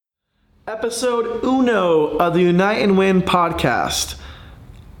Episode uno of the Unite and Win podcast.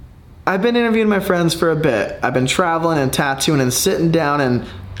 I've been interviewing my friends for a bit. I've been traveling and tattooing and sitting down and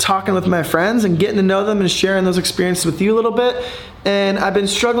talking with my friends and getting to know them and sharing those experiences with you a little bit. And I've been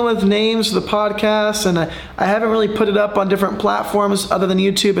struggling with names for the podcast, and I haven't really put it up on different platforms other than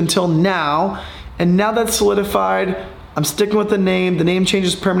YouTube until now. And now that's solidified, I'm sticking with the name. The name change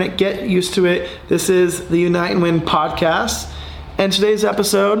is permanent. Get used to it. This is the Unite and Win podcast. And today's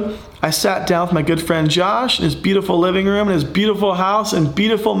episode, I sat down with my good friend Josh in his beautiful living room in his beautiful house in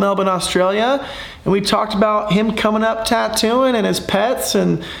beautiful Melbourne, Australia. And we talked about him coming up tattooing and his pets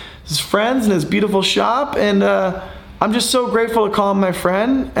and his friends and his beautiful shop. And I'm just so grateful to call him my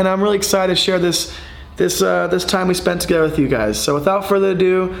friend. And I'm really excited to share this time we spent together with you guys. So without further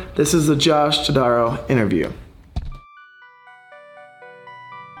ado, this is the Josh Todaro interview.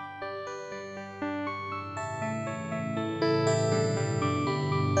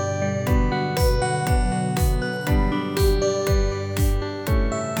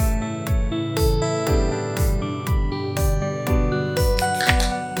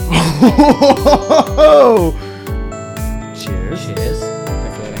 Cheers. Cheers.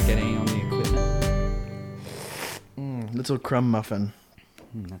 Hopefully I don't get any on the equipment. Little crumb muffin.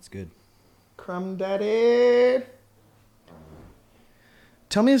 That's good. Crumb Daddy.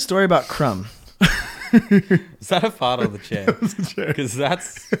 Tell me a story about Crumb. Is that a fart on the chair? Because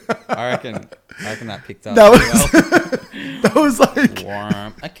that's, I reckon that picked up. That was well. that was like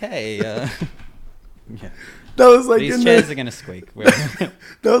Warm. Okay. Yeah. that was like These in chairs the, are gonna squeak. that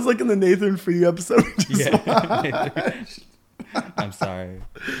was like in the Nathan For You episode. We just watched. I'm sorry.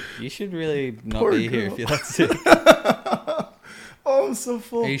 You should really not Poor be here girl. if you're that sick. Oh, I'm so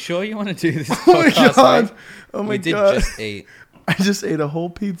full. Are you sure you want to do this Oh my podcast? god. Mate? Oh my We did god. just eat. I just ate a whole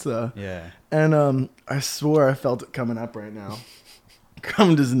pizza. Yeah. And I swore I felt it coming up right now.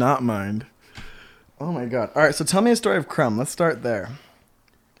 Crumb does not mind. Oh my god. All right, so tell me a story of Crumb. Let's start there.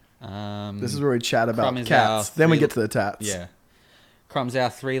 This is where we chat about Crumb is cats. our Then we three- get to the tats. Yeah. Crumb's our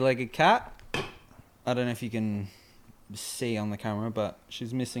three-legged cat. I don't know if you can see on the camera, but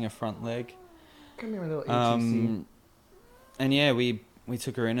she's missing a front leg. Come here, my little HEC. And yeah, we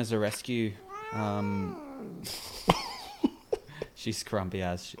took her in as a rescue. She's grumpy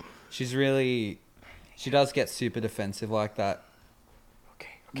as she does get super defensive like that. Okay.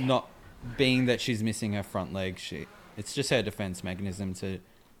 Not being that she's missing her front leg, it's just her defense mechanism to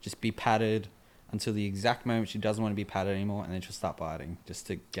just be patted until the exact moment she doesn't want to be patted anymore, and then she'll start biting just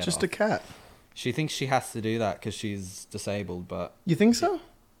to get Just off. a cat. She thinks she has to do that because she's disabled, but You think so?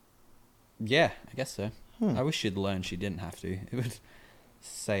 yeah, I guess so. Hmm. I wish she'd learned she didn't have to. It would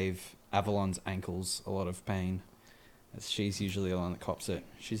save Avalon's ankles a lot of pain, as she's usually the one that cops it.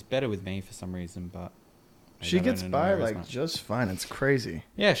 She's better with me for some reason, but maybe She I gets don't by annoy her as like much. just fine. It's crazy.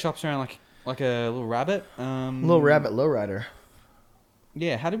 Yeah, shops around like a little rabbit. Little rabbit lowrider.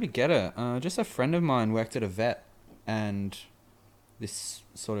 Yeah, how did we get her? Just a friend of mine worked at a vet, and this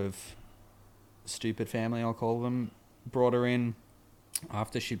sort of stupid family, I'll call them, brought her in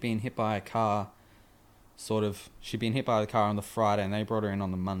after she'd been hit by a car. She'd been hit by the car on the Friday, and they brought her in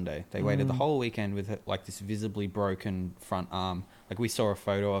on the Monday. They waited the whole weekend with her, like this visibly broken front arm. Like we saw a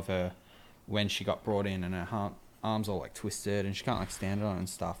photo of her when she got brought in, and her arms all like twisted, and she can't like stand on it and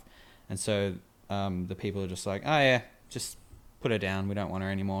stuff. And so the people are just like, oh yeah, just put her down. We don't want her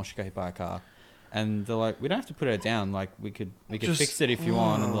anymore. She got hit by a car. And they're like, we don't have to put her down. Like we could Just- fix it if you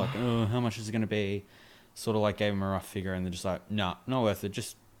want. And they're like, oh, how much is it going to be? Sort of like gave them a rough figure, and they're just like, nah, not worth it.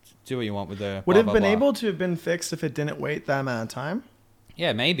 Just do what you want with her. Would blah, it have blah, been blah. able to have been fixed if it didn't wait that amount of time?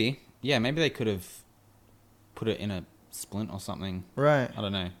 Yeah, maybe. Yeah, maybe they could have put it in a splint or something. Right. I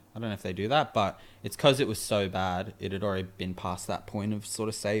don't know. I don't know if they do that, but it's because it was so bad. It had already been past that point of sort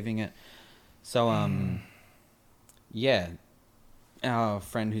of saving it. So, yeah. Our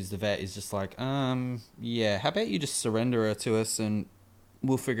friend who's the vet is just like, yeah, how about you just surrender her to us and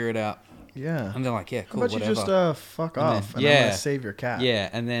we'll figure it out. Yeah. And they're like, yeah, How cool, about whatever. you just fuck And then- off and I'm yeah. gonna save your cat? Yeah,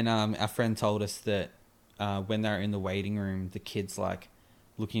 and then our friend told us that when they're in the waiting room, the kid's like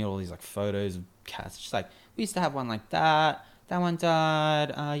looking at all these like photos of cats. Just like, we used to have one like that. That one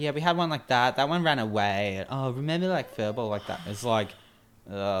died. Yeah, we had one like that. That one ran away. Oh, remember like Furball like that? It's like,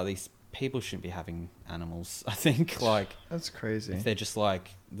 these people shouldn't be having animals. I think like That's crazy. if they're just like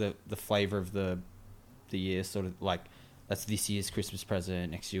the flavor of the year, sort of like that's this year's Christmas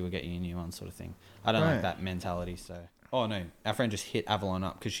present. Next year we'll get you a new one, sort of thing. I don't Right. like that mentality. So, oh no, our friend just hit Avalon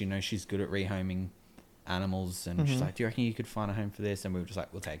up because she knows she's good at rehoming animals, and she's like, "Do you reckon you could find a home for this?" And we were just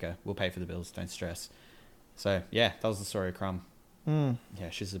like, "We'll take her. We'll pay for the bills. Don't stress." So yeah, that was the story of Crumb. Yeah,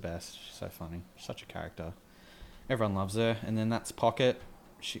 she's the best. She's so funny. She's such a character. Everyone loves her. And then that's Pocket.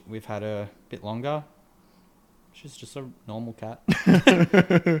 we've had her a bit longer. She's just a normal cat.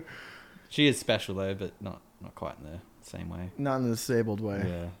 She is special though, but not quite in the same way. Not in the disabled way.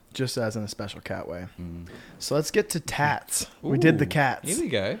 Yeah. Just as in a special cat way. Mm. So let's get to tats. We did the Ooh, cats. Here we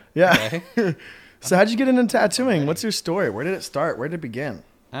go. Yeah. Okay. So how'd you get into tattooing? What's your story? Where did it start? Where did it begin?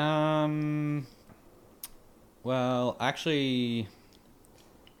 Well, actually,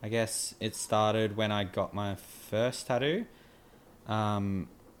 I guess it started when I got my first tattoo. I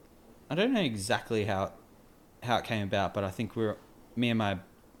don't know exactly how it came about, but I think me and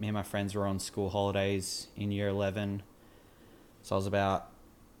my friends were on school holidays in year 11. So I was about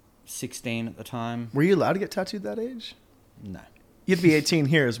 16 at the time. Were you allowed to get tattooed that age? No. You had to be 18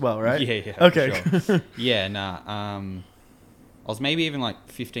 here as well, right? Yeah. Okay. For sure. Yeah, nah. I was maybe even like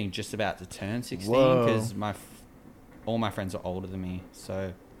 15, just about to turn 16, because all my friends are older than me.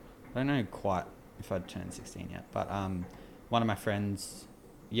 So I don't know quite if I'd turned 16 yet. But one of my friends,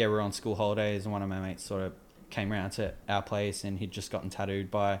 we were on school holidays, and one of my mates sort of came around to our place, and he'd just gotten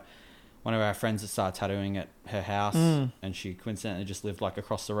tattooed by one of our friends that started tattooing at her house, and she coincidentally just lived like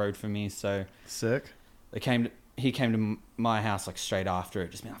across the road from me. So sick. He came to my house like straight after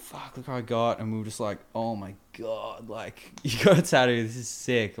it, just being like, fuck, look what I got. And we were just like, oh my God, like, you got a tattoo, this is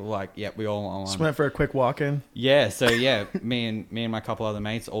sick. Like, yeah, we all want one. Just went for a quick walk in. Yeah, so yeah, me and my couple other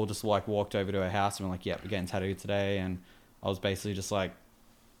mates all just like walked over to her house and were like, yeah, we're getting tattooed today. And I was basically just like,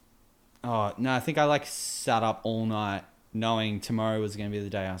 oh, no, I think I like sat up all night knowing tomorrow was going to be the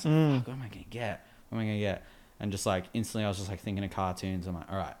day. I was like, fuck, what am I going to get? What am I going to get? And just like instantly I was just like thinking of cartoons. I'm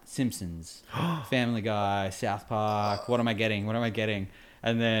like, all right, Simpsons, Family Guy, South Park. What am I getting?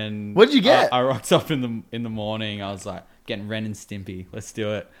 And then what did you get? I rocked up in the morning. I was like, getting Ren and Stimpy. Let's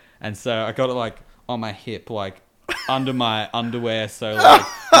do it. And so I got it like on my hip, like under my underwear, so like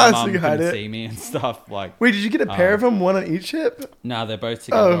my mum couldn't see me and stuff. Like, wait, did you get a pair of them, one on each hip? No, they're both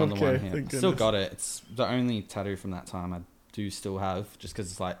together on the one thank hip. Still got it. It's the only tattoo from that time I do still have, just because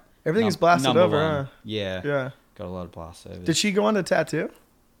it's like everything is blasted over. Huh? Yeah. Yeah. Got a lot of blast over. Did she go on to tattoo?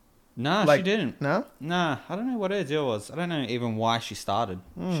 Nah, like, she didn't. No? Nah, I don't know what her deal was. I don't know even why she started.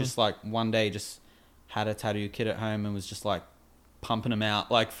 She just like one day just had a tattoo kit at home and was just like pumping them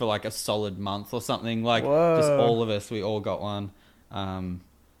out like for like a solid month or something. Like, just all of us, we all got one. And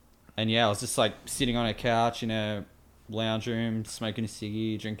yeah, I was just like sitting on a couch in a lounge room, smoking a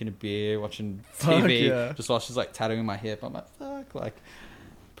ciggy, drinking a beer, watching TV, just while she's like tattooing my hip. I'm like, fuck, like,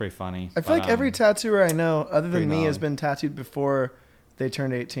 pretty funny. I feel like every tattooer I know, other than me, has been tattooed before they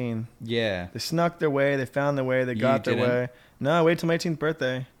turned 18. Yeah. They snuck their way, they found their way, they got their way. No, I waited till my 18th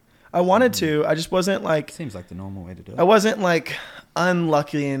birthday. I wanted to, I just wasn't like... Seems like the normal way to do it. I wasn't like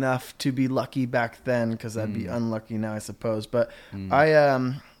unlucky enough to be lucky back then, because I'd be unlucky now, I suppose. But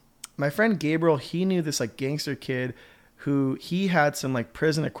my friend Gabriel, he knew this like gangster kid who he had some like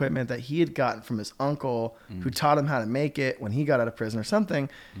prison equipment that he had gotten from his uncle who taught him how to make it when he got out of prison or something.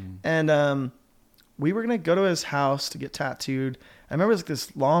 And we were going to go to his house to get tattooed. I remember it was like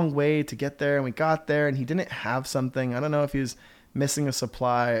this long way to get there, and we got there and he didn't have something. I don't know if he was missing a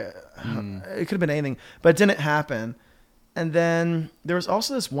supply. It could have been anything, but it didn't happen. And then there was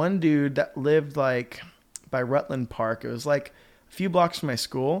also this one dude that lived like by Rutland Park. It was like a few blocks from my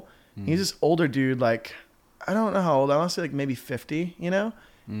school. He's this older dude, like, I don't know how old. I want to say like maybe 50, you know?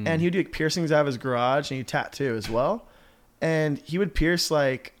 And he would do like piercings out of his garage, and he'd tattoo as well. And he would pierce,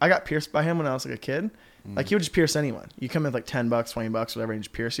 like, I got pierced by him when I was like a kid. Like, he would just pierce anyone. You come in with like $10, $20, whatever, and he'd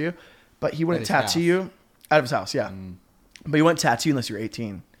just pierce you. But he wouldn't tattoo you out of his house, yeah. But he wouldn't tattoo you unless you're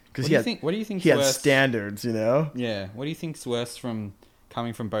 18. Because what do you think he had standards, you know? Yeah. What do you think's worse from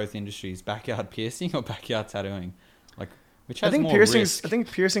coming from both industries, backyard piercing or backyard tattooing? Like, which has more risk? I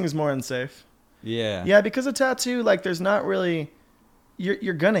think piercing is more unsafe. Yeah. Yeah, because a tattoo, like, there's not really...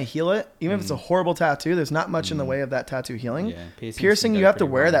 You're going to heal it. Even if it's a horrible tattoo, there's not much in the way of that tattoo healing. Yeah, piercing, you have to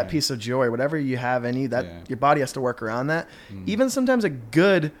wear that piece of jewelry, whatever you have in you, that your body has to work around that. Even sometimes a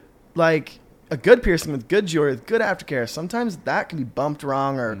good piercing with good jewelry, with good aftercare, sometimes that can be bumped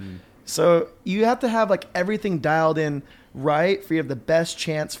wrong. Or so you have to have like everything dialed in right for you to have the best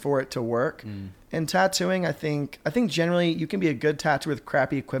chance for it to work. And tattooing, I think generally you can be a good tattooer with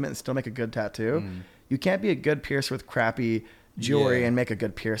crappy equipment and still make a good tattoo. You can't be a good piercer with crappy jewelry and make a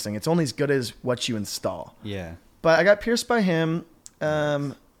good piercing. It's only as good as what you install. Yeah. But I got pierced by him,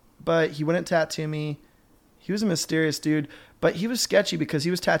 but he wouldn't tattoo me. He was a mysterious dude, but he was sketchy because he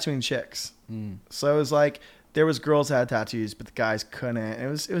was tattooing chicks. So it was like there was girls that had tattoos, but the guys couldn't. It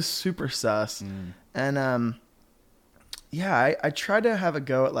was super sus. And I tried to have a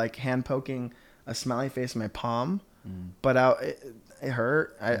go at like hand poking a smiley face in my palm, but it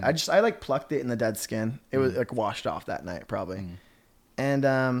hurt. I like plucked it in the dead skin. It was like washed off that night probably.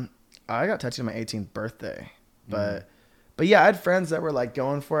 And I got tattooed on my 18th birthday. But yeah, I had friends that were like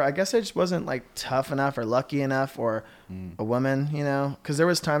going for it. I guess I just wasn't like tough enough or lucky enough or a woman, you know, because there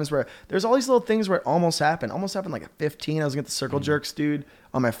was times where there's all these little things where it almost happened like at 15. I was gonna get the circle jerks, dude,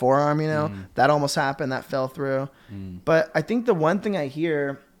 on my forearm, you know, that almost happened. That fell through. But I think the one thing I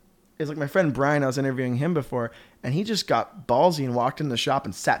hear is like my friend Brian, I was interviewing him before, and he just got ballsy and walked in the shop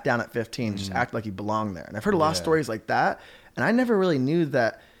and sat down at 15, just acted like he belonged there. And I've heard a lot of stories like that. And I never really knew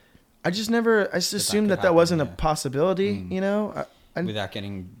that. I just assumed that wasn't a possibility, you know? Without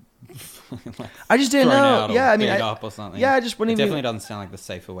getting like, I just didn't know. Yeah, I mean, up or something. Yeah, I just wouldn't it even. Definitely doesn't sound like the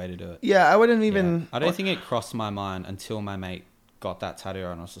safer way to do it. Yeah, I wouldn't even. Yeah. I don't think it crossed my mind until my mate got that tattoo,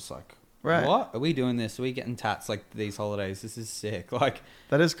 and I was just like, right. What? Are we doing this? Are we getting tats like these holidays? This is sick. Like,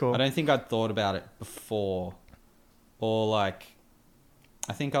 that is cool. I don't think I'd thought about it before. Or like,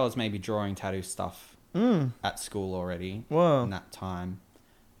 I think I was maybe drawing tattoo stuff at school already. Whoa. In that time.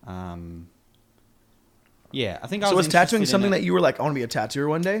 Yeah, I think I was. So was tattooing something that you were like, I want to be a tattooer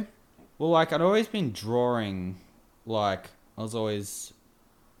one day? Well, like, I'd always been drawing. Like, I was always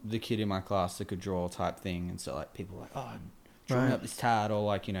the kid in my class that could draw type thing. And so, like, people were like, oh, I'm drawing up this tat. Or,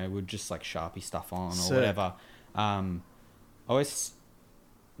 like, you know, would just, like, Sharpie stuff on or whatever. Always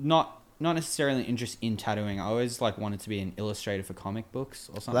not necessarily interest in tattooing. I always, like, wanted to be an illustrator for comic books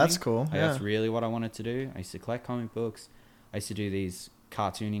or something. That's cool. Like, that's really what I wanted to do. I used to collect comic books. I used to do these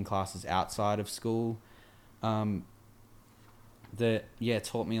cartooning classes outside of school. That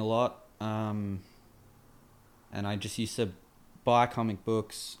taught me a lot. And I just used to buy comic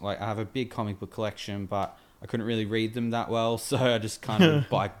books. Like, I have a big comic book collection, but I couldn't really read them that well, so I just kind of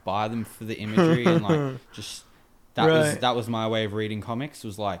buy them for the imagery and like just that was my way of reading comics.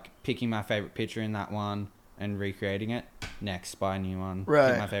 Was like picking my favorite picture in that one and recreating it. Next, buy a new one.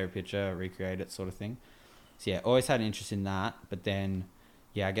 Right. Pick my favorite picture, recreate it, sort of thing. So yeah, always had an interest in that. But then,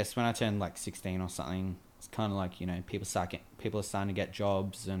 yeah, I guess when I turned like 16 or something. It's kind of like, you know, people are starting to get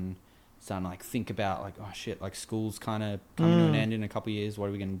jobs and starting to like think about like, oh shit, like school's kind of coming to an end in a couple of years. What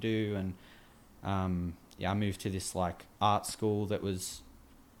are we going to do? And I moved to this like art school that was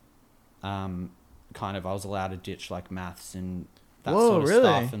kind of, I was allowed to ditch like maths and that sort of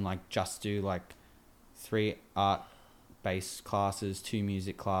stuff and like just do like 3 art-based classes, 2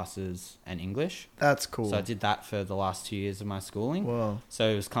 music classes and English. That's cool. So I did that for the last 2 years of my schooling. Whoa. So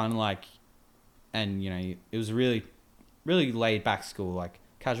it was kind of like, and, you know, it was really, really laid back school, like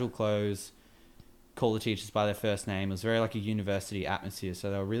casual clothes, call the teachers by their first name. It was very like a university atmosphere.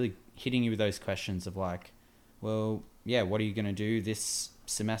 So they were really hitting you with those questions of like, well, yeah, what are you going to do this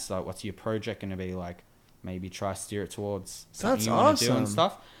semester? Like, what's your project going to be like? Maybe try steer it towards something you want to do and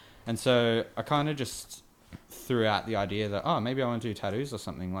stuff. And so I kind of just threw out the idea that, oh, maybe I want to do tattoos or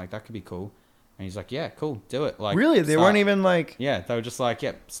something. Like, that could be cool. And he's like, yeah, cool, do it. Like, really? They weren't even like... Yeah, they were just like,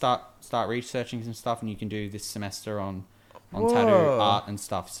 yeah, start researching some stuff and you can do this semester on tattoo art and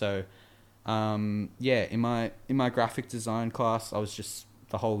stuff. So, yeah, in my graphic design class, I was just,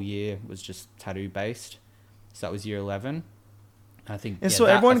 the whole year was just tattoo based. So that was year 11. I think... And so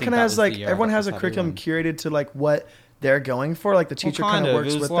everyone kind of has like, everyone has a curriculum curated to like what they're going for? Like the teacher kind of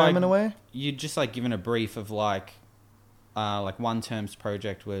works with them in a way? You're just like given a brief of like one term's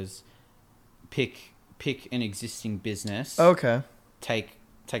project was... Pick an existing business. Okay. Take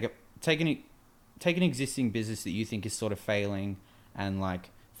an existing business that you think is sort of failing, and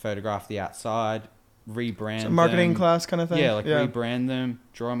like photograph the outside, rebrand. So marketing class kind of thing. Yeah, rebrand them,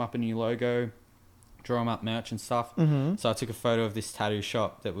 draw them up a new logo, draw them up merch and stuff. Mm-hmm. So I took a photo of this tattoo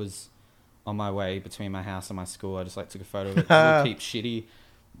shop that was on my way between my house and my school. I just like took a photo of it. Keep shitty.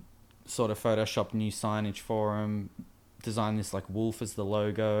 Sort of photoshopped new signage for them. Designed this like wolf as the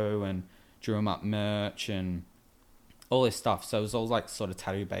logo and drew them up merch and all this stuff. So it was all like sort of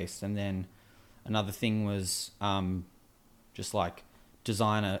tattoo based. And then another thing was just like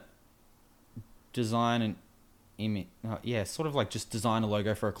design an image. Sort of like just design a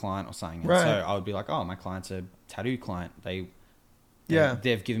logo for a client or something. And right. So I would be like, oh, my client's a tattoo client. They've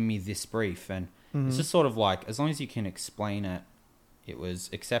given me this brief. And it's just sort of like, as long as you can explain it, it was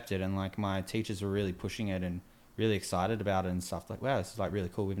accepted. And like my teachers were really pushing it and really excited about it and stuff. Like, wow, this is like really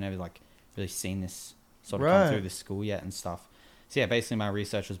cool. We've never like really seen this sort of come through this school yet and stuff. So yeah, basically my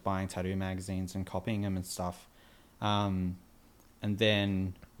research was buying tattoo magazines and copying them and stuff. And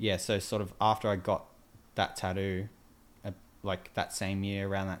then, yeah, so sort of after I got that tattoo, like that same year,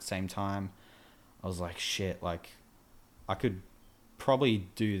 around that same time, I was like, shit, like I could probably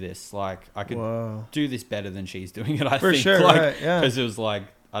do this. Like I could do this better than she's doing it, I think. For sure, like, right, yeah. Because it was like,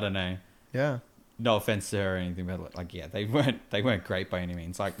 I don't know. Yeah. No offense to her or anything, but like, yeah, they weren't great by any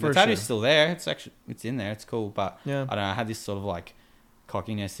means. Like the tattoo's still there. It's in there. It's cool. But yeah. I don't know. I had this sort of like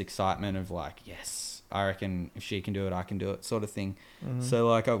cockiness, excitement of like, yes, I reckon if she can do it, I can do it, sort of thing. Mhm. So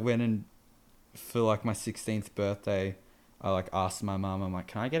like I went and for like my 16th birthday, I like asked my mum, I'm like,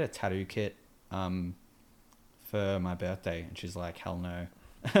 can I get a tattoo kit for my birthday? And she's like, hell no.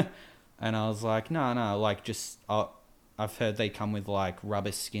 And I was like, no, like just I've heard they come with like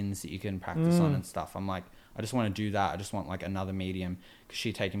rubber skins that you can practice on and stuff. I'm like, I just want to do that. I just want like another medium, because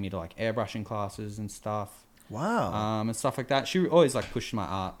she taken me to like airbrushing classes and stuff. Wow. And stuff like that. She always like pushed my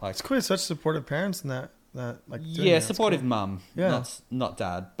art. Like, It's cool. Such supportive parents and that like. doing yeah, that. It's supportive cool. mum. Yeah. Not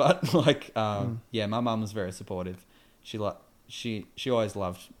dad, but like, yeah, my mum was very supportive. She always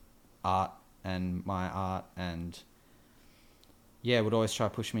loved art and my art, and yeah, would always try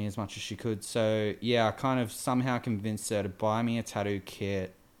to push me as much as she could. So yeah, I kind of somehow convinced her to buy me a tattoo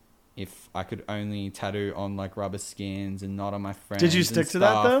kit if I could only tattoo on like rubber skins and not on my friends. Did you stick to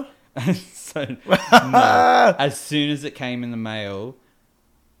that though? So no. As soon as it came in the mail,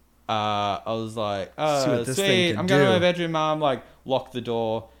 I was like, See "Oh, what this thing sweet! can I'm going to do." my bedroom, mum." Like, locked the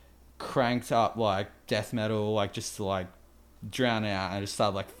door, cranked up like death metal, like just to like drown out. I just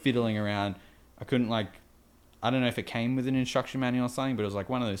started like fiddling around. I couldn't like, I don't know if it came with an instruction manual or something, but it was like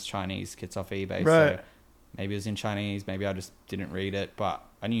one of those Chinese kits off eBay. Right. So maybe it was in Chinese, maybe I just didn't read it, but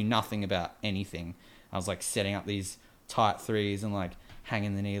I knew nothing about anything. I was like setting up these tight threes and like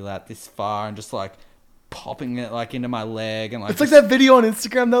hanging the needle out this far and just like popping it like into my leg and like It's like that video on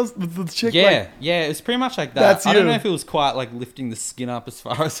Instagram that was with the chick. yeah, Like, yeah, it was pretty much like that. That's I don't you. know if it was quite like lifting the skin up as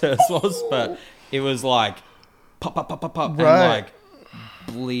far as hers was, but it was like pop, pop, pop, pop, pop, and Right. like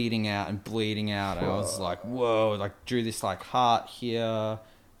bleeding out and bleeding out. And I was like, whoa, like drew this like heart here,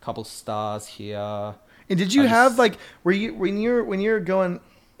 couple stars here. and did you I have just- like were you when you're going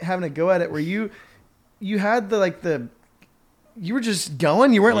having a go at it? Were you had the you were just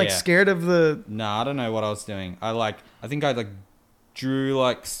going? You weren't like Yeah. scared of the. Nah, I don't know what I was doing. I think I like drew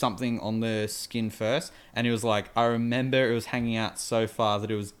like something on the skin first, and it was like, I remember it was hanging out so far that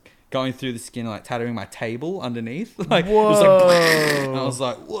it was going through the skin, like tattooing my table underneath. Like, it was like, and I was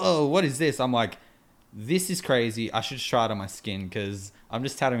like, whoa, what is this? I'm like, this is crazy. I should just try it on my skin, because I'm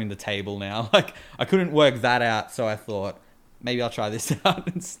just tattooing the table now. Like, I couldn't work that out, so I thought maybe I'll try this out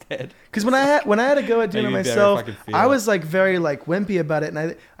instead. Because when I had to go at doing it Maybe better myself, if I could feel I it. was like very like wimpy about it,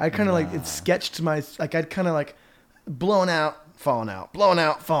 and I kind of like Nah. it sketched my like I'd kind of like blown out, falling out, blown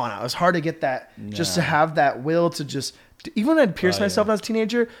out, falling out. It was hard to get that just to Nah. have that will to just even when I'd pierce Oh, myself yeah. when I was a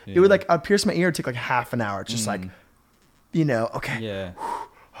teenager, it Yeah. would like I'd pierce my ear, it'd take like half an hour, just like okay, Yeah.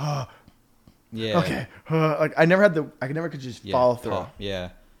 Yeah. okay, like I never could just Yeah. follow through. Yeah.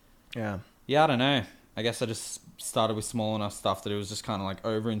 Yeah, Yeah, I don't know. I guess I just started with small enough stuff that it was just kind of like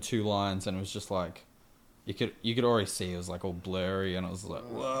over in 2 lines, and it was just like you could already see it was like all blurry, and I was like,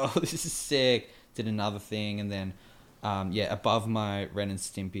 whoa, this is sick. Did another thing, and then above my Ren and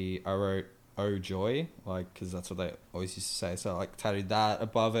Stimpy, I wrote "Oh Joy," like, because that's what they always used to say. So I like tattooed that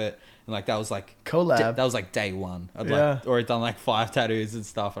above it, and like that was like collab. that was like day one. I'd Yeah. like already done like 5 tattoos and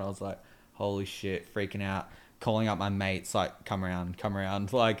stuff, and I was like, holy shit, freaking out, calling up my mates like, come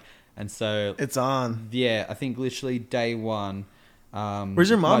around, like. And so, It's on. yeah, I think literally day one. Where's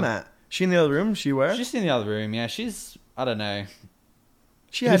your mom at? She in the other room? She where? She's just in the other room. Yeah, she's, I don't know.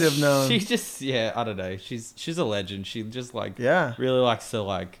 She had to have known. She's just, yeah, I don't know. She's a legend. She just like Yeah. really likes to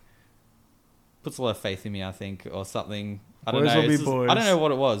like puts a lot of faith in me, I think, or something. I don't Boys know. will be It's just- boys. I don't know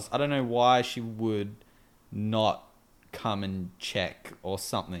what it was. I don't know why she would not come and check or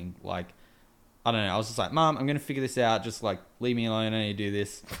something. Like, I don't know. I was just like, Mom, I'm gonna figure this out. Just like leave me alone. I need to do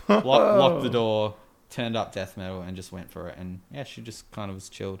this. Lock the door. Turned up death metal and just went for it. And yeah, she just kind of was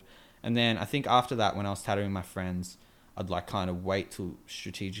chilled. And then I think after that, when I was tattooing my friends, I'd like kind of wait till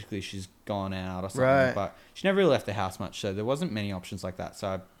strategically she's gone out or something. Right. But she never really left the house much, so there wasn't many options like that. So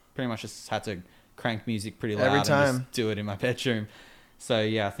I pretty much just had to crank music pretty loud Every and time. just do it in my bedroom. So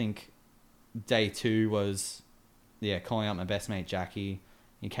yeah, I think day 2 was calling out my best mate Jackie.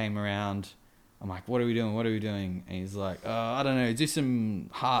 He came around. I'm like, what are we doing? And he's like, I don't know, do some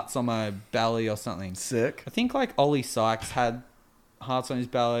hearts on my belly or something. Sick. I think like Ollie Sykes had hearts on his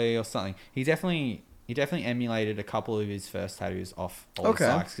belly or something. He definitely emulated a couple of his first tattoos off Ollie Okay.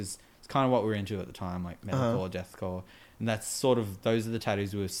 Sykes, because it's kind of what we were into at the time, like metalcore, deathcore, and that's sort of, those are the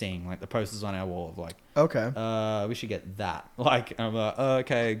tattoos we were seeing, like the posters on our wall of like, Okay. we should get that. Like, and I'm like, oh,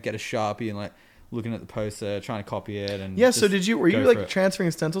 okay, get a Sharpie, and like looking at the poster, trying to copy it, and Yeah. So just were you go like for it. transferring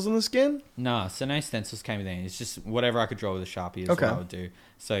stencils on the skin? Nah, so no stencils came with any. It's just whatever I could draw with a Sharpie is Okay. what I would do.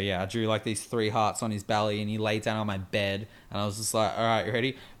 So yeah, I drew like these 3 hearts on his belly, and he laid down on my bed, and I was just like, all right, you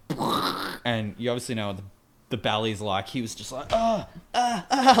ready? And you obviously know what the belly's like. He was just like,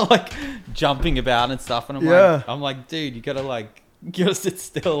 like jumping about and stuff. And I'm Yeah. like, dude, you gotta like gotta sit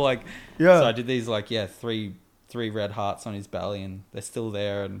still. Like, Yeah. So I did these like three red hearts on his belly, and they're still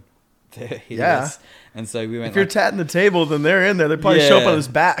there, and they're hideous. And so we went. If you're tatting the table, then they're in there. They probably show up on his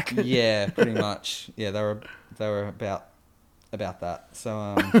back. Yeah, pretty much. Yeah, they were about that.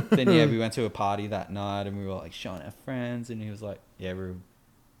 So then we went to a party that night, and we were like showing our friends, and he was like, yeah, we were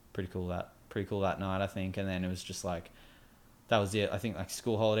pretty cool that night, I think. And then it was just like, that was it. I think like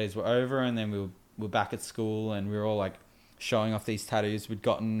school holidays were over, and then we were back at school, and we were all like showing off these tattoos we'd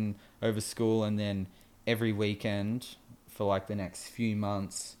gotten over school. And then every weekend for like the next few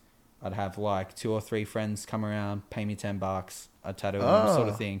months, I'd have like 2 or 3 friends come around, pay me $10, I'd tattoo them, sort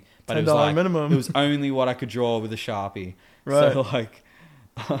of thing. But it was like minimum. It was only what I could draw with a Sharpie. Right. So like,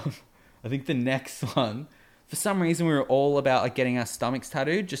 I think the next one, for some reason, we were all about like getting our stomachs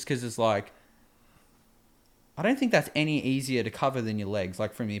tattooed, just because it's like, I don't think that's any easier to cover than your legs,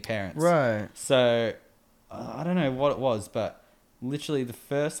 like from your parents. Right. So I don't know what it was, but literally the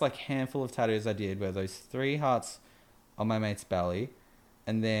first like handful of tattoos I did were those 3 hearts on my mate's belly,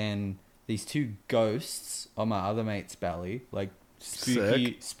 and then these 2 ghosts on my other mate's belly, like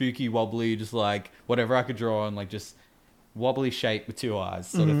spooky, wobbly, just like whatever I could draw on, like just wobbly shape with 2 eyes,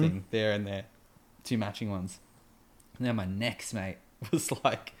 sort of thing, there and there, 2 matching ones. And then my next mate was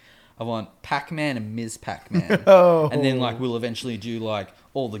like, I want Pac-Man and Ms. Pac-Man. Oh. And then like we'll eventually do like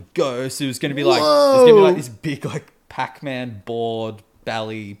all the ghosts. It was going to be like, there's going to be like this big like Pac-Man board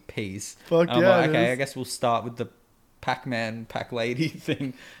belly piece. Fuck and I'm yeah, like, okay, dude. I guess we'll start with the Pac-Man Pac Lady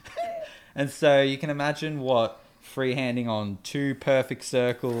thing. And so you can imagine what freehanding on 2 perfect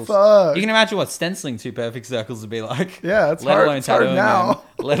circles. Fuck. You can imagine what stenciling 2 perfect circles would be like. Yeah, it's let hard. alone It's hard tattooing now. them,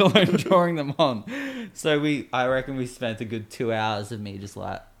 let alone drawing them on. So I reckon we spent a good 2 hours of me just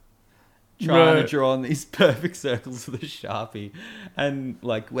like trying to draw on these perfect circles with a Sharpie. And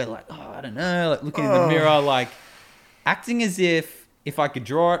like, we're like, oh, I don't know, like looking in the mirror, like acting as if I could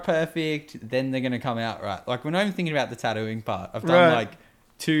draw it perfect, then they're going to come out right. Like, we're not even thinking about the tattooing part. I've done like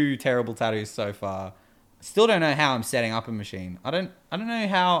 2 terrible tattoos so far. Still don't know how I'm setting up a machine. I don't know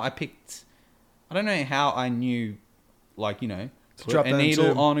how I knew, like, you know, put a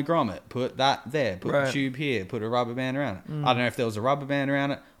needle on a grommet, put that there, put a tube here, put a rubber band around it. I don't know if there was a rubber band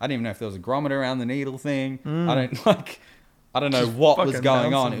around it. I didn't even know if there was a grommet around the needle thing. I don't know what was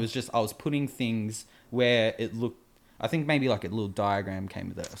going on. It was just, I was putting things where it looked, I think maybe like a little diagram came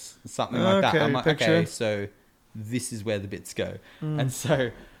with us, something like that. I'm like, okay, so this is where the bits go. And so,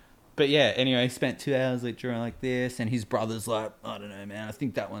 but yeah, anyway, spent 2 hours like drawing like this, and his brother's like, I don't know, man, I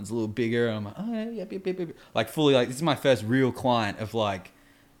think that one's a little bigger. And I'm like, oh yeah, yep. Like fully, like, this is my first real client of like,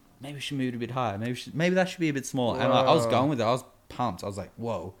 maybe we should move it a bit higher. Maybe that should be a bit smaller. And like, I was going with it. I was pumped. I was like,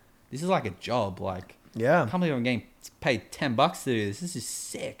 whoa, this is like a job. Like, yeah, I can't believe I'm getting paid $10 to do this. This is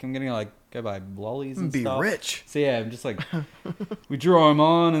sick. I'm gonna like go buy lollies and be stuff. rich. So yeah, I'm just like, we draw him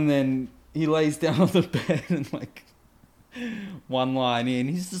on, and then he lays down on the bed, and like, one line in,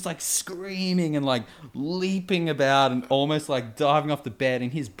 he's just like screaming and like leaping about and almost like diving off the bed,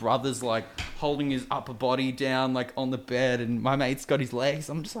 and his brother's like holding his upper body down like on the bed, and my mate's got his legs.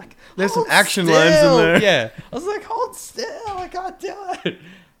 I'm just like, there's some hold action still. lines in there. Yeah, I was like, hold still, I can't do it.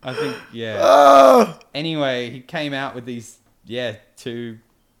 I think, yeah. Anyway, he came out with these 2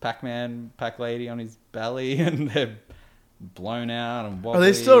 Pac-Man Pac Lady on his belly, and they're blown out and wobbly. Are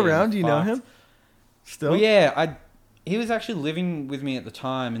they still around? Do you know him? Still? Well, yeah, he was actually living with me at the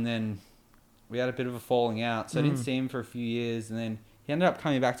time, and then we had a bit of a falling out, so I didn't see him for a few years, and then he ended up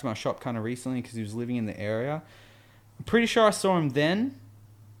coming back to my shop kind of recently because he was living in the area. I'm pretty sure I saw him then,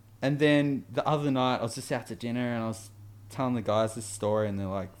 and then the other night I was just out to dinner, and I was telling the guys this story, and they're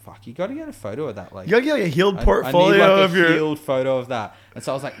like, fuck, you gotta get a photo of that. Like, you gotta get like a healed portfolio I need like of a your healed photo of that. And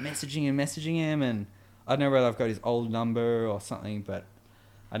so I was like messaging him, and I don't know whether I've got his old number or something, but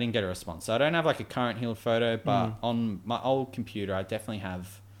I didn't get a response. So I don't have like a current healed photo, but on my old computer, I definitely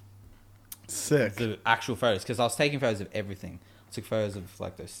have the actual photos, because I was taking photos of everything. I took photos of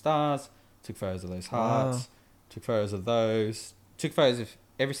like those stars, took photos of those hearts, took photos of those, took photos of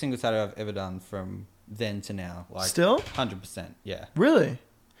every single tattoo I've ever done from then to now. Like, still 100%, yeah. Really?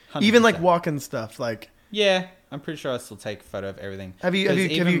 100%. Even like walking stuff, like, yeah, I'm pretty sure I still take a photo of everything. Have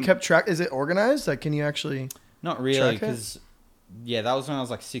you kept track? Is it organized? Like, can you actually? Not really, because that was when I was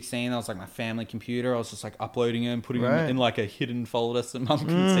like 16. That was like my family computer. I was just like uploading them, putting them in like a hidden folder so mum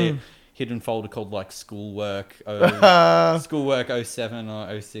can see it. Hidden folder called like schoolwork 07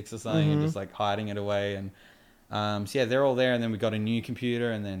 or 06 or something, and just like hiding it away. And so yeah, they're all there. And then we got a new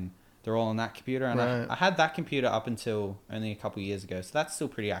computer, and then they're all on that computer. And I had that computer up until only a couple of years ago, so that's still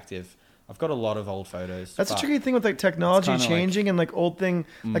pretty active. I've got a lot of old photos. That's a tricky thing with like technology changing and like old thing.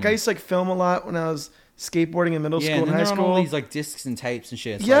 Like I used to like film a lot when I was skateboarding in middle school and high school. On all these like discs and tapes and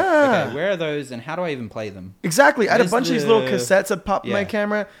shit. It's yeah. Like, okay, where are those and how do I even play them? Exactly. I had a bunch of these little cassettes that popped in my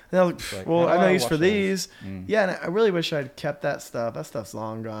camera, and I was like, well, I have no use for these. Yeah, and I really wish I'd kept that stuff. That stuff's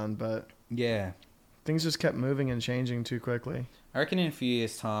long gone, but yeah, things just kept moving and changing too quickly. I reckon in a few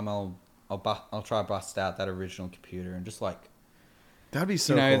years' time, I'll try to bust out that original computer and just like. That'd be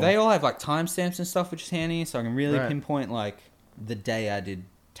so cool. They all have like timestamps and stuff, which is handy, so I can really pinpoint like the day I did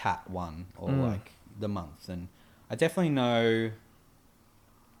Tat 1 or like the month. And I definitely know.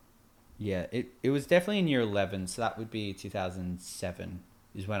 Yeah, it was definitely in year 11, so that would be 2007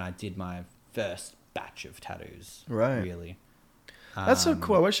 is when I did my first batch of tattoos. Right. Really. That's so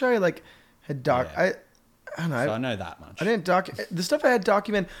cool. I wish I like had I don't know. So I know that much. I didn't the stuff I had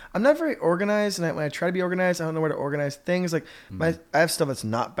document. I'm not very organized, and when I try to be organized, I don't know where to organize things. Like I have stuff that's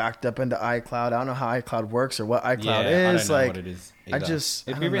not backed up into iCloud. I don't know how iCloud works or what iCloud is. I don't know like what it is either.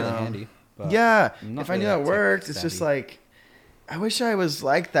 It'd be really handy. But yeah, if I knew how it worked, it's just like I wish I was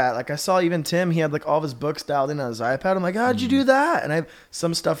like that. Like I saw even Tim, he had like all of his books dialed in on his iPad. I'm like, how'd you do that? And I have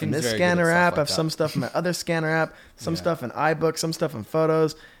some stuff in this scanner app. I have some stuff in my other scanner app. Some stuff in iBooks. Some stuff in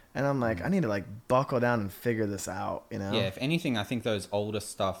Photos. And I'm like, I need to like buckle down and figure this out, you know? Yeah, if anything, I think that older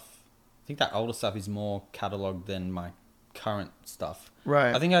stuff is more cataloged than my current stuff.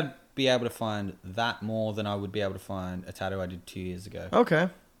 Right. I think I'd be able to find that more than I would be able to find a tattoo I did 2 years ago. Okay.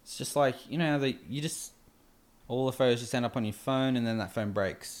 It's just like, all the photos just end up on your phone and then that phone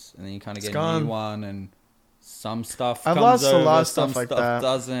breaks and then you kind of get a new one and some stuff I've comes lost over, a lot of some stuff like stuff that.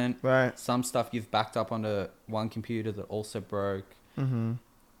 doesn't. Right. Some stuff you've backed up onto one computer that also broke. Mm-hmm.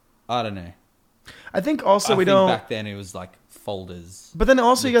 I don't know. I think also back then it was like folders. But then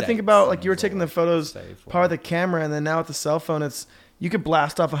also you got to think about like you were taking the photos part of the camera, and then now with the cell phone, you could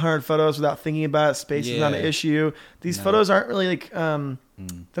blast off 100 photos without thinking about it. Space is not an issue. These photos aren't really like they're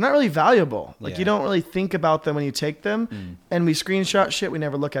not really valuable. Like you don't really think about them when you take them, and we screenshot shit we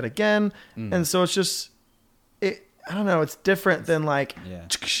never look at again, and so it's just I don't know. It's different than like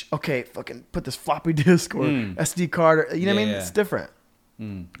okay, fucking put this floppy disk or SD card, or you know what I mean? It's different.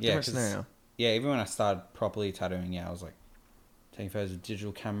 Yeah, even when I started properly tattooing, I was like taking photos with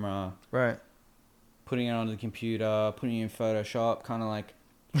digital camera, right? Putting it onto the computer, putting it in Photoshop, kind of like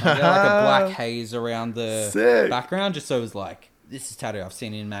get like a black haze around the background, just so it was like this is tattoo I've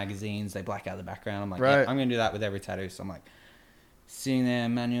seen in magazines. They black out the background. I'm like, I'm gonna do that with every tattoo. So I'm like sitting there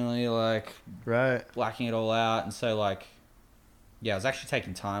manually like blacking it all out, and so like I was actually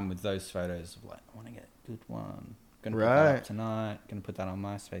taking time with those photos of like I want to get a good one. Gonna put that up tonight. Gonna put that on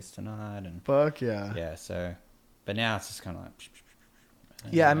MySpace tonight, and fuck yeah. Yeah. So, but now it's just kind of like.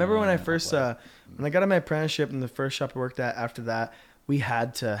 Yeah, I remember when I first when I got in my apprenticeship in the first shop I worked at. After that, we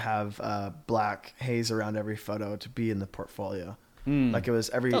had to have black haze around every photo to be in the portfolio. Like it was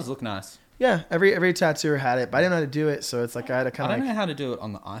every. It does look nice. Yeah, every tattooer had it, but I didn't know how to do it, so it's like I had to kind of. I don't know how to do it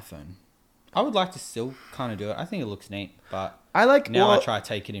on the iPhone. I would like to still kind of do it. I think it looks neat, but I try to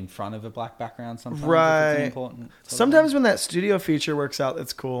take it in front of a black background sometimes. Right. If it's important. Sometimes when that studio feature works out,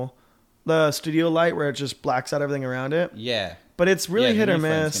 it's cool. The studio light where it just blacks out everything around it. Yeah. But it's really hit or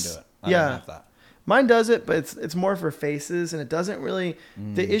miss. Can do it. I don't have that. Mine does it, but it's more for faces, and it doesn't really.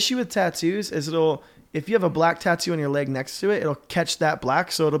 The issue with tattoos is if you have a black tattoo on your leg next to it, it'll catch that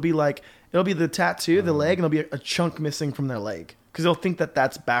black, so it'll be the tattoo, the leg, and it'll be a chunk missing from their leg. Because they'll think that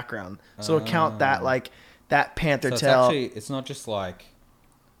that's background, so it'll count that like that panther tail. It's not just like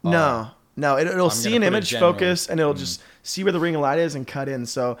no, it'll see an image focus, and it'll just see where the ring of light is and cut in.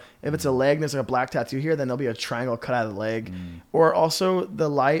 So if it's a leg, and there's like a black tattoo here, then there'll be a triangle cut out of the leg, or also the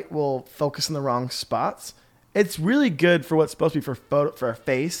light will focus in the wrong spots. It's really good for what's supposed to be for a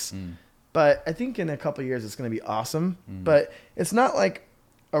face, but I think in a couple of years it's going to be awesome. But it's not like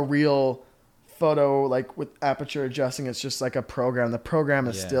a real photo like with aperture adjusting. It's just like a program. The program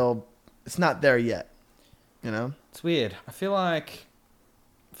is still it's not there yet, you know. It's weird. I feel like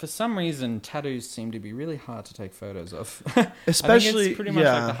for some reason tattoos seem to be really hard to take photos of. Especially I think it's pretty much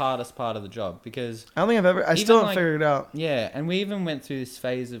like the hardest part of the job, because I don't think I still haven't figured it out. Yeah, and we even went through this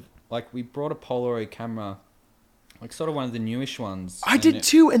phase of like we brought a Polaroid camera, like sort of one of the newish ones. I did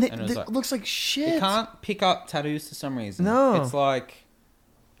too, and it looks like shit. It can't pick up tattoos for some reason. No. It's like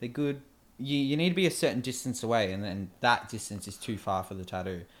they're good. You need to be a certain distance away, and then that distance is too far for the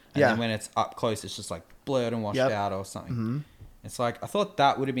tattoo. And then when it's up close, it's just like blurred and washed out or something. Mm-hmm. It's like, I thought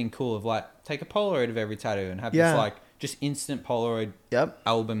that would have been cool of like, take a Polaroid of every tattoo and have this like, just instant Polaroid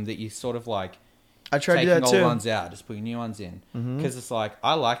album that you sort of like, I tried to do that taking too. old ones out, just putting new ones in. Because it's like,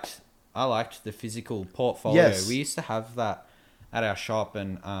 I liked the physical portfolio. Yes. We used to have that at our shop,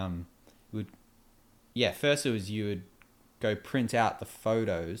 and would, yeah, first it was you would go print out the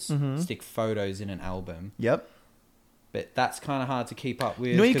photos, stick photos in an album. Yep. But that's kind of hard to keep up with.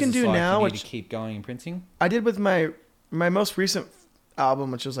 You know what you 'cause can it's do like now, you need which to keep going and printing. I did with my most recent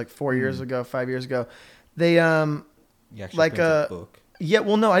album, which was like 4 years ago, 5 years ago. They You actually like print a book. yeah,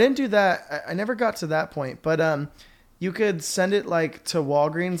 well, no, I didn't do that. I never got to that point, but you could send it like to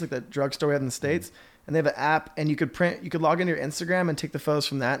Walgreens, like the drugstore we have in the States, and they have an app, and you could log into your Instagram and take the photos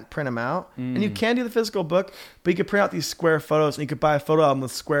from that and print them out. And you can do the physical book, but you could print out these square photos, and you could buy a photo album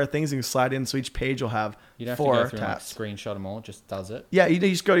with square things and you can slide in, so each page will have You don't have 4 to go through taps. and like, screenshot them all. It just does it. Yeah, you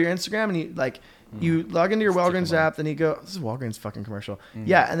just go to your Instagram and you log into your Stick Walgreens 'em on. app, then you go, this is Walgreens fucking commercial.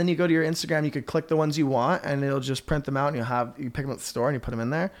 Yeah, and then you go to your Instagram, you could click the ones you want, and it'll just print them out, and you pick them at the store and you put them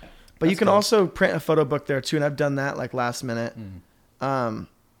in there. But you That's can cool. also print a photo book there too, and I've done that like last minute.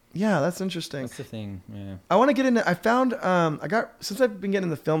 Yeah, that's interesting. That's the thing. Yeah. I want to get into. I found. Since I've been getting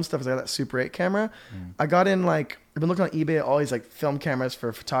into film stuff, 'cause I got that Super 8 camera. I got in like I've been looking on eBay at all these like film cameras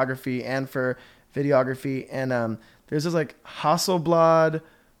for photography and for videography, and there's this like Hasselblad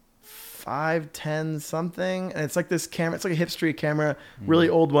 510 something, and it's like this camera. It's like a hipstery camera, really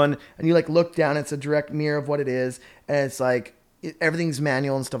old one, and you like look down. It's a direct mirror of what it is, and it's like everything's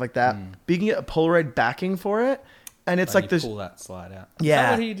manual and stuff like that. But you can get a Polaroid backing for it. And it's like this. Pull that slide out. Is Yeah.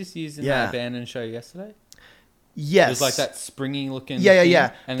 that what he just used in that abandoned show yesterday? Yes. It was like that springy looking. Yeah.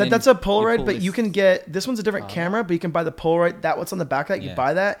 thing, and then That's a you Polaroid, pull but this- you can get this one's a different camera, but you can buy the Polaroid. That what's on the back of that, you Yeah.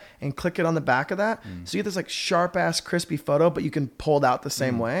 buy that and click it on the back of that, so you get this like sharp ass crispy photo, but you can pull it out the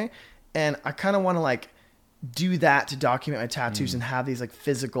same way. And I kind of want to like do that to document my tattoos and have these like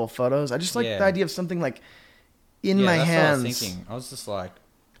physical photos. I just like Yeah. the idea of something like in Yeah, my that's hands. what I was thinking. I was just like,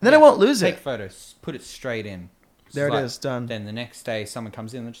 Then I won't lose take it. photos, put it straight in. It's There it like- is, done. Then the next day, someone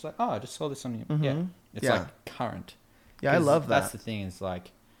comes in and they're just like, "Oh, I just saw this on you." Yeah, it's Yeah. like current. Yeah, I 'Cause love That's that. the thing. Is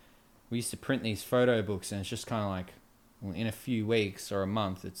like, we used to print these photo books, and it's just kind of like, well, in a few weeks or a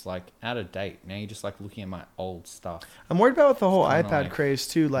month, it's like out of date. Now you're just like looking at my old stuff. I'm worried about the whole kinda iPad like- craze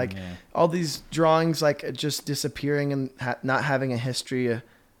too. Like Yeah. all these drawings, like just disappearing and not having a history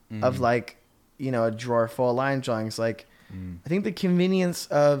of like, a drawer full of line drawings. Like, I think the convenience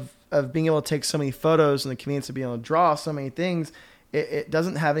of being able to take so many photos and the convenience of being able to draw so many things, it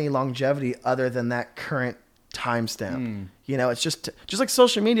doesn't have any longevity other than that current timestamp. It's just like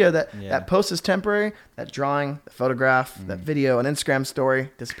social media. That post is temporary. That drawing, the photograph, that video, an Instagram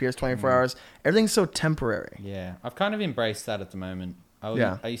story disappears 24 hours. Everything's so temporary. Yeah, I've kind of embraced that at the moment.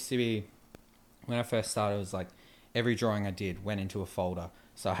 I used to be, when I first started, it was like every drawing I did went into a folder.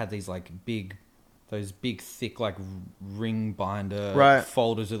 So I had these like those big thick like ring binder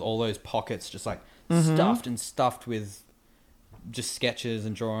folders with all those pockets just like stuffed with just sketches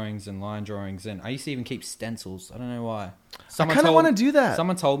and drawings and line drawings. And I used to even keep stencils. I don't know why. I kind of want to do that.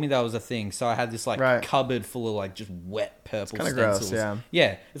 Someone told me that was a thing, so I had this like cupboard full of like just wet purple Kinda stencils. gross, yeah.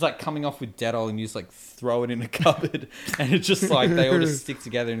 Yeah, it's like coming off with Dettol and you just like throw it in a cupboard, and it's just like they all just stick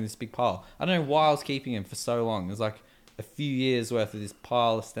together in this big pile. I don't know why I was keeping them for so long. It was like a few years worth of this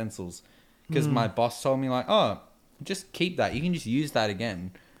pile of stencils because my boss told me like, oh, just keep that. You can just use that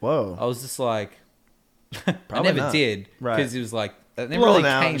again. Whoa. I was just like, I Probably never not. did Right. because it was like that never Blowing really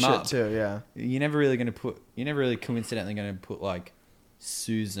out came and shit up. too. Yeah. You're never really coincidentally going to put like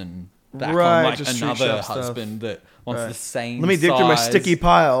Susan back Right, on like just street another shop stuff. husband that wants Right. the same Let me dig through my size. sticky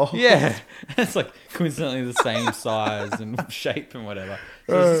pile. Yeah. It's like coincidentally the same size and shape and whatever.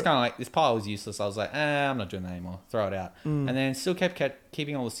 So it's just kind of like, this pile was useless. I was like, I'm not doing that anymore. Throw it out. And then still kept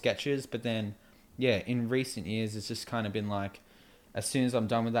keeping all the sketches. But then, yeah, in recent years, it's just kind of been like, as soon as I'm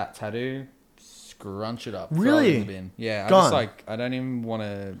done with that tattoo, scrunch it up. Throw it Really? in the bin. Yeah. Gone. I don't even want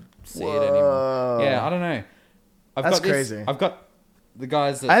to see it anymore. Yeah, I don't know. That's crazy. I've got the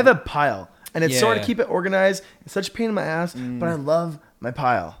guys that... I have a pile, and it's sort of Yeah. keep it organized. It's such a pain in my ass, but I love my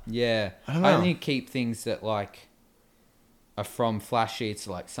pile. Yeah. I don't I know. only keep things that like are from flash sheets.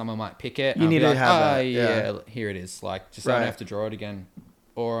 Like someone might pick it. You and I'll need be to like, have "Oh, that, yeah, here it is. Like just I Right. don't have to draw it again.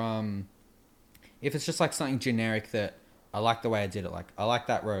 Or if it's just like something generic that I like the way I did it. Like I like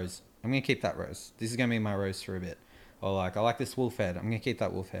that rose. I'm gonna keep that rose. This is gonna be my rose for a bit. Or like I like this wolf head. I'm gonna keep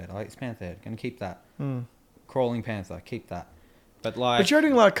that wolf head. I like this panther head. Gonna keep that. Crawling panther. Keep that. But like, But you're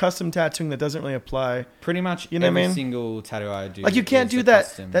doing a lot of custom tattooing that doesn't really apply. pretty much You know what I every mean? single tattoo I do. Like you can't is do a that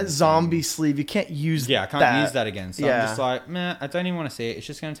custom that thing. zombie sleeve. You can't use Yeah, I can't use that again. So Yeah. I'm just like, man, I don't even want to see it. It's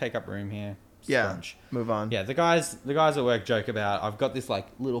just going to take up room here. Yeah. Scrunch. Move on. Yeah, the guys at work joke about, I've got this like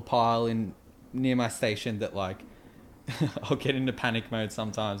little pile in near my station that like I'll get into panic mode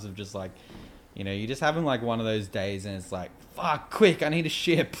sometimes of just like, you're just having like one of those days and it's like, fuck, quick, I need a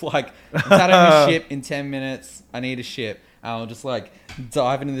ship. Like, it's out of a ship in 10 minutes. I need a ship. And I'll just like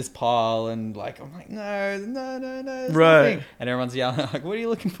diving into this pile and like I'm like no, there's Right. nothing. And everyone's yelling like, what are you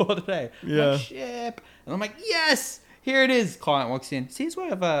looking for today? I'm Yeah. like, ship. And I'm like, yes, here it is. Client walks in. See, here's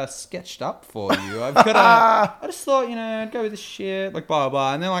what I've sketched up for you. I've got I just thought, I'd go with this shit, like blah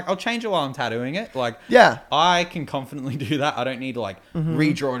blah. And then like I'll change it while I'm tattooing it. Like Yeah. I can confidently do that. I don't need to like Mm-hmm.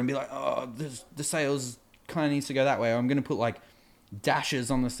 redraw it and be like, oh, the sales kind of needs to go that way. Or I'm gonna put like dashes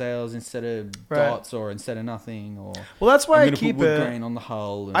on the sails instead of Right. dots or instead of nothing. Or Well, that's why I'm I gonna keep put wood it. grain on the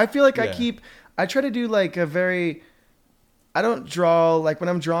hull. And, I feel like yeah. I try to do like a very, I don't draw, like when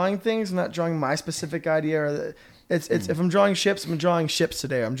I'm drawing things, I'm not drawing my specific idea or it's if I'm drawing ships, I'm drawing ships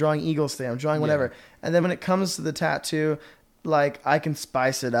today. I'm drawing eagles today. I'm drawing whatever. Yeah. And then when it comes to the tattoo, like I can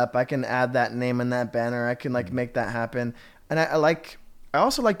spice it up. I can add that name in that banner. I can like make that happen. And I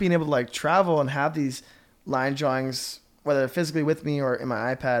also like being able to like travel and have these line drawings, whether physically with me or in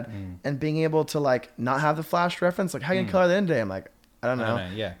my iPad, and being able to like not have the flash reference. Like how you can color that in today? I'm like, I don't know.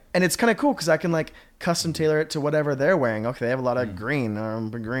 Yeah. And it's kind of cool because I can like custom tailor it to whatever they're wearing. Okay, they have a lot of green or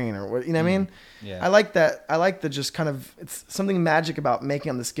what, you know what I mean? Yeah. I like that. I like the just kind of, it's something magic about making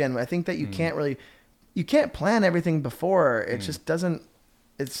on the skin. I think that you can't plan everything before. It just doesn't,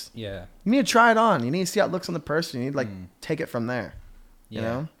 Yeah. you need to try it on. You need to see how it looks on the person. You need to like take it from there. Yeah. You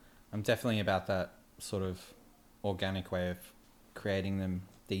know? I'm definitely about that sort of organic way of creating them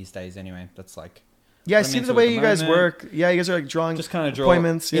these days anyway. That's like Yeah, I what I'm see into the at way the you guys moment. work. Yeah, you guys are like drawing just kind of draw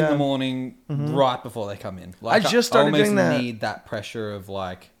appointments. in Yeah. the morning right before they come in. Like I just started almost doing that. need that pressure of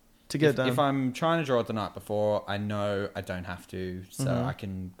like To get it done. If I'm trying to draw it the night before, I know I don't have to, so I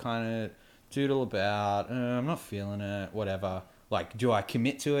can kind of doodle about. I'm not feeling it, whatever. Like, do I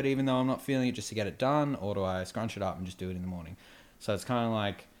commit to it even though I'm not feeling it just to get it done, or do I scrunch it up and just do it in the morning? So it's kind of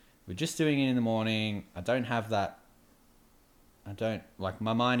like we're just doing it in the morning. I don't have that. I don't like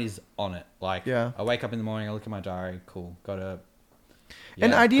my mind is on it. Like, Yeah. I wake up in the morning, I look at my diary. Cool, gotta.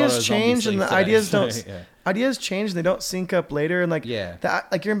 And ideas change, and the ideas don't. Yeah. Ideas change. They don't sync up later, and like Yeah.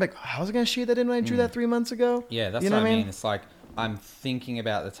 that. Like you're gonna be like, how was I gonna shoot that in when I drew that 3 months ago? Yeah, that's You know what I what I mean. mean? It's like I'm thinking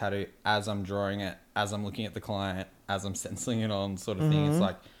about the tattoo as I'm drawing it, as I'm looking at the client, as I'm stenciling it on, sort of thing. It's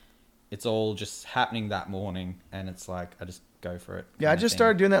like it's all just happening that morning, and it's like I just go for it. Yeah, I just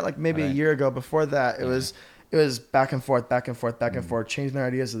started doing that like maybe a Right. year ago. Before that, it was back and forth, back and forth, back and forth, changing their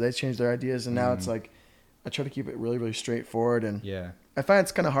ideas, so they changed their ideas, and now it's like I try to keep it really, really straightforward, and Yeah. I find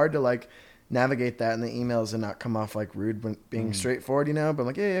it's kind of hard to like navigate that in the emails and not come off like rude when being straightforward, you know. But I'm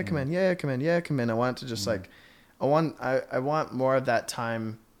like, yeah, come in, yeah, come in, yeah, come in. I want it to just like, I want more of that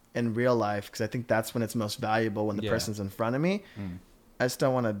time in real life because I think that's when it's most valuable when the Yeah. person's in front of me. I just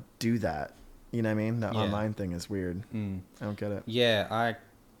don't want to do that. You know what I mean? That Yeah. online thing is weird. I don't get it. Yeah,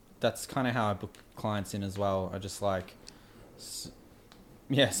 that's kind of how I book clients in as well. I just like,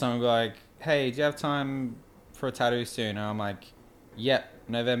 someone will be like, hey, do you have time for a tattoo soon? And I'm like, yep,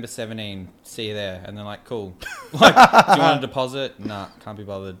 November 17, see you there. And they're like, cool. Like, do you want a deposit? Nah, can't be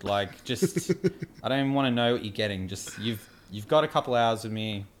bothered. Like, just, I don't even want to know what you're getting. Just, you've got a couple hours with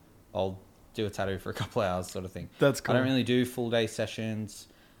me. I'll do a tattoo for a couple hours sort of thing. That's cool. I don't really do full day sessions.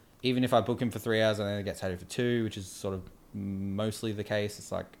 Even if I book him for 3 hours, I only get tattooed for 2, which is sort of mostly the case.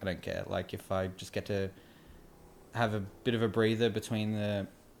 It's like, I don't care. Like, if I just get to have a bit of a breather between the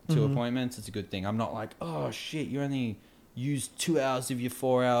 2 appointments, it's a good thing. I'm not like, oh shit, you only used 2 hours of your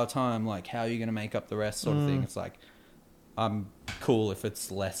 4-hour time. Like, how are you going to make up the rest sort of thing? It's like, I'm cool if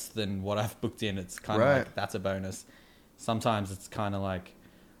it's less than what I've booked in. It's kind of Right. like, that's a bonus. Sometimes it's kind of like,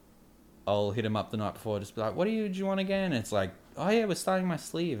 I'll hit him up the night before, just be like, what do you want again? And it's like, oh yeah, we're starting my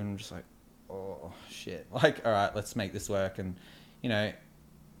sleeve. And I'm just like, oh shit. Like, all right, let's make this work. And,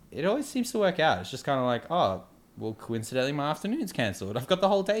 it always seems to work out. It's just kind of like, oh, well, coincidentally, my afternoon's cancelled. I've got the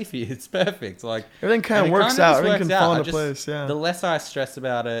whole day for you. It's perfect. Like, Everything kind and of it works kinda out. just Everything can works fall out. into place. Yeah. The less I stress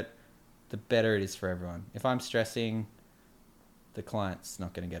about it, the better it is for everyone. If I'm stressing, the client's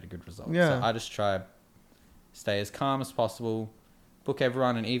not going to get a good result. Yeah. So I just try stay as calm as possible, book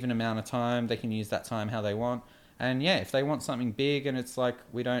everyone an even amount of time. They can use that time how they want. And yeah, if they want something big and it's like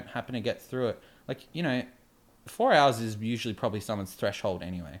we don't happen to get through it, like, 4 hours is usually probably someone's threshold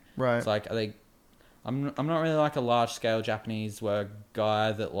anyway. Right. It's like, I'm not really like a large scale Japanese work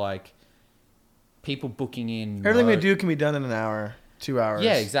guy that like people booking in. Everything we do can be done in an hour, 2 hours.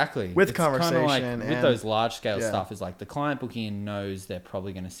 Yeah, exactly. With It's kinda conversation like, and- with those large scale yeah. stuff is like the client booking in knows they're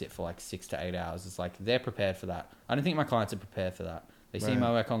probably going to sit for like 6 to 8 hours. It's like they're prepared for that. I don't think my clients are prepared for that. They see Right.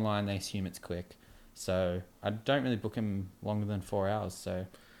 my work online, they assume it's quick. So I don't really book them longer than 4 hours. So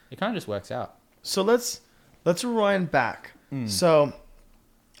it kind of just works out. So let's rewind back.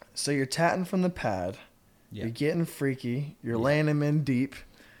 So you're tatting from the pad. Yeah. You're getting freaky. You're laying them in deep.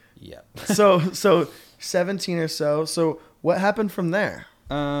 Yeah. So 17 or so. So What happened from there?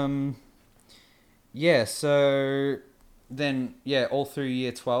 Yeah, so then, yeah, all through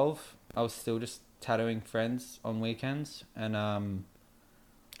year 12, I was still just tattooing friends on weekends. And,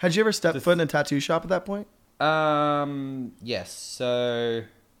 Had you ever stepped foot in a tattoo shop at that point? yes, so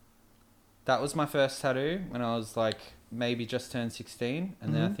that was my first tattoo when I was like maybe just turned 16.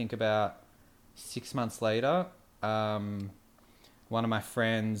 And then I think about 6 months later, one of my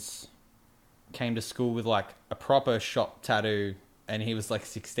friends came to school with like a proper shop tattoo, and he was like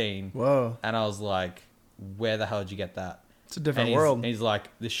 16. Whoa. And I was like, where the hell did you get that? It's a different And world. he's like,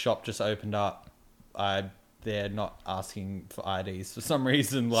 this shop just opened up. They're not asking for IDs for some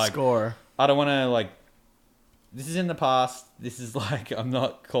reason. Like, Score. I don't want to like, this is in the past. This is like, I'm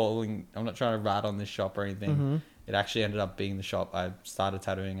not trying to rat on this shop or anything. It actually ended up being the shop I started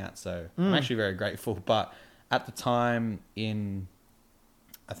tattooing at. So I'm actually very grateful. But at the time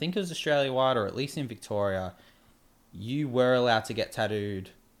I think it was Australia-wide, or at least in Victoria, you were allowed to get tattooed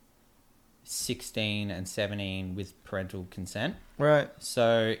 16 and 17 with parental consent. Right.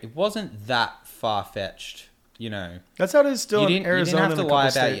 So it wasn't that far-fetched, you know. That's how it is still in Arizona. You didn't have and to a lie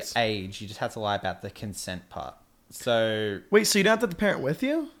couple about states. your age. You just had to lie about the consent part. So Wait, so you don't have the parent with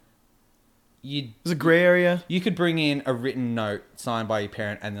you? There's There's a gray area? You could bring in a written note signed by your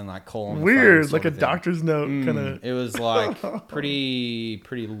parent and then like call on the phone Weird. sort Like a of thing. doctor's note kind of. It was like pretty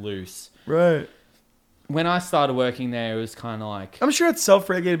loose. Right. When I started working there, it was kind of like... I'm sure it's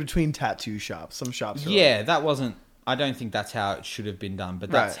self-regulated between tattoo shops. Some shops are Yeah, that wasn't... I don't think that's how it should have been done,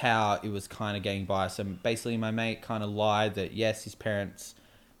 but that's Right. how it was kind of getting by. So basically my mate kind of lied that, yes, his parents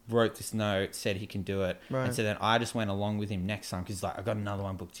wrote this note, said he can do it. Right. And so then I just went along with him next time because he's like, I got another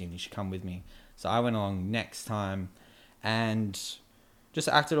one booked in, you should come with me. So I went along next time and just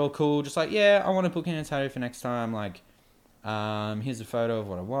acted all cool. Just like, yeah, I want to book in a tattoo for next time. Like, here's a photo of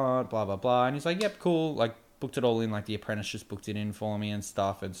what I want, blah, blah, blah. And he's like, yep, cool. Like, booked it all in. Like, the apprentice just booked it in for me and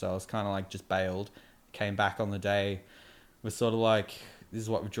stuff. And so I was kind of like just bailed. Came back on the day. Was sort of like, this is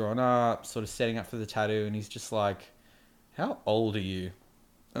what we've drawn up. Sort of setting up for the tattoo. And he's just like, how old are you?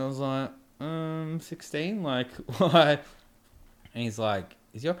 I was like, 16. Like, why? And he's like,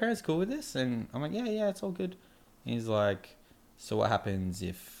 is your parents cool with this? And I'm like, yeah, it's all good. And he's like, so what happens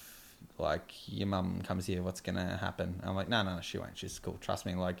if, like, your mum comes here? What's going to happen? I'm like, no, she won't. She's cool. Trust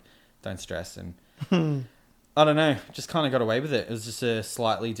me. Like, don't stress. And I don't know. Just kind of got away with it. It was just a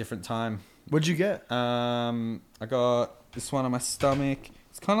slightly different time. What'd you get? I got this one on my stomach.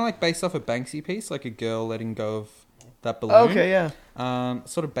 It's kind of like based off a Banksy piece, like a girl letting go of that balloon. Okay, yeah.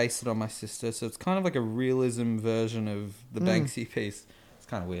 Sort of based it on my sister. So it's kind of like a realism version of the Banksy piece. It's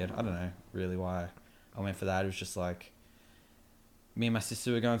kind of weird. I don't know really why I went for that. It was just like me and my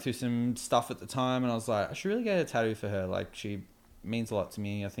sister were going through some stuff at the time, and I was like, I should really get a tattoo for her. Like, she means a lot to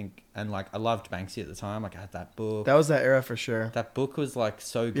me, I think. And like, I loved Banksy at the time. Like, I had that book. That was that era for sure. That book was like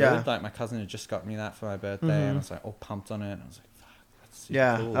so good. Yeah. Like, my cousin had just got me that for my birthday, and I was like all pumped on it. And I was like, fuck, that's super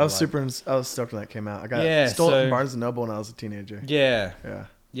Yeah, cool. I was Like, I was stoked when that came out. I got Yeah, stole it so- from Barnes & Noble when I was a teenager. Yeah. Yeah.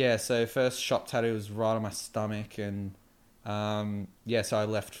 Yeah, so first shop tattoo was right on my stomach, and so I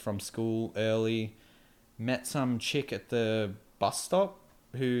left from school early, met some chick at the bus stop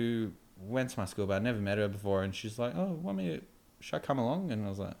who went to my school, but I'd never met her before, and she's like, oh, should I come along? And I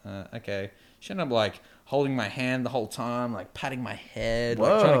was like, okay. She ended up like holding my hand the whole time, like patting my head,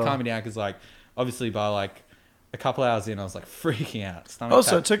 like trying to Whoa. calm me down, because like obviously by like a couple hours in I was like freaking out. Stomach Oh,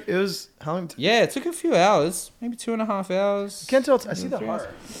 so tap- it was how long? yeah, it took a few hours, maybe 2.5 hours. Can't tell. I see the 3 heart.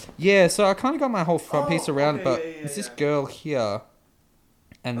 hours. Yeah, so I kind of got my whole front piece around it, okay, but yeah, it's this yeah. girl here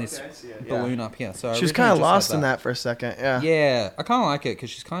and this Okay, I see it, balloon up here. So I She was originally kind of just had lost in that for a second. Yeah. Yeah, I kind of like it because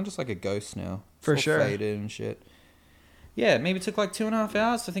she's kind of just like a ghost now. It's For all sure. faded and shit. Yeah, maybe it took like 2.5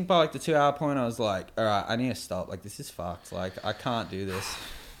 hours. I think by like the 2 hour point, I was like, all right, I need to stop. Like, this is fucked. Like, I can't do this.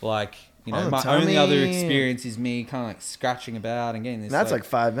 Like, you know, On the my only other tummy. experience is me kind of like scratching about and getting this. And that's like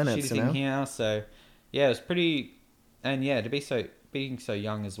 5 minutes, shitty you thing know? here. So, yeah, it was pretty. And yeah, to being so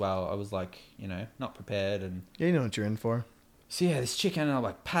young as well, I was like, you know, not prepared. And Yeah, you know what you're in for. so yeah, this chick ended up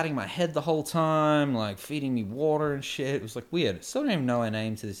like patting my head the whole time, like feeding me water and shit. It was like weird. Still don't even know her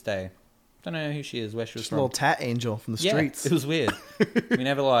name to this day. Don't know who she is, where she was Just a from. little tat angel from the streets. It was weird. We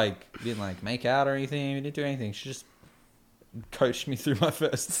never didn't like make out or anything. We didn't do anything. She just coached me through my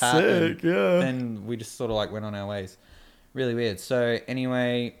first tap. Sick, yeah. Then we just sort of like went on our ways. Really weird. So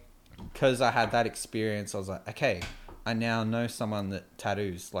anyway, because I had that experience, I was like, okay, I now know someone that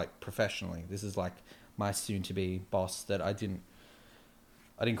tattoos like professionally. This is like my soon-to-be boss that I didn't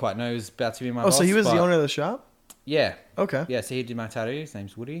quite know was about to be my boss. So he was the but- owner of the shop? Yeah. Okay. Yeah, so he did my tattoo. His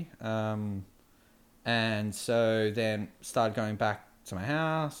name's Woody. And so then started going back to my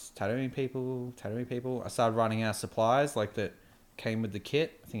house, tattooing people. I started running out of supplies like that came with the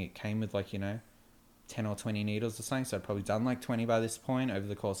kit. I think it came with like, 10 or 20 needles or something. So I'd probably done like 20 by this point over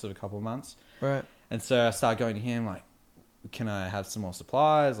the course of a couple of months. Right. And so I started going to him like, can I have some more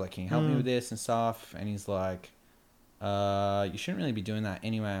supplies? Like, can you help me with this and stuff? And he's like, you shouldn't really be doing that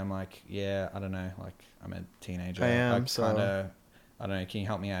anyway. I'm like, yeah, I don't know. Like, I'm a teenager. I am, I don't know. Can you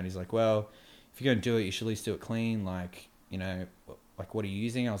help me out? He's like, well, if you're going to do it, you should at least do it clean. Like, like, what are you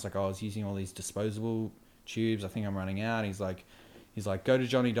using? I was like, I was using all these disposable tubes. I think I'm running out. He's like, go to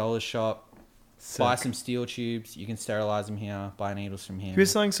Johnny Dollar's shop, buy some steel tubes. You can sterilize them here, buy needles from him. He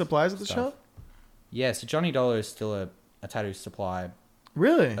was selling supplies at the shop? Yeah, so Johnny Dollar is still a tattoo supply.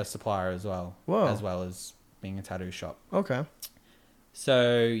 Really? A supplier as well. Whoa. As well as being a tattoo shop. Okay.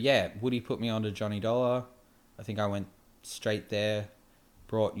 So, yeah, Woody put me onto Johnny Dollar. I think I went straight there,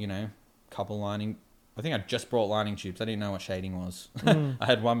 brought, couple lining. I think I just brought lining tubes. I didn't know what shading was. I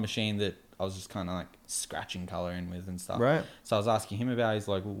had one machine that I was just kind of like scratching color in with and stuff. Right. So I was asking him about it. He's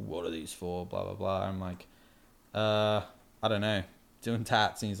like, well, what are these for? Blah, blah, blah. I'm like, I don't know. Doing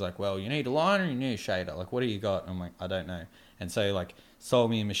tats. And he's like, well, you need a liner, you need a shader. Like, what do you got? I'm like, I don't know. And so, like,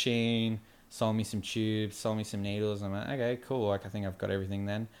 sold me a machine, sold me some tubes, sold me some needles. I'm like, okay, cool. Like, I think I've got everything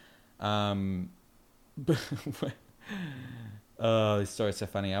then. Oh, this story's so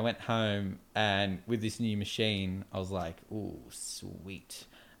funny. I went home and with this new machine, I was like, ooh, sweet.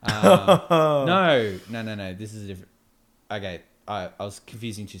 No. This is different. Okay, I was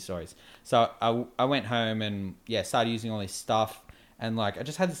confusing two stories. So I went home and, started using all this stuff. And, like, I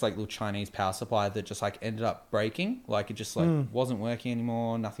just had this, like, little Chinese power supply that just, like, ended up breaking. Like, it just, like, wasn't working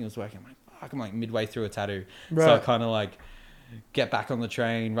anymore. Nothing was working. I'm like, fuck, I'm, like, midway through a tattoo. Right. So I kind of, like, get back on the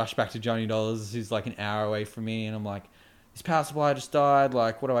train, rush back to Johnny Dollar's, who's, like, an hour away from me. And I'm like, this power supply just died.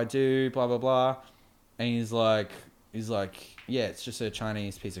 Like, what do I do? Blah, blah, blah. And he's like, yeah, it's just a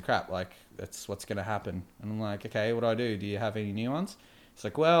Chinese piece of crap. Like, that's what's going to happen. And I'm like, okay, what do I do? Do you have any new ones? He's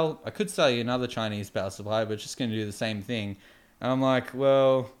like, well, I could sell you another Chinese power supply, but it's just going to do the same thing. And I'm like,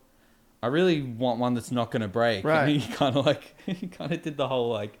 well, I really want one that's not going to break. Right. And he kind of did the whole,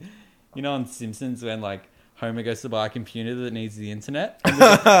 like, on Simpsons when, like, Homer goes to buy a computer that needs the internet.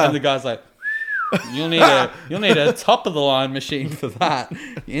 And the guy's like, you'll need a top of the line machine for that.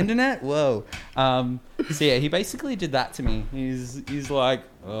 The internet? Whoa. So yeah, he basically did that to me. He's like,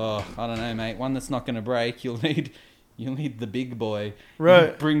 oh, I don't know, mate. One that's not going to break. You'll need the big boy.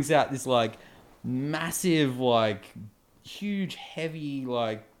 Right. He brings out this, like, massive, like, huge, heavy,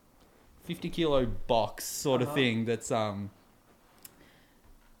 like, 50-kilo box sort of thing. That's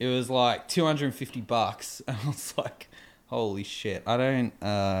it was like $250, and I was like, holy shit! I don't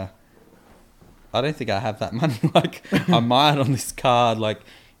think I have that money. Like, I might on this card, like,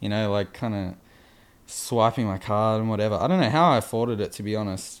 like kind of swiping my card and whatever. I don't know how I afforded it, to be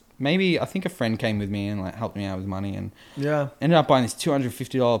honest. Maybe, I think a friend came with me and, like, helped me out with money, and ended up buying this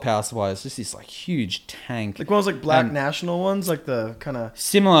 $250 power supply. It's just this, like, huge tank. Like one of those, like, Black National ones, like the kind of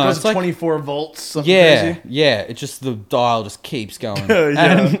similar. Goes it's like 24 volts. Something crazy. Yeah. It just, the dial just keeps going. Sick.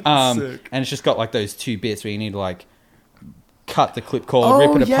 And it's just got, like, those two bits where you need to, like, cut the clip cord,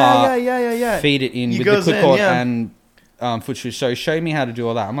 rip it apart, feed it in with the clip cord and foot switch. So he showed me how to do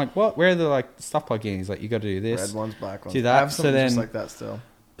all that. I'm like, what? Where are the, like, stuff plugged in? He's like, you got to do this. Red ones, black ones. Do that. I have something just like that still.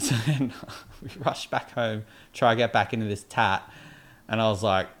 So then we rushed back home, try to get back into this tat. And I was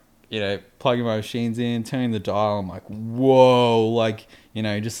like, plugging my machines in, turning the dial. I'm like, whoa, like,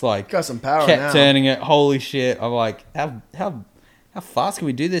 just like got some power kept now. Turning it. Holy shit. I'm like, how fast can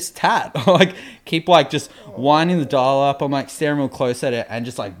we do this tat? Like, keep, like, just winding the dial up. I'm like staring real close at it and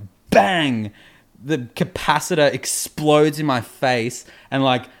just like bang, the capacitor explodes in my face. And,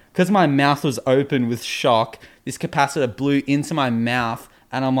 like, because my mouth was open with shock, this capacitor blew into my mouth.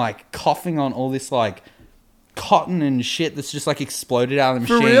 And I'm, like, coughing on all this, like, cotton and shit that's just, like, exploded out of the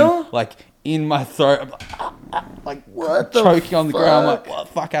machine. For real? Like, in my throat. I'm like what the choking on the ground. I'm like, fuck? what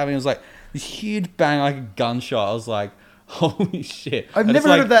the fuck happened? It was, like, this huge bang, like a gunshot. I was like, holy shit. I've never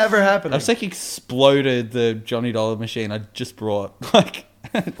heard of that ever happening. I just, like, exploded the Johnny Dollar machine I just brought. Like,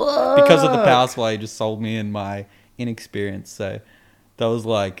 because of the power supply he just sold me and my inexperience. So, that was,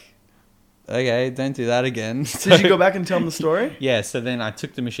 like... okay, don't do that again. Did you go back and tell him the story? Yeah, so then I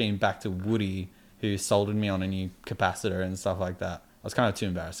took the machine back to Woody, who soldiered me on a new capacitor and stuff like that. I was kind of too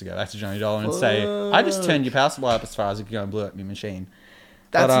embarrassed to go back to Johnny Dollar and say, I just turned your power supply up as far as it could go and blew up your machine.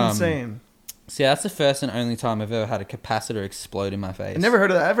 That's insane. So yeah, that's the first and only time I've ever had a capacitor explode in my face. I never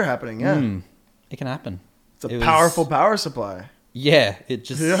heard of that ever happening, It can happen. It's a powerful power supply. Yeah, it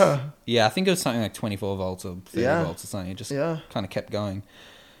just... Yeah, I think it was something like 24 volts or 30 volts or something. It just kind of kept going.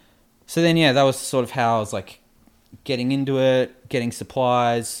 So then, yeah, that was sort of how I was, like, getting into it, getting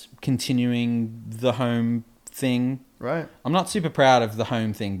supplies, continuing the home thing. Right. I'm not super proud of the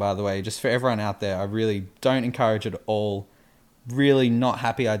home thing, by the way. Just for everyone out there, I really don't encourage it at all. Really not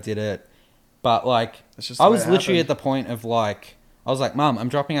happy I did it. But, like, That's just I the way was it literally happened. at the point of, like, I was like, Mum, I'm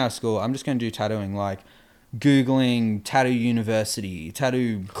dropping out of school. I'm just going to do tattooing. Like, Googling tattoo university,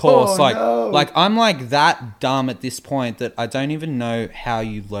 tattoo course. Oh, no. Like, I'm, like, that dumb at this point that I don't even know how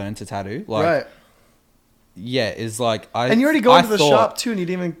you learn to tattoo. Like, Right. yeah, is like, And you already go into the shop, too, and you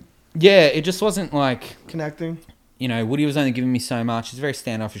didn't even Yeah, it just wasn't, like... connecting. You know, Woody was only giving me so much. He's a very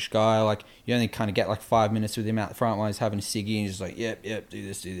standoffish guy. Like, you only kind of get like 5 minutes with him out the front while he's having a ciggy, and he's just like, yep, do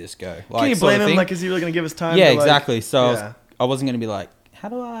this, go. Like, Can you sort blame of him? thing. Like, is he really going to give us time? Yeah, to, like- exactly. So Yeah. I wasn't going to be like,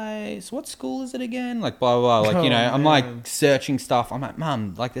 so what school is it again? Like, blah, blah, blah. Like, you know, Oh, I'm man. like searching stuff. I'm like,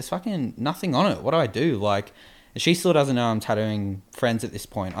 Mum, like, there's fucking nothing on it. What do I do? Like, and she still doesn't know I'm tattooing friends at this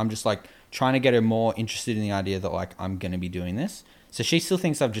point. I'm just like trying to get her more interested in the idea that like I'm going to be doing this. So she still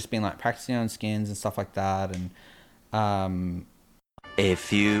thinks I've just been like practicing on skins and stuff like that. And, A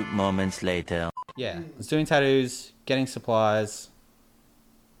few moments later. yeah, I was doing tattoos, getting supplies,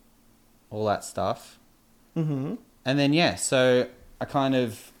 all that stuff. Mm-hmm. And then, yeah, so I kind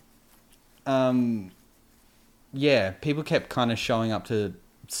of, people kept kind of showing up to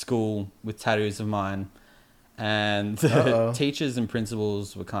school with tattoos of mine. And the Uh-oh. teachers and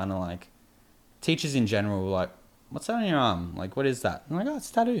principals were kind of like, teachers in general were like, what's that on your arm? Like, what is that? I'm like, oh, it's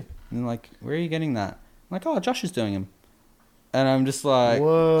a tattoo. And they're like, where are you getting that? I'm like, oh, Josh is doing them. And I'm just like,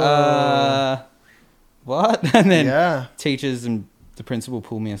 Whoa. What? And then Yeah. teachers and the principal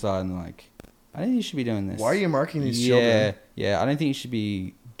pulled me aside and they're like, I don't think you should be doing this. Why are you marking these Yeah, children? yeah. I don't think you should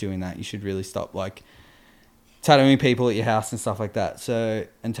be doing that. You should really stop, like, tattooing people at your house and stuff like that. So,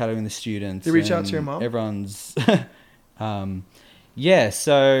 and tattooing the students. Did you reach out and to your mom? Everyone's, yeah.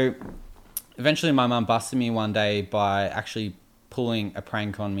 So, eventually, my mum busted me one day by actually pulling a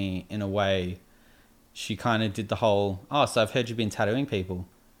prank on me in a way. She kind of did the whole, oh, so I've heard you've been tattooing people.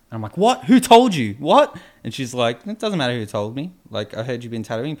 And I'm like, what? Who told you? What? And she's like, it doesn't matter who told me. Like, I heard you've been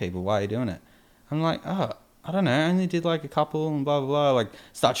tattooing people. Why are you doing it? I'm like, oh, I don't know. I only did like a couple and blah, blah, blah. Like,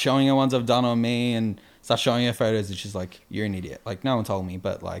 start showing her ones I've done on me and start showing her photos. And she's like, you're an idiot. Like, no one told me,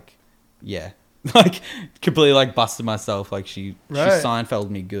 but like, yeah. Like, completely like busted myself. Like, she Right. Seinfeld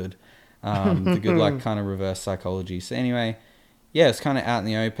me good. The good, like, kind of reverse psychology. So anyway, yeah, it's kind of out in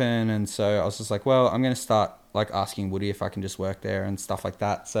the open. And so I was just like, well, I'm going to start like asking Woody if I can just work there and stuff like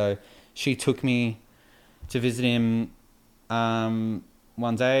that. So she took me to visit him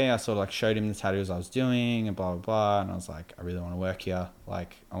one day. I sort of like showed him the tattoos I was doing and blah, blah, blah. And I was like, I really want to work here.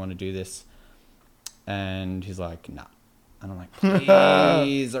 Like, I want to do this. And he's like, nah. And I'm like,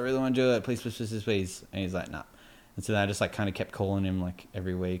 please, I really want to do it. Please, please, please, please, please. And he's like, nah. And so then I just like kind of kept calling him like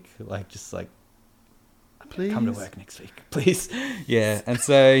every week, like just like, Please. come to work next week, please. Yeah. And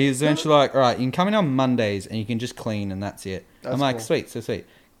so he was eventually like, all right, you can come in on Mondays and you can just clean and that's it. That's I'm like, cool. sweet, so sweet.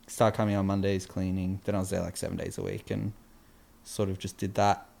 Start coming on Mondays cleaning. Then I was there like 7 days a week and sort of just did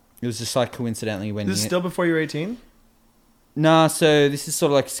that. It was just like coincidentally when This is still before you were 18? Nah, so this is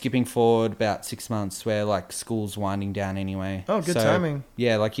sort of like skipping forward about 6 months where like school's winding down anyway. Oh, good So, timing.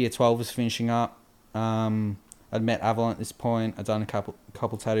 Yeah, like year 12 was finishing up. I'd met Avalon at this point. I'd done a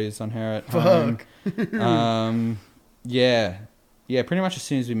couple tattoos on her at home. Fuck. Yeah, pretty much as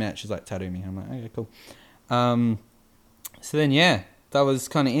soon as we met, she's like, tattoo me. I'm like, okay, cool. So then, yeah, that was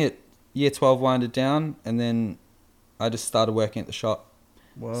kind of it. Year 12 winded down, and then I just started working at the shop.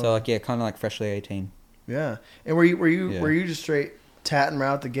 Whoa. So like, yeah, kind of like freshly 18. Yeah. And were you Yeah. just straight tatting right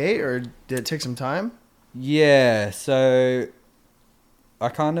out the gate, or did it take some time? Yeah, so I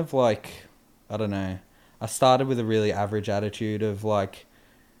kind of like, I don't know. I started with a really average attitude of like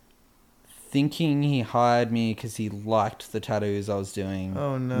thinking he hired me because he liked the tattoos I was doing.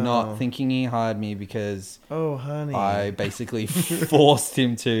 Oh, no. Not thinking he hired me because Oh, honey. I basically forced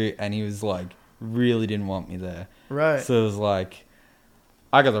him to, and he was like, really didn't want me there. Right. So it was like,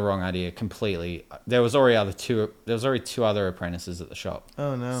 I got the wrong idea completely. There was already two other apprentices at the shop.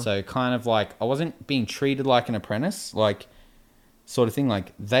 Oh, no. So kind of like, I wasn't being treated like an apprentice, like sort of thing.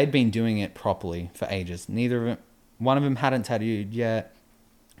 Like they'd been doing it properly for ages. One of them hadn't tattooed yet.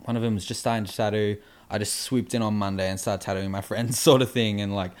 One of them was just starting to tattoo. I just swooped in on Monday and started tattooing my friends, sort of thing.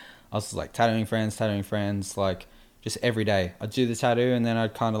 And like, I was like tattooing friends, like just every day. I'd do the tattoo and then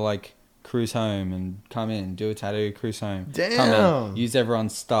I'd kind of like cruise home and come in, do a tattoo, cruise home. Come Damn. in, use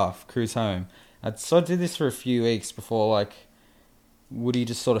everyone's stuff, cruise home. I sort of did this for a few weeks before like Woody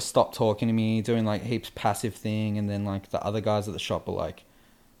just sort of stopped talking to me, doing like heaps passive thing. And then like the other guys at the shop were like,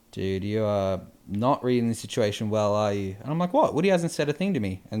 dude, you are not reading the situation well, are you? And I'm like, what? Woody hasn't said a thing to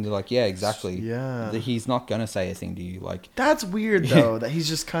me. And they're like, yeah, exactly. Yeah. He's not going to say a thing to you. Like, That's weird, though, that he's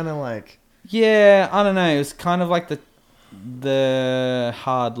just kind of like... yeah, I don't know. It was kind of like the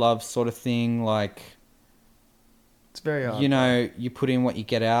hard love sort of thing. Like, It's very odd. you know, you put in what you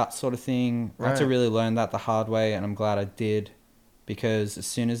get out sort of thing. I had to Right. really learn that the hard way, and I'm glad I did. Because as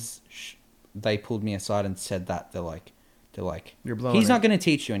soon as they pulled me aside and said that, they're like, You're blowing he's it. not going to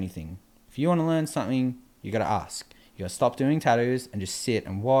teach you anything. If you want to learn something, you got to ask. You got to stop doing tattoos and just sit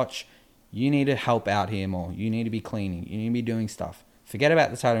and watch. You need to help out here more. You need to be cleaning. You need to be doing stuff. Forget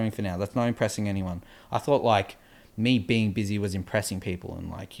about the tattooing for now. That's not impressing anyone. I thought like me being busy was impressing people, and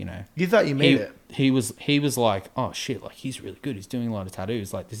like, you know, You thought you made it. he was like, oh shit, like he's really good. He's doing a lot of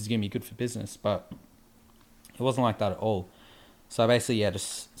tattoos. Like this is gonna be good for business, but it wasn't like that at all. So basically, yeah,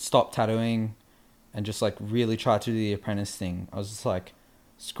 just stopped tattooing and just like really tried to do the apprentice thing. I was just like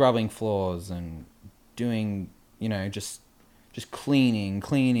scrubbing floors and doing, you know, just cleaning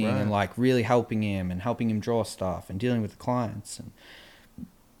Right. and like really helping him draw stuff and dealing with the clients and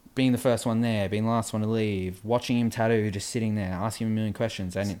being the first one there, being the last one to leave, watching him tattoo, just sitting there, asking him a million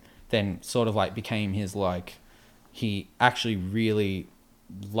questions, and then sort of like became his like, he actually really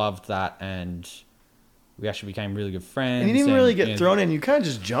loved that, and we actually became really good friends. And you didn't really get you know, thrown in. You kind of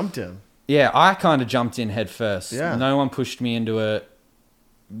just jumped in. yeah, I kind of jumped in head first. Yeah. No one pushed me into it.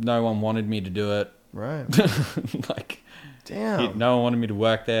 No one wanted me to do it. Right. Like, Damn. no one wanted me to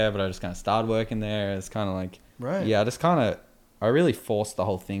work there, but I just kind of started working there. It's kind of like, Right. yeah, I really forced the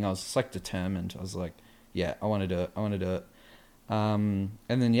whole thing. I was just like determined. I was like, yeah, I want to do it. And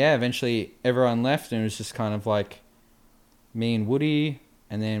then, yeah, eventually everyone left, and it was just kind of like me and Woody,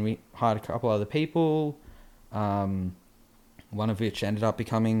 and then we hired a couple other people, one of which ended up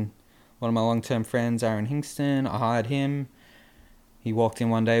becoming one of my long-term friends, Aaron Hingston. I hired him. He walked in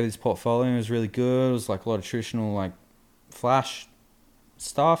one day with his portfolio. It was really good. It was like a lot of traditional like flash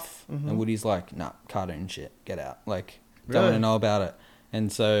stuff. Mhm. And Woody's like, nah, cartoon shit, get out. Like, don't Really? want to know about it.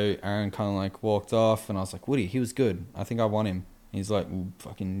 And so Aaron kind of like walked off, and I was like, Woody, he was good. I think I want him. He's like, well,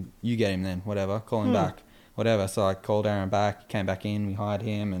 fucking, you get him then, whatever. Call him back, whatever. So I called Aaron back, came back in, we hired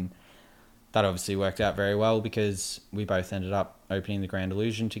him, and that obviously worked out very well because we both ended up opening the Grand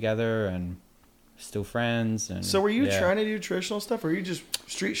Illusion together and still friends. And So were you yeah. trying to do traditional stuff, or were you just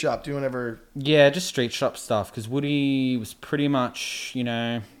street shop doing whatever? Yeah, just street shop stuff, because Woody was pretty much, you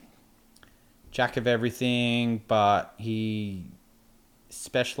know, jack of everything, but he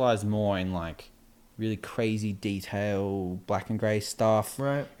specialized more in like really crazy detail, black and grey stuff.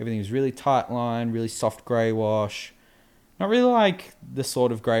 Right. Everything was really tight line, really soft grey wash. Not really like the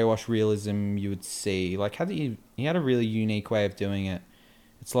sort of grey wash realism you would see. Like he had a really unique way of doing it.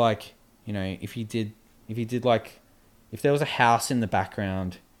 It's like, you know, if he did like, if there was a house in the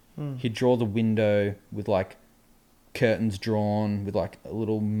background, he'd draw the window with like curtains drawn with like a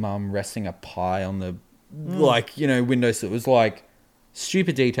little mum resting a pie on the like, you know, window. So it was like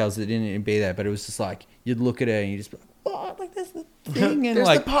stupid details that didn't even be there, but it was just like you'd look at it and you just be like, oh, like there's the thing, and There's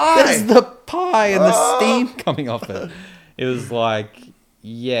like the pie. there's the pie and the steam coming off it. It was like,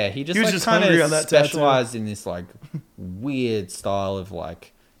 yeah, he just He was like just kind hungry of on that tattoo. specialized in this like weird style of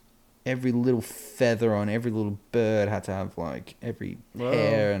like every little feather on every little bird had to have like every Whoa.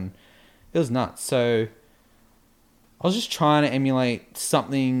 hair, and it was nuts. So I was just trying to emulate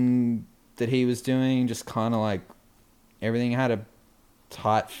something that he was doing, just kind of like everything had a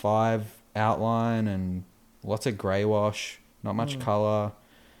tight 5 outline and lots of grey wash, not much colour.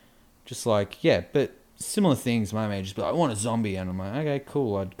 Just like, yeah, but similar things. My mate just be like, I want a zombie, and I'm like, okay,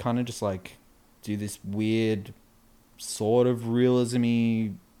 cool. I'd kind of just like do this weird sort of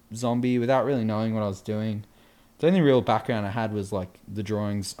realism-y zombie without really knowing what I was doing. The only real background I had was like the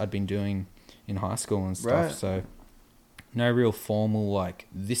drawings I'd been doing in high school and stuff. Right. So no real formal like,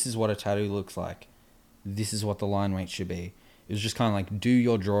 this is what a tattoo looks like, this is what the line weight should be. It was just kind of like, do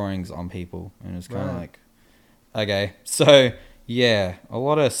your drawings on people, and it was kind of Right. like, okay. So yeah, it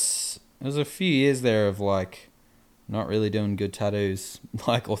was a few years there of like not really doing good tattoos,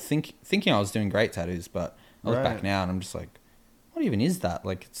 like, or thinking I was doing great tattoos, but I look back Right. now and I'm just like, what even is that?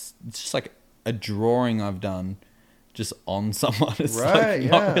 Like, it's just like a drawing I've done just on someone. It's Right, like yeah.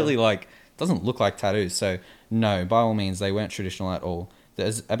 not really like, doesn't look like tattoos. So no, by all means, they weren't traditional at all.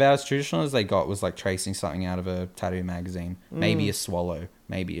 About as traditional as they got was like tracing something out of a tattoo magazine, maybe a swallow,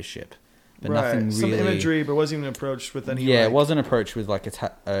 maybe a ship, but right. nothing Some really. imagery, but wasn't even approached with any. Yeah, like, it wasn't approached with like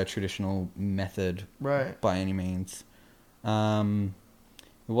a traditional method Right. by any means. It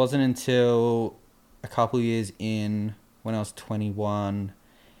wasn't until a couple of years in, when I was 21,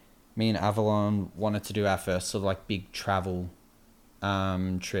 me and Avalon wanted to do our first sort of like big travel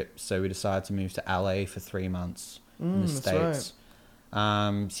trip. So we decided to move to LA for 3 months in the that's States.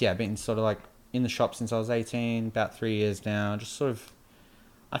 So yeah, I've been sort of like in the shop since I was 18, about 3 years now. Just sort of,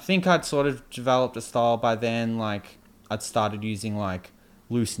 I think I'd sort of developed a style by then. Like I'd started using like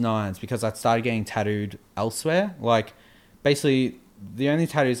loose nines because I'd started getting tattooed elsewhere. Like basically the only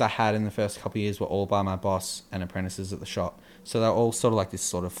tattoos I had in the first couple of years were all by my boss and apprentices at the shop. So they're all sort of like this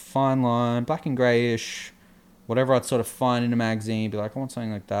sort of fine line, black and greyish, whatever I'd sort of find in a magazine, be like, I want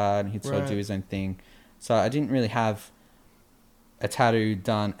something like that. And he'd sort of do his own thing. So I didn't really have a tattoo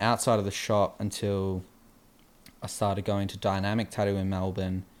done outside of the shop until I started going to Dynamic Tattoo in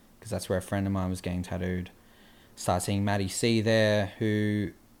Melbourne, because that's where a friend of mine was getting tattooed. Started seeing Matty C there,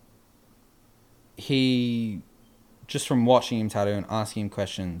 who he, just from watching him tattoo and asking him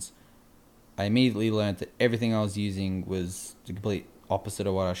questions, I immediately learned that everything I was using was the complete opposite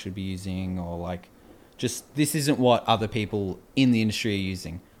of what I should be using, or like, just this isn't what other people in the industry are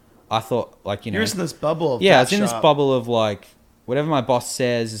using. I thought, like, you know, you're just in this bubble of yeah, that it's in this shop. bubble of like, whatever my boss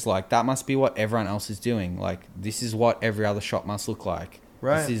says is like, that must be what everyone else is doing. Like, this is what every other shop must look like.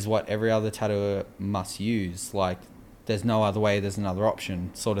 Right. This is what every other tattooer must use. Like, there's no other way, there's another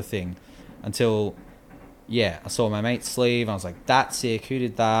option, sort of thing. Until, yeah, I saw my mate's sleeve. I was like, that's sick. Who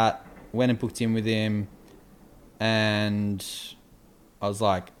did that? Went and booked in with him. And I was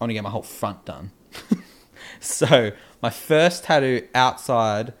like, I want to get my whole front done. So my first tattoo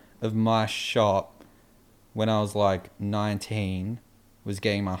outside of my shop when I was like 19 was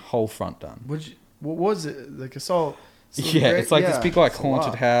getting my whole front done. What was it? Like I saw. Yeah, it's like this big like it's a haunted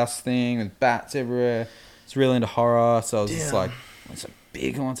lot. house thing with bats everywhere. It's really into horror, so I was just Damn. like, it's a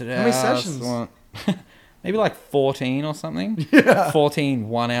big haunted How many house. sessions? I want- Maybe like 14 or something. Yeah. 14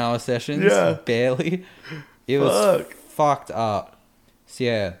 1-hour sessions. Yeah. Barely. It was fucked up. So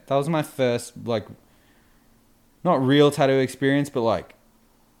yeah, that was my first like, not real tattoo experience, but like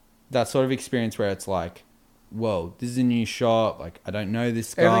that sort of experience where it's like, whoa, this is a new shop. Like, I don't know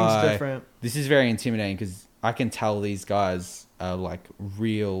this guy. Everything's different. This is very intimidating because I can tell these guys are like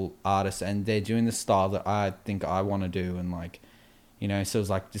real artists and they're doing the style that I think I want to do. And like, you know, so it was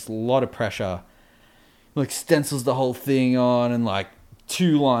like just a lot of pressure. Like stencils the whole thing on, and like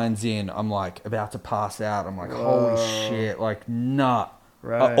 2 lines in, I'm like about to pass out. I'm like, holy shit, like, nah.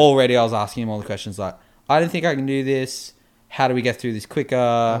 Right. Already I was asking him all the questions like, I don't think I can do this. How do we get through this quicker?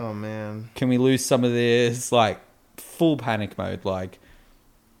 Oh man. Can we lose some of this? Like, full panic mode. Like,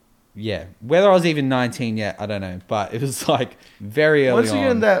 yeah. Whether I was even 19 yet, I don't know. But it was like very early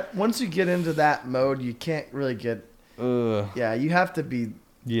on. Once you get into that mode, you can't really get. Ugh. Yeah, you have to be.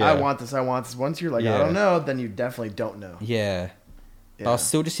 Yeah. I want this. Once you're like, Yeah. I don't know, then you definitely don't know. Yeah. Yeah. I was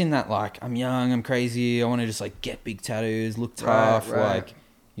still just in that, like, I'm young, I'm crazy, I want to just, like, get big tattoos, look tough, Right. like,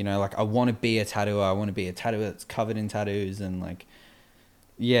 you know, like, I want to be a tattooer, I want to be a tattooer that's covered in tattoos, and, like,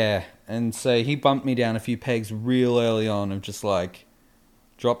 yeah. And so he bumped me down a few pegs real early on of just, like,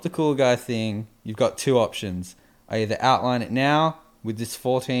 drop the cool guy thing, you've got 2 options. I either outline it now with this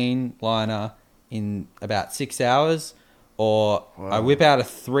 14-liner in about 6 hours, or I whip out a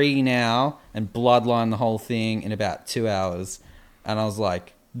 3 now and bloodline the whole thing in about 2 hours. And I was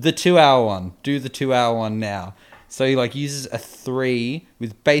like, the 2-hour one. Do the 2-hour one now. So he like uses a 3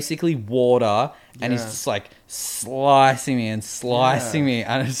 with basically water, and he's just like slicing me and slicing me,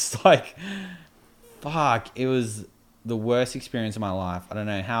 and it's like, fuck. It was the worst experience of my life. I don't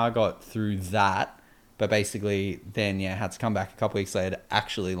know how I got through that, but basically then I had to come back a couple weeks later to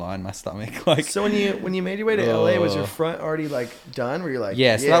actually line my stomach. Like, So when you made your way to LA, was your front already like done? Were you like,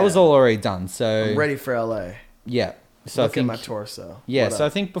 yeah, so that was all already done. So I'm ready for LA. yeah. So Look I think at my torso. yeah, What so I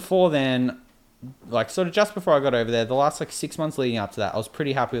up? think before then, like sort of just before I got over there, the last like 6 months leading up to that, I was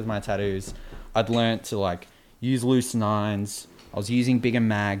pretty happy with my tattoos. I'd learnt to like use loose nines. I was using bigger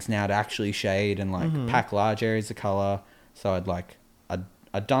mags now to actually shade and like pack large areas of color. So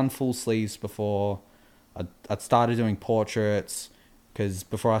I'd done full sleeves before. I'd started doing portraits because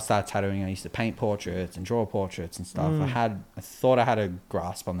before I started tattooing, I used to paint portraits and draw portraits and stuff. I thought I had a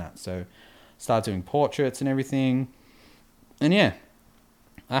grasp on that, so started doing portraits and everything. And yeah,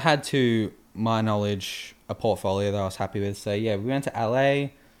 I had, to my knowledge, a portfolio that I was happy with. So yeah, we went to LA.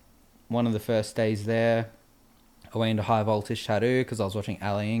 One of the first days there, I went into High Voltage Tattoo because I was watching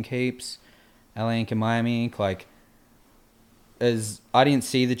LA Ink heaps. LA Ink and Miami Ink, like, as I didn't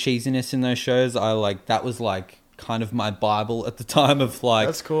see the cheesiness in those shows, that was like kind of my Bible at the time of like,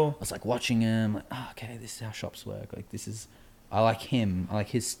 That's cool. I was like watching him, like, oh, okay, this is how shops work. Like, I like him. I like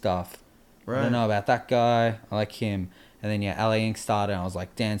his stuff. I Right. don't know about that guy. I like him. And then, yeah, LA Ink started, and I was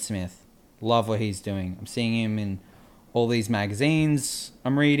like, Dan Smith, love what he's doing. I'm seeing him in all these magazines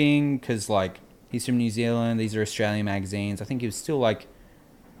I'm reading, because, like, he's from New Zealand. These are Australian magazines. I think he was still like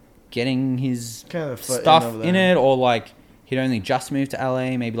getting his Kind of foot stuff over in there. it, or like he'd only just moved to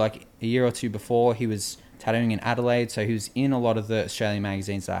LA. Maybe like a year or two before, he was tattooing in Adelaide, so he was in a lot of the Australian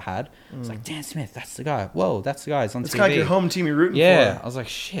magazines that I had. I was like, Dan Smith, that's the guy. Whoa, that's the guy. He's on It's TV. kind of like your home team you're rooting Yeah, for. I was like,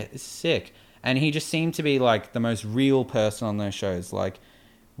 shit, this is sick. And he just seemed to be like the most real person on those shows. Like,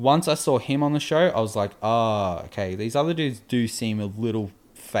 once I saw him on the show, I was like, oh, okay, these other dudes do seem a little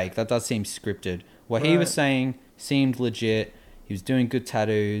fake. That does seem scripted. What he was Right. saying seemed legit. He was doing good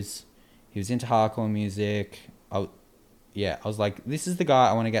tattoos. He was into hardcore music. I was like, this is the guy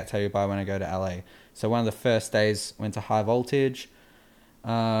I want to get tattooed by when I go to LA. So one of the first days, went to High Voltage.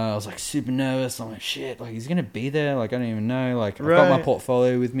 I was like super nervous. I'm like, shit, like he's gonna be there. Like I don't even know. Like I've got my Right.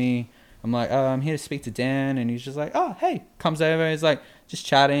 portfolio with me. I'm like, oh, I'm here to speak to Dan, and he's just like, oh, hey, comes over. He's like, just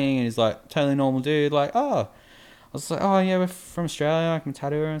chatting, and he's like, totally normal dude. Like, oh, I was like, oh yeah, we're from Australia. I can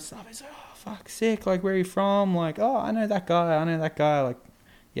tattoo her and stuff. He's like, oh fuck, sick. Like, where are you from? Like, oh, I know that guy. I know that guy. Like,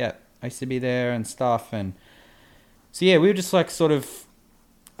 yeah, I used to be there and stuff. And so yeah, we were just like sort of,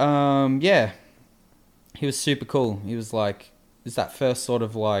 yeah. He was super cool. He was like, it's that first sort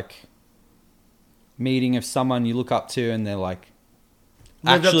of like meeting of someone you look up to, and they're like,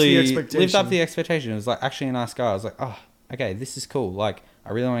 Lived up to the lived expectation. up to the expectation. It was like actually a nice guy. I was like, oh, okay, this is cool. Like,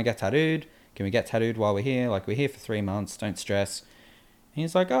 I really want to get tattooed. Can we get tattooed while we're here? Like, we're here for 3 months. Don't stress. And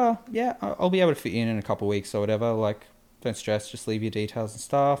he's like, oh, yeah, I'll be able to fit you in a couple of weeks or whatever. Like, don't stress. Just leave your details and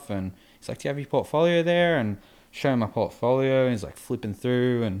stuff. And he's like, do you have your portfolio there? And show him my portfolio. And he's like flipping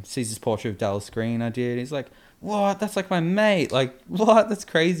through and sees his portrait of Dallas Green I did. He's like, what? That's like my mate. Like, what? That's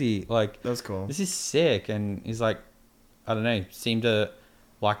crazy. Like, That's cool. this is sick. And he's like, I don't know, seemed to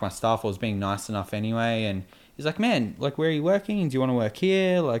like my stuff, or was being nice enough anyway. And he's like, man, like, where are you working? Do you want to work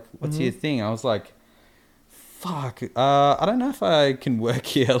here? Like, what's your thing? I was like, fuck, I don't know if I can work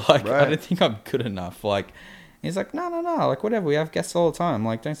here. Like, I Right. don't think I'm good enough. Like, he's like, no, like, whatever, we have guests all the time.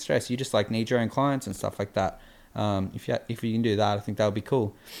 Like, don't stress. You just like need your own clients and stuff like that. If you can do that, I think that would be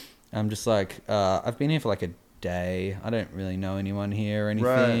cool. I'm just like, I've been here for like a day. I don't really know anyone here or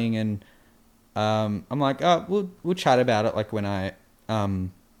anything. And I'm like, oh, we'll chat about it. Like when I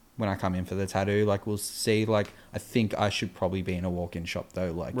come in for the tattoo, like we'll see. Like, I think I should probably be in a walk-in shop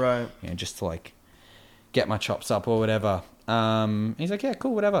though. Like, Right. you know, just to like get my chops up or whatever. He's like, yeah,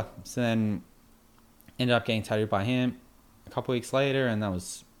 cool, whatever. So then ended up getting tattooed by him a couple weeks later, and that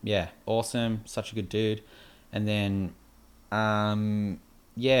was, yeah, awesome. Such a good dude. And then,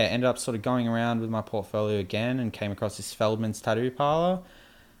 yeah, ended up sort of going around with my portfolio again and came across this Feldman's tattoo parlor.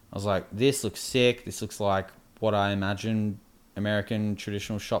 I was like, this looks sick. This looks like what I imagined American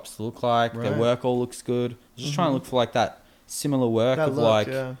traditional shops to look like. Their Right. work all looks good. I was just trying to look for like that similar work That of look, like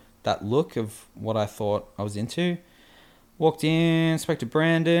yeah. that look of what I thought I was into. Walked in, spoke to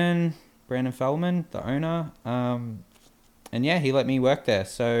Brandon Feldman, the owner. And yeah, he let me work there.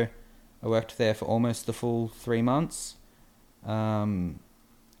 So I worked there for almost the full 3 months.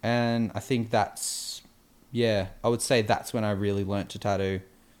 And I think that's, yeah, I would say that's when I really learnt to tattoo,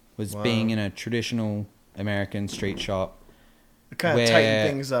 was Wow. being in a traditional American street shop Kind of where- tighten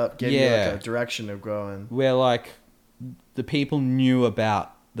things up, give you yeah. like a direction of going. where like the people knew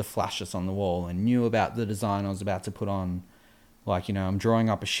about the flashes on the wall and knew about the design I was about to put on. Like, you know, I'm drawing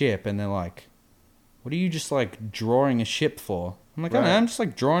up a ship and they're like, what are you just like drawing a ship for? I'm like, I don't know, Right. I'm just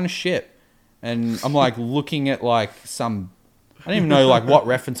like drawing a ship. And I'm like looking at like some, I don't even know like what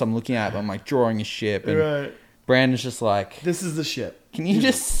reference I'm looking at, but I'm like drawing a ship. And Right. Brandon's just like, This is the ship. can you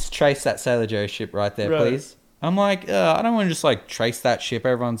just trace that Sailor Joe ship right there, Right. please? I'm like, I don't want to just like trace that ship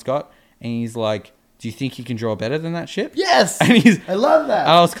everyone's got. And he's like, do you think you can draw better than that ship? Yes. And he's, I love that.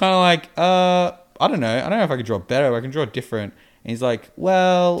 I was kind of like, I don't know. I don't know if I can draw better. I can draw different. And he's like,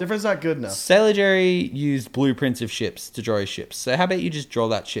 well, Different's not good enough. Sailor Jerry used blueprints of ships to draw his ships. So how about you just draw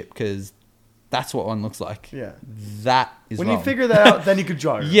that ship? Because that's what one looks like. Yeah. That is When wrong. you figure that out, then you could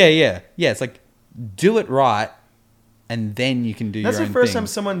draw it. Yeah. It's like, do it right, and then you can do That's your the own first thing. time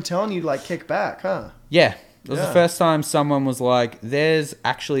someone telling you to like kick back, huh? Yeah. It was Yeah. the first time someone was like, there's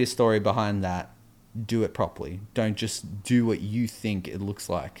actually a story behind that. Do it properly. Don't just do what you think it looks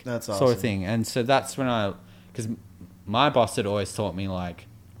like. That's Sort awesome. of thing. And so that's when because my boss had always taught me, like,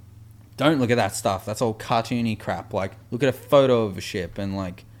 don't look at that stuff. That's all cartoony crap. Like, look at a photo of a ship and,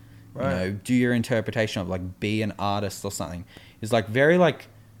 like, Right. you know, do your interpretation of, like, be an artist or something. It's like very, like,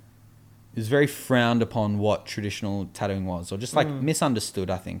 it was very frowned upon what traditional tattooing was, or just, like, misunderstood,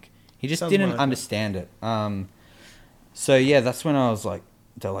 I think. He just Sounds didn't more like it. understand it. So, yeah, that's when I was like,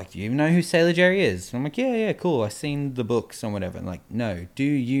 they're like, do you even know who Sailor Jerry is? And I'm like, yeah, cool. I've seen the books and whatever. And like, no, do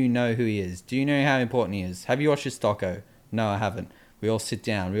you know who he is? Do you know how important he is? Have you watched his doco? No, I haven't. We all sit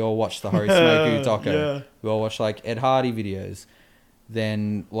down. We all watch the Hori Smoku doco. Yeah. We all watch like Ed Hardy videos.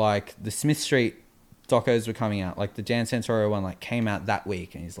 Then like the Smith Street docos were coming out. Like the Dan Santoro one like came out that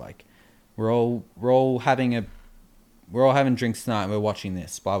week, and he's like, we're all having drinks tonight, and we're watching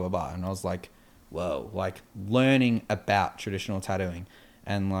this, blah blah blah. And I was like, whoa, like learning about traditional tattooing.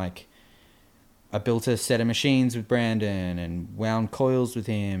 And like I built a set of machines with Brandon and wound coils with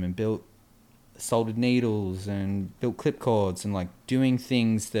him and built soldered needles and built clip cords and like doing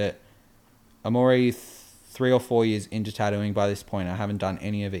things that I'm already 3 or 4 years into tattooing by this point. I haven't done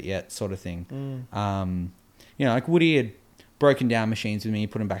any of it yet, sort of thing. You know, like Woody had broken down machines with me,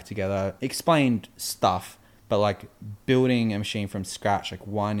 put them back together, explained stuff, but like building a machine from scratch, like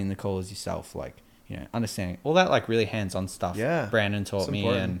winding the coils yourself, like, you know, understanding all that, like really hands-on stuff. Yeah, Brandon taught it's me,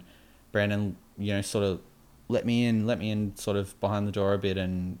 important. and Brandon, you know, sort of let me in sort of behind the door a bit,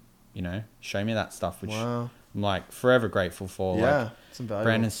 and, you know, show me that stuff, which Wow. I'm like forever grateful for. Yeah, Like, it's invaluable.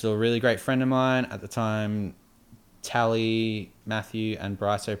 Brandon's still a really great friend of mine. At the time, Tally, Matthew, and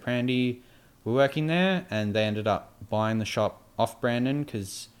Bryce O'Prandy were working there, and they ended up buying the shop off Brandon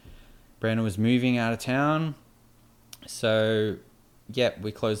because Brandon was moving out of town. So, yeah,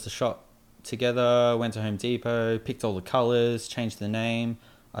 we closed the shop together, went to Home Depot, picked all the colours, changed the name.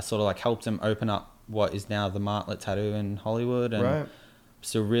 I sort of like helped him open up what is now the Martlet Tattoo in Hollywood. And Right.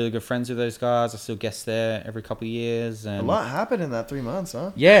 still really good friends with those guys. I still guest there every couple of years. And A lot happened in that 3 months,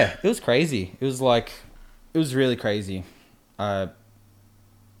 huh? yeah, it was crazy. It was really crazy.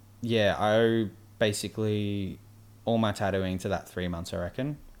 Yeah, I owe basically all my tattooing to that 3 months, I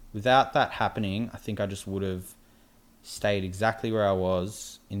reckon. Without that happening, I think I just would have stayed exactly where I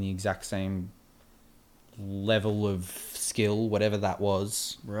was in the exact same level of skill, whatever that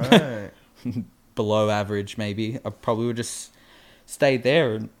was. Right. Below average, maybe. I probably would just stayed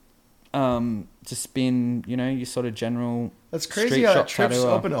there and just been, you know, your sort of general That's crazy street how shop that trip's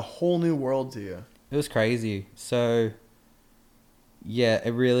tattooer. opened a whole new world to you. It was crazy. So, yeah,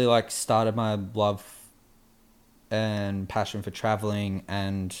 it really like started my love and passion for traveling,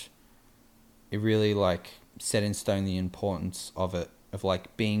 and it really like set in stone the importance of it, of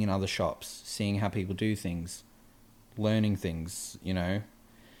like being in other shops, seeing how people do things, learning things, you know.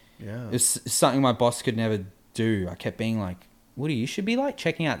 Yeah. It's something my boss could never do. I kept being like, Woody, you should be like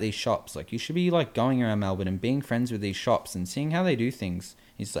checking out these shops. Like you should be like going around Melbourne and being friends with these shops and seeing how they do things.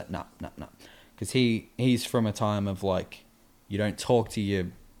 He's like, no. Because he's from a time of like, you don't talk to your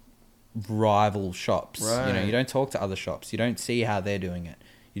rival shops. Right. You know, you don't talk to other shops. You don't see how they're doing it.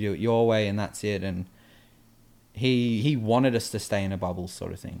 You do it your way and that's it. And he wanted us to stay in a bubble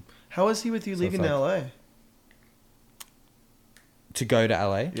sort of thing. How was he with you So leaving it's to LA? To go to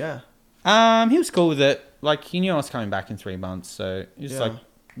LA. Yeah. He was cool with it. Like, he knew I was coming back in 3 months, so he was like,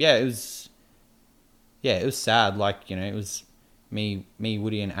 it was sad. Like, you know, it was me,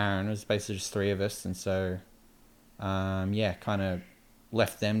 Woody, and Aaron. It was basically just 3 of us, and so, kind of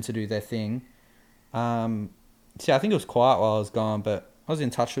left them to do their thing. I think it was quiet while I was gone, but I was in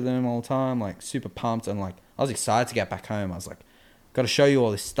touch with them all the time, like, super pumped, and, like, I was excited to get back home. I was like, got to show you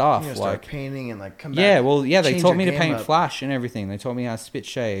all this stuff. You Like, start painting and like come back. yeah, well, yeah, they change taught your me to game paint up. flash and everything. They taught me how to spit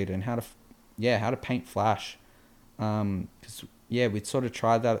shade and how to paint flash. Because we'd sort of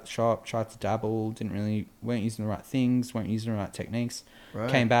tried that at the shop, tried to dabble, weren't using the right things, weren't using the right techniques.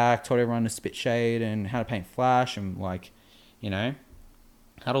 Right. Came back, taught everyone to spit shade and how to paint flash, and like, you know,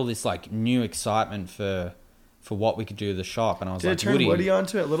 had all this like new excitement for what we could do at the shop. And I was Did like, it turn Woody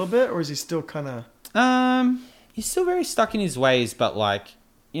onto it a little bit, or is he still kind of? He's still very stuck in his ways, but like,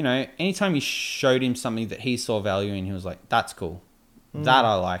 you know, anytime you showed him something that he saw value in, he was like, that's cool. That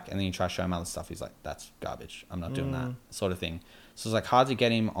I like. And then you try to show him other stuff. He's like, that's garbage. I'm not doing that sort of thing. So it's like hard to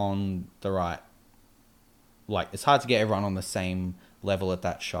get him on the right, like it's hard to get everyone on the same level at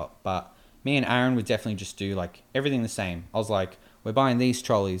that shop. But me and Aaron would definitely just do like everything the same. I was like, we're buying these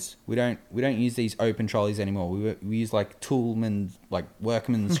trolleys. We don't use these open trolleys anymore. We use like toolman, like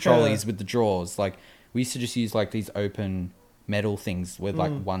workman's trolleys with the drawers. Like we used to just use like these open metal things with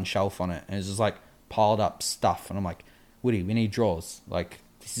like one shelf on it, and it's just like piled up stuff. And I'm like, Woody, we need drawers. Like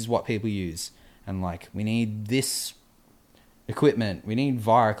this is what people use, and like we need this equipment. We need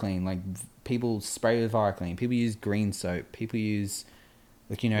ViraClean. Like people spray with ViraClean. People use green soap. People use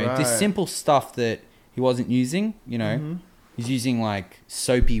like, you know, this simple stuff that he wasn't using. You know, he's using like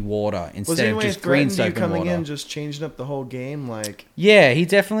soapy water instead of just green soap and coming water. in, just changing up the whole game. Like Yeah, he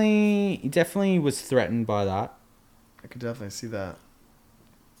definitely was threatened by that. I could definitely see that.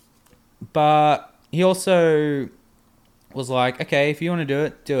 But he also was like, okay, if you want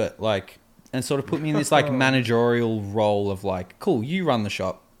to do it. Like, and sort of put me in this like managerial role of like, cool, you run the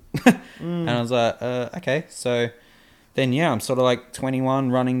shop. And I was like, okay. So then yeah, I'm sort of like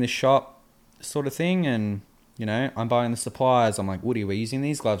 21 running this shop sort of thing. And, you know, I'm buying the supplies. I'm like, Woody, we're using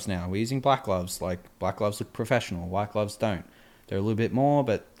these gloves now. We're using black gloves. Like, black gloves look professional. White gloves don't. They're a little bit more,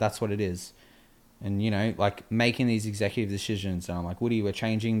 but that's what it is. And, you know, like making these executive decisions. And I'm like, Woody, we're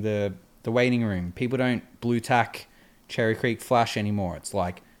changing the waiting room. People don't blue tack Cherry Creek Flash anymore. It's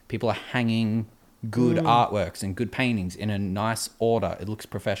like people are hanging good artworks and good paintings in a nice order. It looks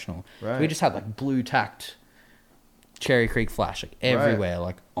professional. Right. We just had like blue tacked Cherry Creek Flash like everywhere,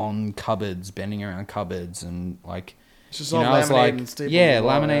 like on cupboards, bending around cupboards, and like It's just all laminated and stapled. yeah,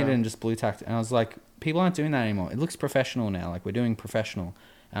 laminated and just blue tacked. And I was like, people aren't doing that anymore. It looks professional now. Like we're doing professional.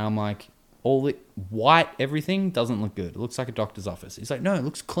 And I'm like, all the white everything doesn't look good. It looks like a doctor's office. He's like, no, it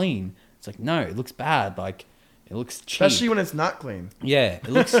looks clean. It's like, no, it looks bad. Like it looks cheap. Especially when it's not clean. Yeah, it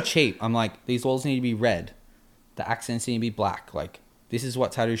looks cheap. I'm like, these walls need to be red. The accents need to be black. Like, this is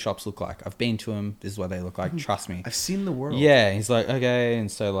what tattoo shops look like. I've been to them. This is what they look like. Trust me. I've seen the world. Yeah, he's like, okay. And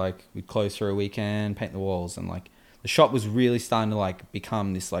so, like, we'd close for a weekend, paint the walls. And, like, the shop was really starting to, like,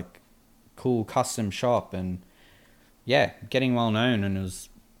 become this, like, cool custom shop. And, yeah, getting well known. And it was,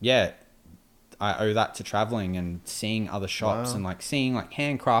 yeah, I owe that to traveling and seeing other shops and, like, seeing, like,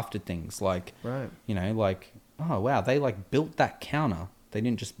 handcrafted things. Like, you know, like, oh, wow, they, like, built that counter. They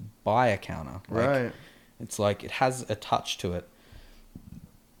didn't just buy a counter. Like, it's like, it has a touch to it.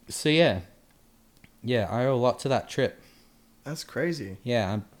 So, yeah, I owe a lot to that trip. That's crazy.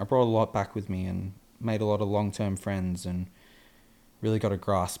 Yeah, I brought a lot back with me and made a lot of long-term friends and really got a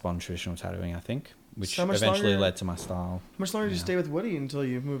grasp on traditional tattooing, I think, which eventually led to my style. How much longer did you stay with Woody until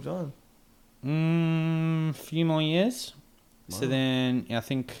you moved on? A few more years. Wow. So then, yeah, I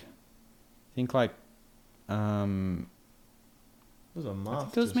think like, it was a month. I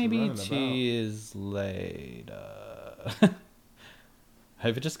think it was maybe 2 years later. I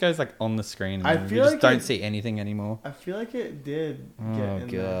hope it just goes like on the screen and we just don't see anything anymore. I feel like it did get in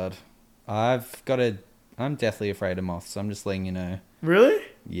God. I'm deathly afraid of moths, so I'm just letting you know. Really?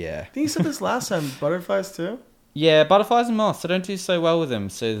 Yeah. I think you said this last time. Butterflies too? Yeah, butterflies and moths. I don't do so well with them,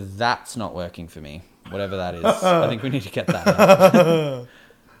 so that's not working for me. Whatever that is. I think we need to get that out.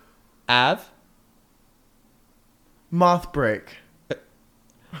 Av? Moth break.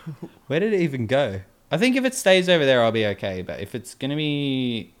 Where did it even go? I think if it stays over there, I'll be okay. But if it's going to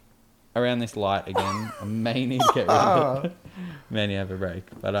be around this light again, I may need to get rid of it. May need to have a break.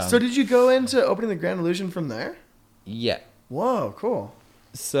 But so did you go into opening the Grand Illusion from there? Yeah. Whoa, cool.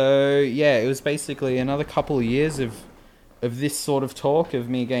 So, yeah, it was basically another couple of years of this sort of talk, of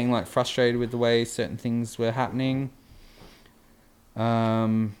me getting, like, frustrated with the way certain things were happening.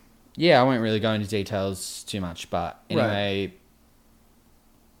 Yeah, I won't really go into details too much, but anyway...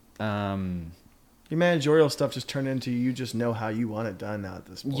 Your managerial stuff just turned into you just know how you want it done now at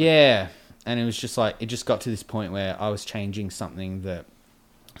this point. Yeah, and it was just like, it just got to this point where I was changing something that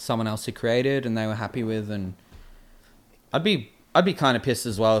someone else had created and they were happy with, and I'd be kind of pissed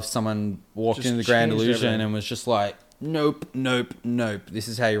as well if someone walked Just into the Grand changed Illusion everything. and was just like, nope, this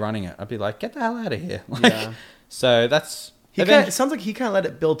is how you're running it. I'd be like, get the hell out of here. Like, so that's... It sounds like he kind of let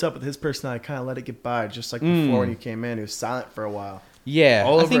it build up with his personality, kind of let it get by, just like before when he came in. He was silent for a while. Yeah,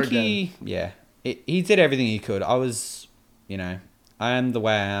 All I over think again. he did everything he could. I was, you know, I am the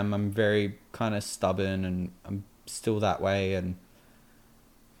way I am. I'm very kind of stubborn, and I'm still that way. And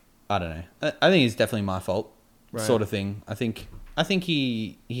I don't know. I think it's definitely my fault, sort of thing. I think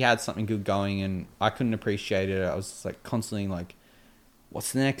he had something good going, and I couldn't appreciate it. I was just like constantly like,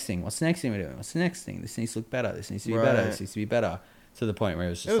 what's the next thing? What's the next thing we're doing? What's the next thing? This needs to look better. This needs to be better. This needs to be better. To the point where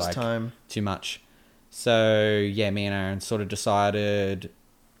it was just time. Too much. So, yeah, me and Aaron sort of decided,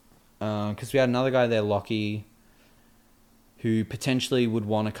 because we had another guy there, Lockie, who potentially would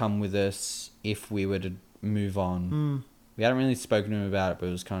want to come with us if we were to move on. We hadn't really spoken to him about it, but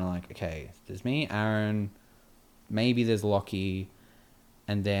it was kind of like, okay, there's me, Aaron, maybe there's Lockie,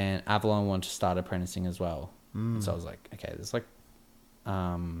 and then Avalon wanted to start apprenticing as well. So I was like, okay, there's like,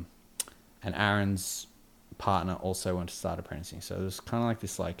 and Aaron's partner also wanted to start apprenticing. So it was kind of like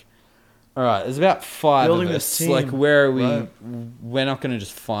this, like, all right, there's about 5 Building of this us. team. Like, where are we? Right. We're not going to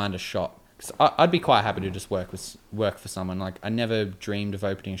just find a shop. Cause I'd be quite happy to just work for someone. Like, I never dreamed of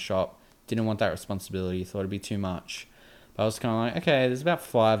opening a shop. Didn't want that responsibility. Thought it'd be too much. But I was kind of like, okay, there's about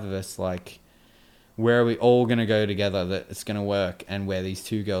 5 of us. Like, where are we all going to go together that it's going to work, and where these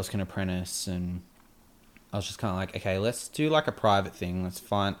 2 girls can apprentice? And I was just kind of like, okay, let's do like a private thing. Let's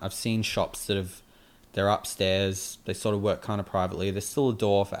find. I've seen shops that they're upstairs. They sort of work kind of privately. There's still a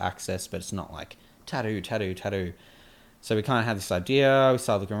door for access, but it's not like tattoo. So we kind of had this idea. We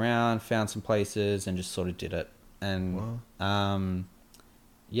started looking around, found some places, and just sort of did it. And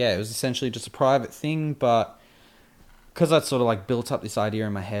yeah, it was essentially just a private thing, but because I'd sort of like built up this idea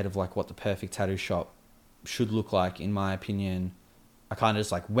in my head of like what the perfect tattoo shop should look like, in my opinion, I kind of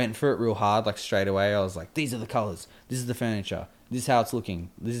just like went for it real hard, like straight away. I was like, these are the colors, this is the furniture, this is how it's looking,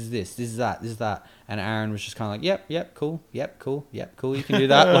 this is that. And Aaron was just kind of like, yep, cool, you can do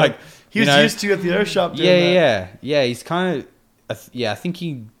that. Like, he was used to at the other shop doing that. Yeah. He's kind of, I think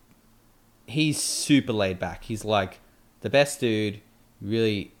he's super laid back. He's like the best dude.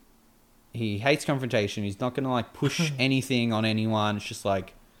 Really, he hates confrontation. He's not gonna like push anything on anyone. It's just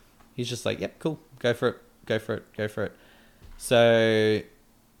like, he's just like, yep, cool, go for it. So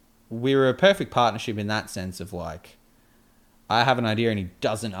we were a perfect partnership in that sense of like, I have an idea and he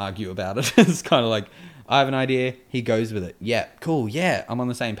doesn't argue about it. It's kind of like, I have an idea, he goes with it. Yeah, cool, yeah, I'm on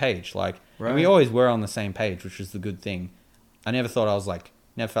the same page. Like, and we always were on the same page, which was the good thing. I never felt like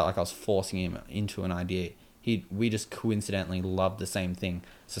I was forcing him into an idea. We just coincidentally loved the same thing.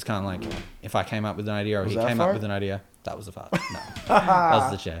 So it's kind of like, if I came up with an idea or he came up with an idea, that was a fart. No, that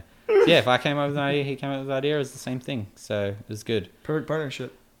was the chair. Yeah, if I came up with an idea, he came up with an idea, it was the same thing. So it was good. Perfect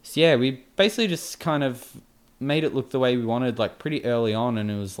partnership. So yeah, we basically just kind of made it look the way we wanted, like pretty early on, and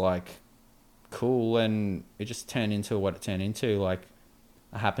it was like cool, and it just turned into what it turned into. Like,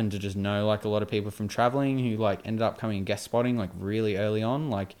 I happened to just know like a lot of people from traveling who like ended up coming and guest spotting like really early on.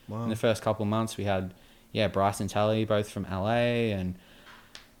 Like in the first couple of months, we had Bryce and Tally both from LA, and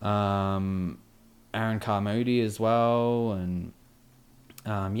Aaron Carmody as well, and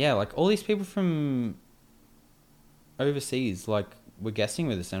like all these people from overseas like were guesting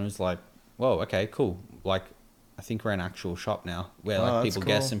with us, and it was like, whoa, okay, cool. Like, I think we're an actual shop now where like people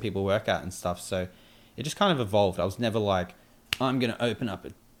guest and people work at and stuff. So it just kind of evolved. I was never like, I'm gonna open up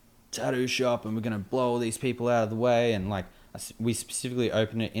a tattoo shop and we're gonna blow all these people out of the way. And like, we specifically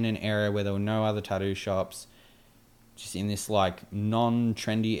opened it in an area where there were no other tattoo shops, just in this like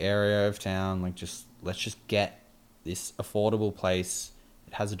non-trendy area of town. Like, just let's just get this affordable place.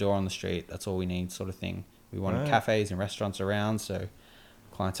 It has a door on the street. That's all we need, sort of thing. We wanted cafes and restaurants around, so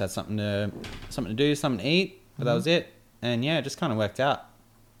clients had something to do, something to eat. But that was it. And yeah, it just kind of worked out.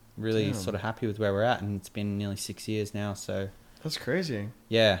 Really sort of happy with where we're at, and it's been nearly 6 years now. So that's crazy.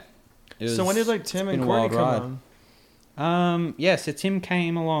 Yeah. So when did like Tim and Courtney come on? So Tim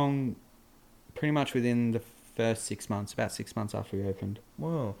came along pretty much within the first 6 months, about 6 months after we opened.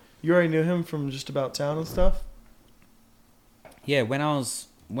 Wow. You already knew him from just about town and stuff? Yeah, when I was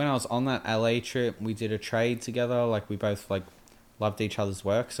on that LA trip, we did a trade together. Like, we both like loved each other's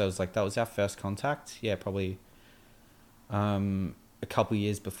work, so it was like that was our first contact. Yeah, probably a couple of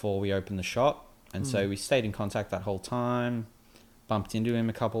years before we opened the shop, and so we stayed in contact that whole time. Bumped into him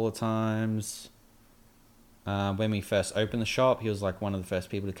a couple of times. When we first opened the shop, he was like one of the first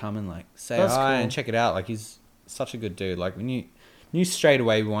people to come and like say hi and check it out. Like, he's such a good dude. Like, we knew straight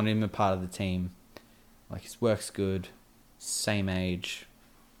away we wanted him a part of the team. Like, his work's good, same age,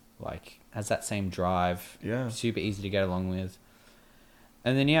 like has that same drive. Yeah, super easy to get along with.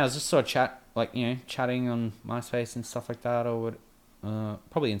 And then I was just sort of chatting on MySpace and stuff like that, or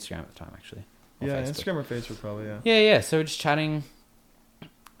probably Instagram at the time, actually. Yeah, Facebook. Instagram or Facebook probably. Yeah. So we're just chatting.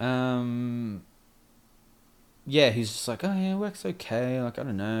 He's just like, oh yeah, work's okay. Like, I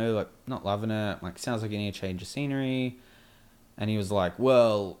don't know, like not loving it. Like, sounds like you need a change of scenery. And he was like,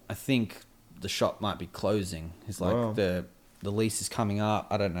 well, I think the shop might be closing. He's like, the lease is coming up.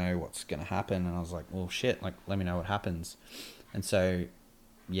 I don't know what's gonna happen. And I was like, well, shit. Like, let me know what happens. And so,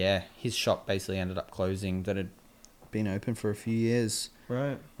 yeah, his shop basically ended up closing. That had been open for a few years.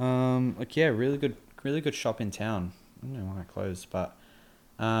 Right. Really good shop in town. I don't know why it closed, but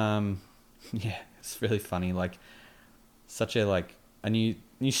it's really funny. Like, such a like, I knew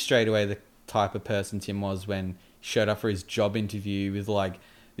straight away the type of person Tim was when he showed up for his job interview with like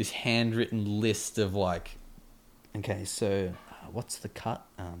this handwritten list of like, okay, so what's the cut?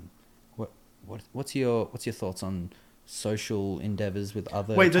 What's your thoughts on social endeavors with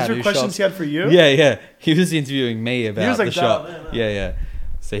other Wait, those are questions shops? He had for you? Yeah. He was interviewing me about like, the shop. Man. Yeah.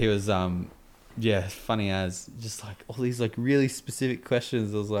 So he was funny as just like all these like really specific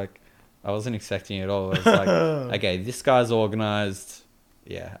questions. I was like, I wasn't expecting it at all. I was like, okay, this guy's organized.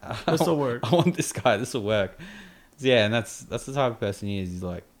 Yeah. This will work. I want this guy. This will work. So, yeah, and that's the type of person he is. He's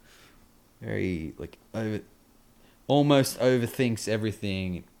like very like almost overthinks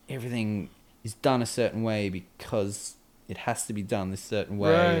everything. Everything is done a certain way because it has to be done this certain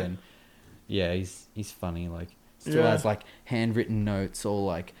way. Right. And yeah, he's funny. Like, still has like handwritten notes all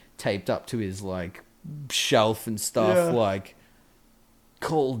like taped up to his like shelf and stuff. Yeah. Like,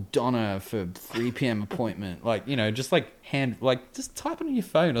 call Donna for 3 p.m. appointment. Like, just like just type it on your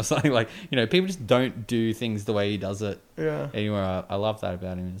phone or something. Like, people just don't do things the way he does it. Yeah. Anyway, I love that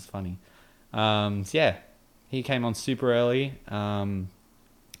about him. It's funny. he came on super early. And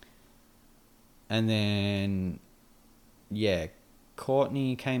then, yeah,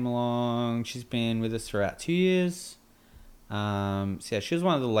 Courtney came along. She's been with us for about 2 years. So yeah, she was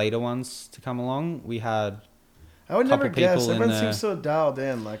one of the later ones to come along. We had I would never couple guess. people in Everyone the- seems so dialed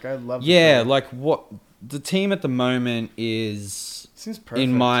in. Like, I love. yeah, like what the team at the moment is, seems perfect.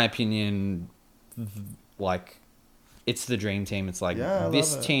 in my opinion, like it's the dream team. It's like Yeah, I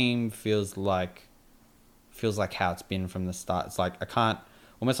this love it. team feels like how it's been from the start. It's like I can't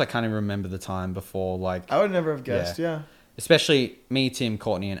even remember the time before, like, I would never have guessed. Yeah. especially me, Tim,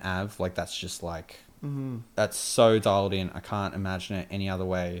 Courtney, and Av. Like that's just like that's so dialed in. I can't imagine it any other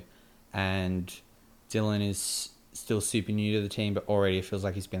way. And Dylan is still super new to the team, but already it feels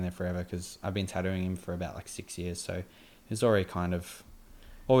like he's been there forever because I've been tattooing him for about like 6 years. So he's already kind of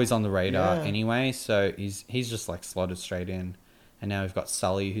always on the radar Yeah. anyway. So he's just like slotted straight in. And now we've got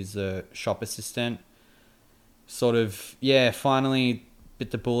Sully, who's the shop assistant. Sort of, yeah, finally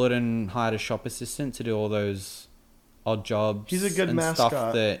bit the bullet and hired a shop assistant to do all those odd jobs. He's a good and mascot.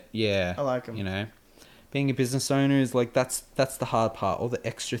 stuff that, yeah, I like him. You know, being a business owner is like that's the hard part. All the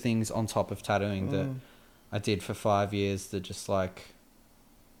extra things on top of tattooing that I did for 5 years that just like,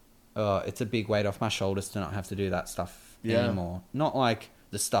 it's a big weight off my shoulders to not have to do that stuff anymore. Not like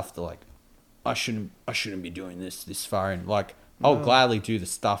the stuff that like I shouldn't be doing this far in. Like I'll gladly do the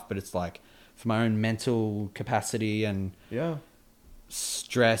stuff, but it's like for my own mental capacity and Yeah.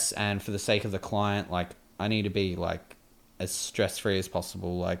 stress and for the sake of the client, like I need to be like as stress free as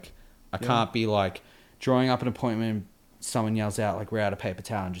possible. Like I can't be like drawing up an appointment, someone yells out like we're out of paper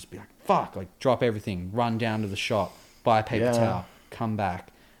towel and just be like fuck, like drop everything, run down to the shop, buy a paper towel, come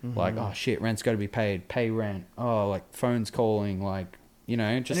back, like oh shit, rent's got to be paid, pay rent, oh like phone's calling, like, you know,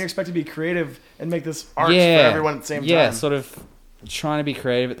 And just you expect to be creative and make this art for everyone at the same time. yeah, sort of trying to be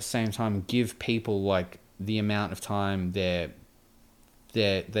creative at the same time and give people like the amount of time they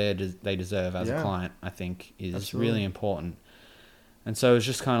deserve as a client, I think is Absolutely. really important. And so it's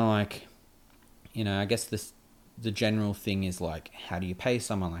just kind of like, you know, I guess the general thing is like, how do you pay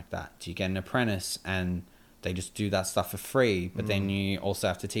someone like that? Do you get an apprentice and they just do that stuff for free, but then you also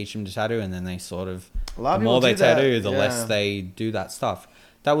have to teach them to tattoo, and then they sort of, A lot of the more people they do that. tattoo, the Yeah. less they do that stuff.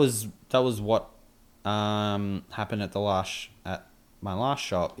 That was what happened at my last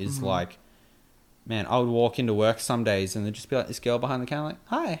shop is like, man, I would walk into work some days and there'd just be like this girl behind the counter like,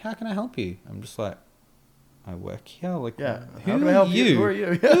 hi, how can I help you? I'm just like, I work here. Like, Yeah. who How can are I help you? you? Who are you?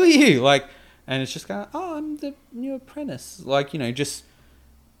 Who are you? Like, and it's just kind of, oh, I'm the new apprentice. Like, you know, just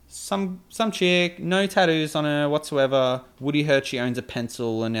some chick, no tattoos on her whatsoever. Woody heard she owns a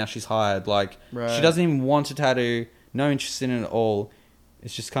pencil and now she's hired. Like, Right. she doesn't even want a tattoo, no interest in it at all.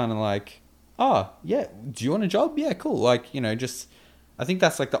 It's just kind of like, oh, yeah, do you want a job? Yeah, cool. Like, you know, just, I think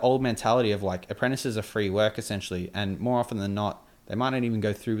that's like the old mentality of like apprentices are free work essentially. And more often than not, they might not even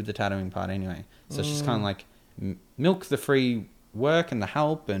go through with the tattooing part anyway. So it's just kind of like milk the free work and the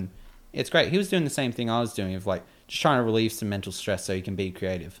help. And it's great. He was doing the same thing I was doing of like just trying to relieve some mental stress so he can be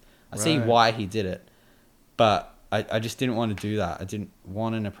creative. I see Right. why he did it, but I just didn't want to do that. I didn't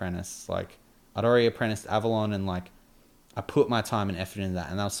want an apprentice. Like I'd already apprenticed Avalon and like I put my time and effort into that,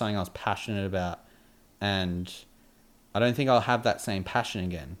 and that was something I was passionate about. And I don't think I'll have that same passion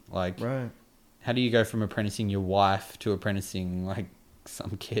again. Like, Right. how do you go from apprenticing your wife to apprenticing like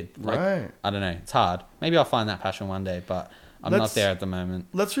some kid? Like, Right. I don't know. It's hard. Maybe I'll find that passion one day, but I'm not there at the moment.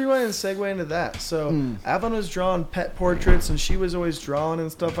 Let's rewind and segue into that. So, Avalon was drawing pet portraits, and she was always drawing and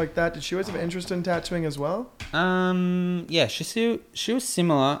stuff like that. Did she always have an interest in tattooing as well? Yeah, she was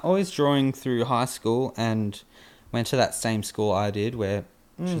similar. Always drawing through high school and went to that same school I did where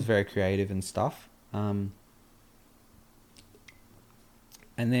she was very creative and stuff.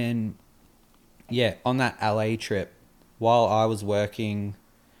 And then, yeah, on that LA trip, while I was working,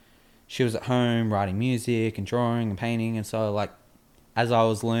 she was at home writing music and drawing and painting. And so, like, as I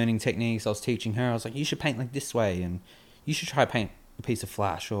was learning techniques, I was teaching her. I was like, you should paint like this way, and you should try paint a piece of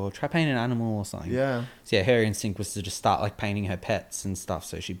flash, or try paint an animal or something. Yeah. So yeah, her instinct was to just start like painting her pets and stuff.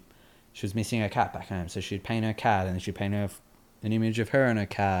 So she was missing her cat back home, so she'd paint her cat, and then she'd paint an image of her and her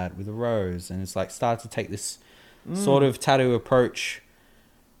cat with a rose, and it's like started to take this sort of tattoo approach.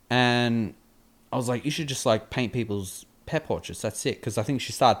 And I was like, you should just like paint people's pet portraits. That's it, because I think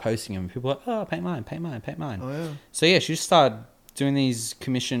she started posting them. And people were like, oh, paint mine, paint mine, paint mine. Oh, yeah. So yeah, she just started doing these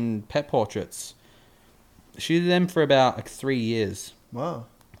commissioned pet portraits. She did them for about like 3 years. Wow.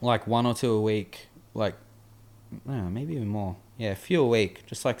 Like 1 or 2 a week, like, no, maybe even more. Yeah, a few a week,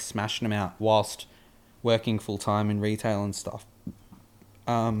 just like smashing them out whilst working full time in retail and stuff.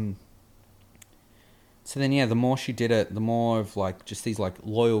 So then, yeah, the more she did it, the more of like just these like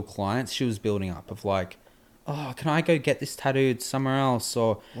loyal clients she was building up of like, oh, can I go get this tattooed somewhere else?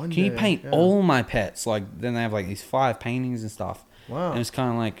 Or One can you day, paint yeah. all my pets? Like, then they have like these 5 paintings and stuff. Wow. And it's kind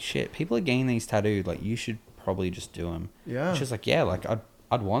of like, shit, people are getting these tattooed. Like, you should probably just do them. Yeah. And she's like, yeah, like,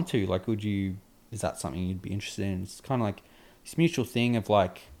 I'd want to. Like, is that something you'd be interested in? It's kind of like this mutual thing of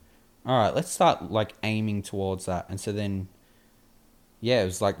like, all right, let's start like aiming towards that. And so then, yeah, it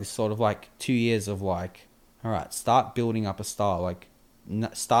was like this sort of like 2 years of like, all right, start building up a style, like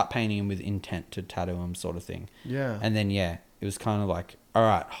start painting him with intent to tattoo him sort of thing. Yeah. And then, yeah, it was kind of like, all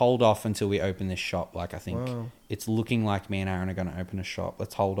right, hold off until we open this shop. Like, I think Wow. it's looking like me and Aaron are going to open a shop.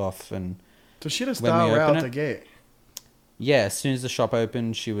 Let's hold off. And So she had a when we style right open out it- the gate. yeah, as soon as the shop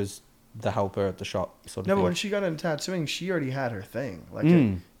opened, she was the helper at the shop sort of No, but thing. when she got into tattooing, she already had her thing. Like,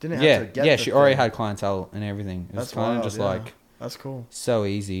 Mm. it didn't yeah, have to get yeah, the she already thing. had clientele and everything. It was That's kind wild, of just yeah. like That's cool. so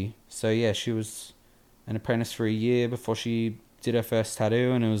easy. So yeah, she was an apprentice for a year before she did her first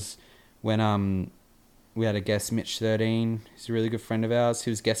tattoo, and it was when we had a guest, Mitch 13. He's a really good friend of ours. He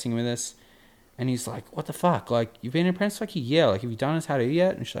was guesting with us, and he's like, "What the fuck? Like, you've been an apprentice for like a year. Like, have you done a tattoo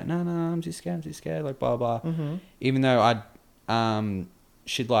yet?" And she's like, "No, I'm too scared. Like, blah blah." Mm-hmm. Even though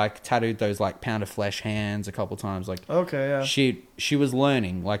she'd like tattooed those like pound of flesh hands a couple times. Like, Okay, yeah. she was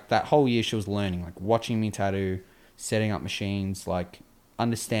learning. Like, that whole year she was learning, like watching me tattoo, setting up machines, like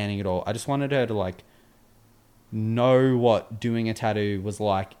understanding it all. I just wanted her to like know what doing a tattoo was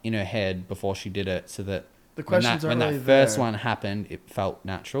like in her head before she did it, so that The questions when aren't that really first there. one happened, it felt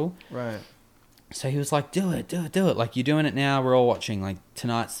natural. Right. So he was like, do it. Like, you're doing it now. We're all watching. Like,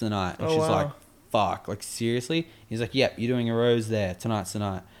 tonight's the night. And Oh, she's wow. like, fuck. Like, seriously? He's like, yep, you're doing a rose there. Tonight's the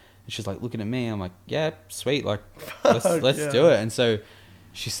night. And she's like, looking at me. I'm like, yeah, sweet. Like, let's Yeah. do it. And so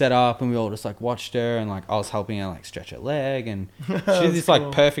she set up, and we all just like watched her, and like I was helping her like stretch her leg, and she did That's this cool.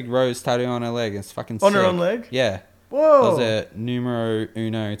 like perfect rose tattoo on her leg. It's fucking On her sick. own leg? Yeah. Whoa. That was a numero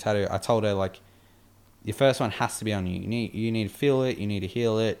uno tattoo. I told her, like, your first one has to be on you. You need to feel it. You need to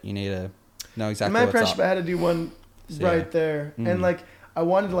heal it. You need to know In exactly my what's apprenticeship, I up. had to do one So, right yeah. there, Mm. and like I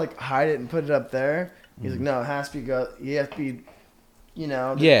wanted to like hide it and put it up there. He's like, Mm. no, it has to be you have to be,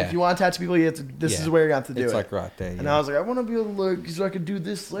 Yeah. If you want to tattoo people, you have to. This Yeah. is where you have to do It's it. like right there. And yeah. I was like, I want to be able to look, so I could do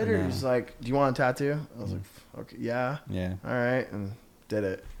this later. know. He's like, do you want a tattoo? I was like, okay, yeah, Yeah. all right, and did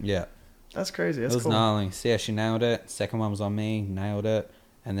it. Yeah. That's crazy. That's It was cool. gnarly. So yeah, she nailed it. Second one was on me, nailed it.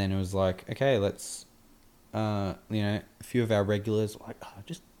 And then it was like, okay, let's, a few of our regulars were like, oh,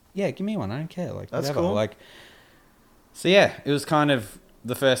 just, yeah, give me one. I don't care. Like, That's whatever. cool. Like, so yeah, it was kind of,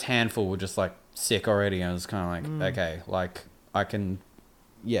 the first handful were just like sick already. I was kind of like, okay, like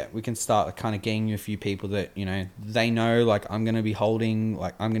we can start kind of getting you a few people that, they know, like, I'm going to be holding,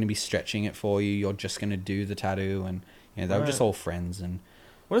 like, I'm going to be stretching it for you. You're just going to do the tattoo. And, they were Right. just all friends and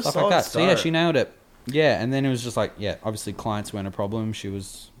What a stuff solid like that. start. So yeah, she nailed it. Yeah, and then it was just like, yeah, obviously clients weren't a problem. She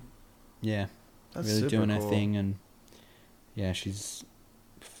was, yeah, That's really super doing her cool. thing, and yeah, she's,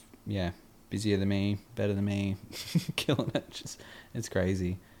 yeah, busier than me, better than me, killing it. Just, it's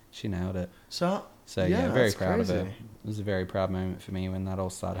crazy. She nailed it. So Yeah, very that's proud of her. crazy. It was a very proud moment for me when that all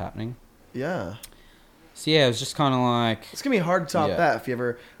started happening. Yeah, So yeah, it was just kind of like, it's gonna be hard to top Yeah. that if you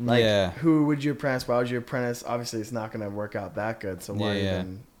ever like. Yeah. Who would you apprentice? Why would you apprentice? Obviously, it's not gonna work out that good. So why Yeah.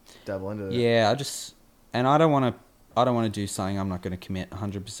 even double into it? yeah, I don't want to do something I'm not going to commit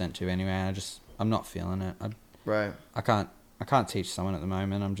 100% to anyway. I'm not feeling it. Right. I can't teach someone at the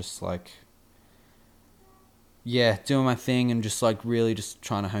moment. I'm just like, yeah, doing my thing and just like really just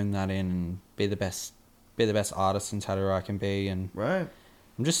trying to hone that in and be the best artist and tattooer I can be. And Right.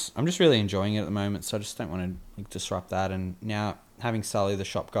 I'm just really enjoying it at the moment. So I just don't want to like disrupt that. And now having Sully, the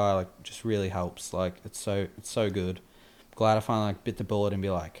shop guy, like just really helps. Like it's so good. Glad I finally like bit the bullet and be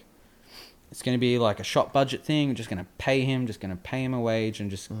like, it's going to be like a shop budget thing. We're just going to pay him a wage and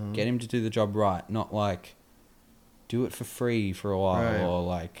just get him to do the job right. Not like do it for free for a while Right. or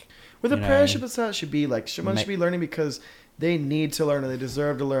like. With you know, apprenticeship, it's not should be like someone Ma- should be learning because they need to learn or they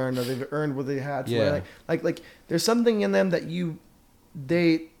deserve to learn or they've earned what they had to Yeah. learn. Like there's something in them that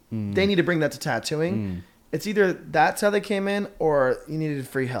they need to bring that to tattooing. It's either that's how they came in or you needed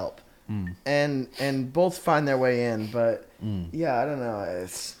free help. And both find their way in, but yeah, I don't know.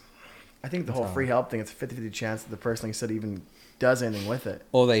 I think the whole free help thing, it's a 50-50 chance that the person, like you said, even does anything with it.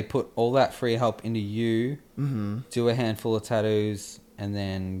 Or they put all that free help into you, do a handful of tattoos, and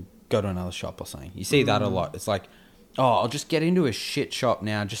then go to another shop or something. You see that a lot. It's like, oh, I'll just get into a shit shop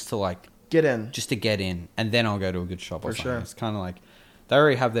now just to like, Get in. just to get in, and then I'll go to a good shop or For something. sure. It's kind of like, they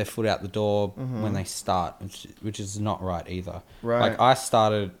already have their foot out the door when they start, which is not right either. Right. Like I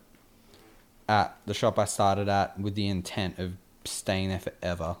started at the shop I started at with the intent of staying there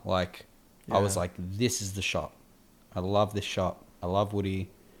forever. Like I was Yeah. like, this is the shop. I love this shop. I love Woody.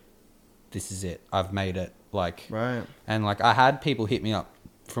 This is it. I've made it. Like, Right. and like I had people hit me up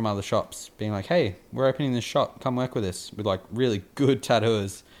from other shops being like, hey, we're opening this shop, come work with us, with like really good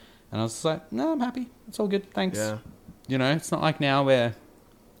tattooers. And I was just like, no, I'm happy, it's all good, thanks. Yeah. You know, it's not like now where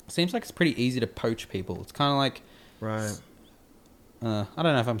it seems like it's pretty easy to poach people. It's kind of like, Right. I don't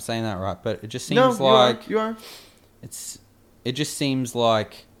know if I'm saying that right, but it just seems No, like you are. it just seems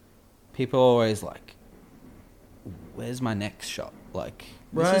like people are always like, where's my next shop? Like,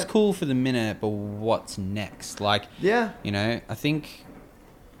 this is Right. cool for the minute, but what's next? Like, Yeah. you know, I think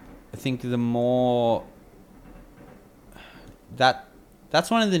the more that's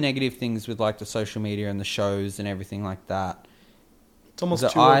one of the negative things with like the social media and the shows and everything like that. It's almost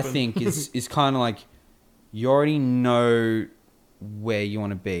that too I open. think is kind of like you already know where you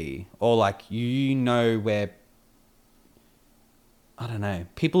want to be, or like you know where, I don't know,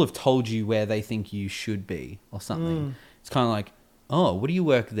 people have told you where they think you should be or something. It's kind of like, oh, what do you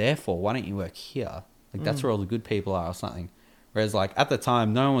work there for? Why don't you work here? Like that's where all the good people are or something. Whereas like at the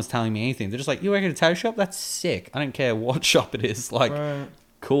time, no one was telling me anything. They're just like, you work at a tattoo shop? That's sick. I don't care what shop it is. Like, Right.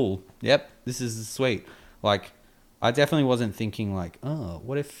 cool. Yep, this is sweet. Like, I definitely wasn't thinking like, oh,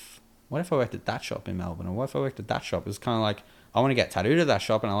 what if I worked at that shop in Melbourne, or what if I worked at that shop? It was kind of like, I want to get tattooed at that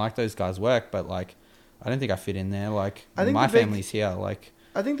shop, and I like those guys' work, but like, I don't think I fit in there. Like, I think my the big- family's here. Like,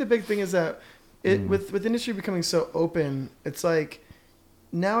 I think the big thing is that with industry becoming so open, it's like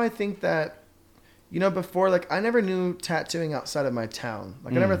now I think that, you know, before, like I never knew tattooing outside of my town.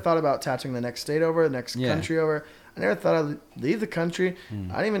 Like I never thought about tattooing the next state over, the next Yeah. country over. I never thought I'd leave the country. I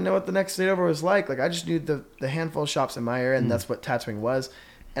didn't even know what the next state over was like. Like I just knew the handful of shops in my area, and that's what tattooing was.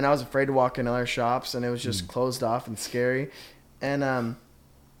 And I was afraid to walk in other shops, and it was just closed off and scary. And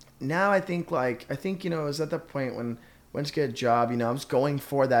now I think you know, I was at that point when I went to get a job, you know, I was going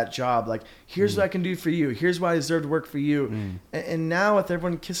for that job. Like, here's what I can do for you. Here's why I deserve to work for you. And now with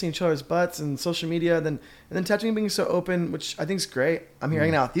everyone kissing each other's butts and social media, and then tattooing being so open, which I think is great. I'm here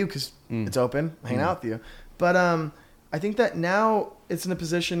hanging out with you because it's open. I'm hanging out with you. But I think that now it's in a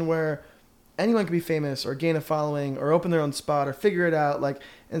position where anyone can be famous or gain a following or open their own spot or figure it out. Like,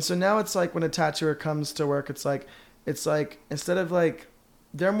 and so now it's like when a tattooer comes to work, it's like instead of like,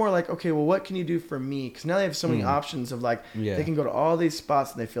 they're more like, okay, well, what can you do for me? Because now they have so many options of like, Yeah. they can go to all these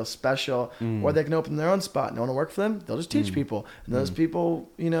spots and they feel special, or they can open their own spot and they want to work for them. They'll just teach people, and those people,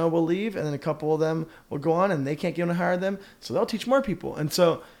 you know, will leave, and then a couple of them will go on, and they can't get on to hire them, so they'll teach more people. And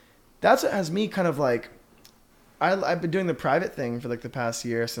so that's what has me kind of like, I've been doing the private thing for like the past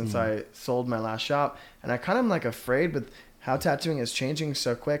year since I sold my last shop, and I kind of am like afraid with how tattooing is changing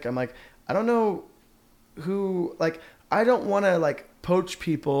so quick. I'm like, I don't know who, like, I don't want to like poach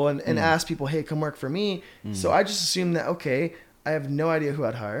people and ask people, hey, come work for me. So I just assume that, okay, I have no idea who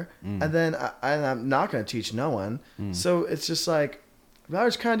I'd hire, and then I'm not going to teach no one. So it's just like, I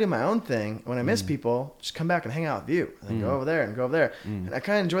was kind of doing my own thing. When I miss people, just come back and hang out with you, and then go over there and go over there. And I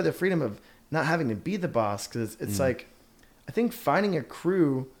kind of enjoy the freedom of not having to be the boss, because it's like, I think finding a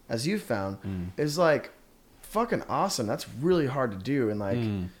crew, as you found, is like fucking awesome. That's really hard to do, and like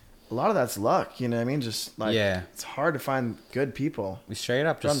a lot of that's luck. You know what I mean? Just like, it's hard to find good people. we straight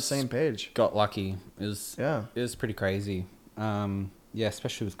up We're on the just same page. got lucky. It Yeah. was pretty crazy. Yeah,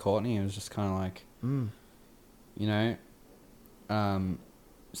 especially with Courtney, it was just kind of like, you know,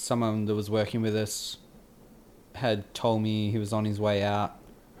 someone that was working with us had told me he was on his way out.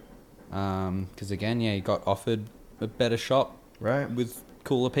 Because again, he got offered a better shop, Right. with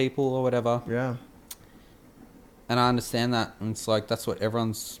cooler people or whatever. Yeah. And I understand that, and it's like that's what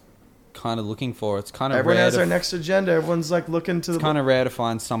everyone's kind of looking for. It's kind of Everyone rare has to their next agenda. Everyone's like looking to it's the. kind of rare to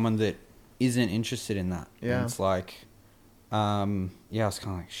find someone that isn't interested in that. Yeah. And it's like, I was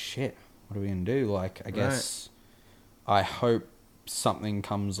kind of like, shit, what are we gonna do? Like, I guess I hope something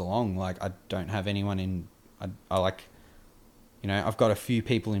comes along. Like, I don't have anyone in. I like, you know, I've got a few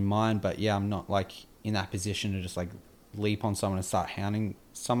people in mind, but yeah, I'm not like in that position to just like leap on someone and start hounding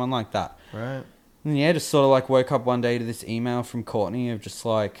someone like that. Right. And yeah, just sort of like woke up one day to this email from Courtney of just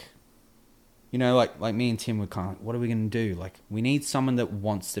like, you know, like me and Tim were kind of like, what are we going to do? Like, we need someone that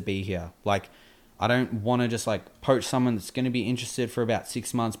wants to be here. Like, I don't want to just like poach someone that's going to be interested for about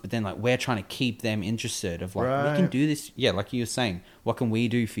 6 months, but then like we're trying to keep them interested of like, we can do this. Yeah, like you were saying, what can we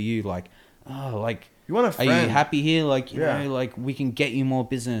do for you? Like, oh, like, You want a are friend. you happy here? Like, you Yeah. know, like we can get you more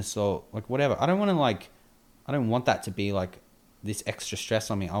business or like whatever. I don't want that to be like this extra stress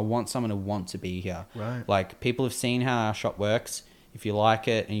on me. I want someone to want to be here. Right. Like, people have seen how our shop works. If you like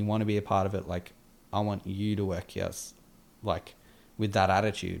it and you want to be a part of it, like, I want you to work here, like, with that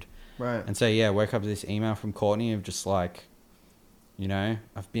attitude. Right. And so, yeah, I woke up with this email from Courtney of just like, you know,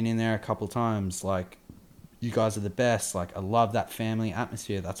 I've been in there a couple times. Like, you guys are the best. Like, I love that family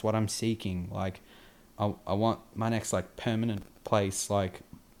atmosphere. That's what I'm seeking. Like, I want my next like permanent place, like,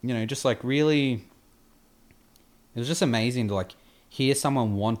 you know, just like really, it was just amazing to like hear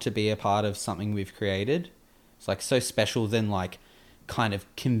someone want to be a part of something we've created. It's like so special than like kind of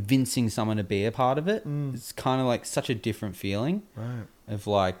convincing someone to be a part of it. It's kind of like such a different feeling, Right. of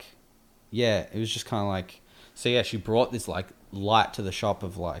like, yeah, it was just kind of like, so yeah, she brought this like light to the shop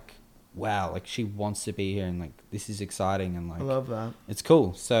of like, wow, like she wants to be here and like this is exciting and like I love that. it's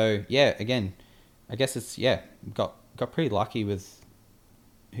cool. So yeah, again, I guess it's, yeah, got pretty lucky with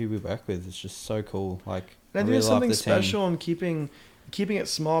who we work with. It's just so cool. Like, And I think really there's love something the team. special in keeping it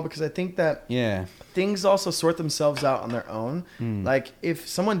small, because I think that Yeah. things also sort themselves out on their own. Like if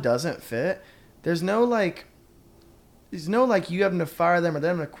someone doesn't fit, there's no like you having to fire them or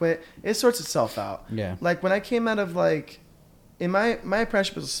them to quit. It sorts itself out. Yeah. Like when I came out of like, in my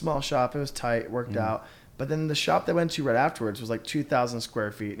apprenticeship was a small shop. It was tight, it worked out. But then the shop that I went to right afterwards was like 2,000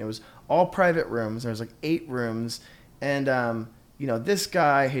 square feet, and it was all private rooms. There was like 8 rooms, and you know, this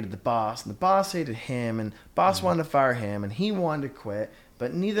guy hated the boss, and the boss hated him, and boss wanted to fire him, and he wanted to quit.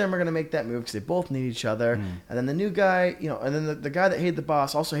 But neither of them are going to make that move because they both need each other. And then the new guy, you know, and then the guy that hated the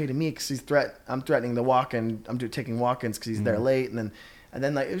boss also hated me because I'm threatening the walk-in. I'm taking walk-ins because he's there late. And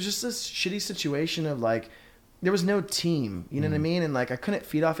then like, it was just this shitty situation of like, there was no team, you know what I mean? And like, I couldn't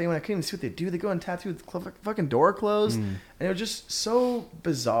feed off anyone. I couldn't even see what they do. They go and tattoo with the fucking door closed. And it was just so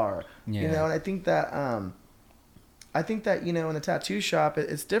bizarre, you Yeah. know? And I think that, you know, in the tattoo shop,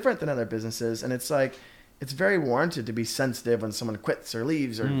 it's different than other businesses. And it's like, it's very warranted to be sensitive when someone quits or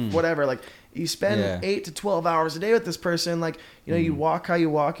leaves or whatever. Like, you spend 8 to 12 hours a day with this person. Like, you know, you walk how you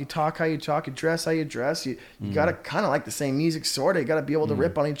walk, you talk how you talk, you dress how you dress. You got to kind of like the same music, sort of. You got to be able to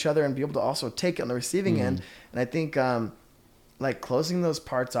rip on each other and be able to also take it on the receiving end. And I think, like, closing those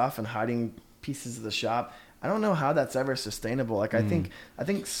parts off and hiding pieces of the shop, I don't know how that's ever sustainable. Like, I think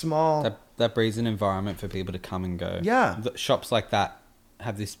small... That breeds an environment for people to come and go. Yeah. The shops like that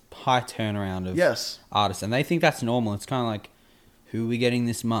have this high turnaround of Yes. artists, and they think that's normal. It's kind of like, who are we getting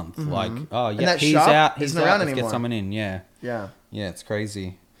this month? Like, oh yeah, that he's shop out. He's isn't out. around Let's get anymore. someone in. Yeah, Yeah. yeah, it's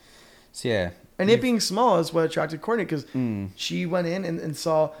crazy. So yeah, And it being small is what attracted Courtney, because she went in and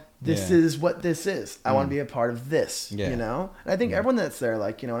saw, this Yeah. is what this is. I want to be a part of this, Yeah. you know? And I think everyone that's there,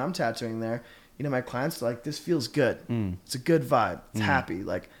 like, you know, when I'm tattooing there, you know, my clients are like, this feels good. It's a good vibe. It's happy.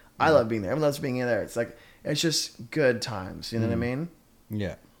 Like, I love being there. Everyone loves being in there. It's like, it's just good times. You know what I mean?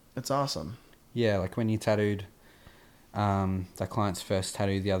 yeah, It's awesome. yeah. Like when you tattooed, that client's first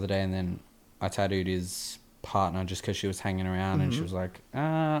tattoo the other day, and then I tattooed his partner just because she was hanging around, and she was like,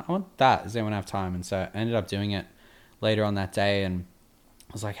 I want that. Does anyone have time? And so I ended up doing it later on that day, and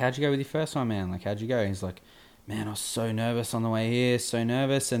I was like, how'd you go with your first one, man? Like, how'd you go? And he's like, man, I was so nervous on the way here, so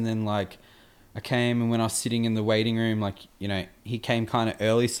nervous. And then like, I came, and when I was sitting in the waiting room, like, you know, he came kind of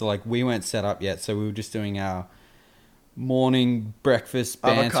early, so like we weren't set up yet, so we were just doing our morning breakfast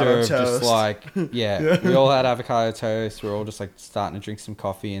banter Avocado of just toast. like, yeah, we all had avocado toast. We were all just like starting to drink some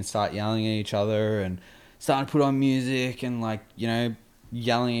coffee and start yelling at each other and starting to put on music and like, you know,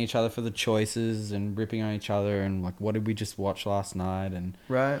 yelling at each other for the choices and ripping on each other and like, what did we just watch last night? And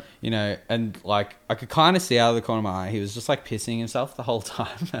Right. you know, and like I could kind of see out of the corner of my eye, he was just like pissing himself the whole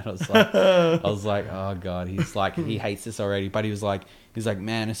time. And I was like, oh god, he's like, he hates this already. But he was like,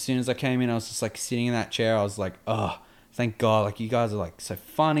 man, as soon as I came in, I was just like sitting in that chair. I was like, oh, thank God, like you guys are like so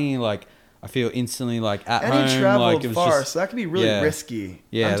funny. Like I feel instantly like at And home. he traveled Like it was far, just, so that could be really yeah. risky.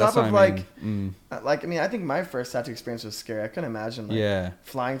 Yeah, On that's top of what I like, mean. like, I mean, I think my first tattoo experience was scary. I couldn't imagine like Yeah.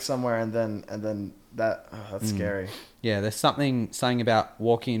 flying somewhere and then that. Oh, that's scary. Yeah, there's something about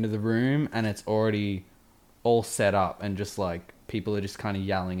walking into the room and it's already all set up and just like people are just kind of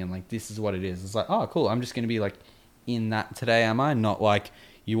yelling and like this is what it is. It's like, oh cool, I'm just gonna be like in that today, am I? Not like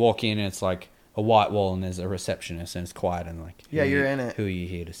you walk in and it's like a white wall and there's a receptionist and it's quiet and like Yeah, who you're you- in it. Who are you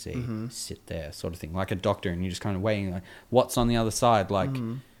here to see? Sit there, sort of thing. Like a doctor and you're just kind of waiting like what's on the other side? Like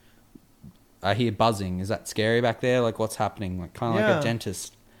I hear buzzing. Is that scary back there? Like what's happening? Like kind of like Yeah. a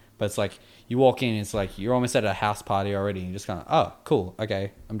dentist. But it's like you walk in, it's like you're almost at a house party already. And you're just kind of, oh, cool,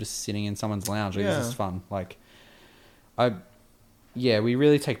 okay. I'm just sitting in someone's lounge. Like, Yeah. This is fun. Like, we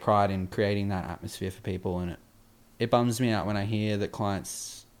really take pride in creating that atmosphere for people, and it bums me out when I hear that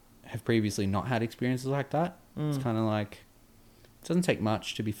clients have previously not had experiences like that. It's kind of like it doesn't take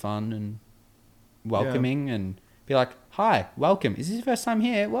much to be fun and welcoming and be like, hi, welcome. Is this your first time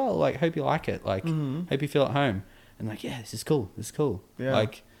here? Well, like, hope you like it. Like, hope you feel at home. And like, yeah, this is cool. This is cool. Yeah.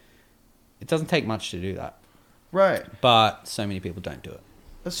 Like, it doesn't take much to do that. Right. But so many people don't do it.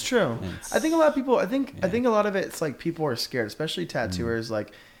 That's true. It's- I think a lot of people. I think Yeah. a lot of it's like people are scared, especially tattooers,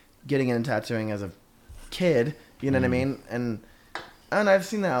 like getting into tattooing as a kid. You know what I mean? And And I've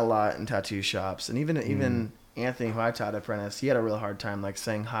seen that a lot in tattoo shops, and even Anthony, who I taught apprentice, he had a real hard time like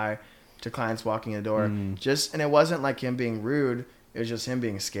saying hi to clients walking in the door. And it wasn't like him being rude; it was just him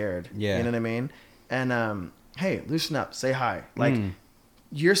being scared. Yeah, you know what I mean. And hey, loosen up, say hi. Like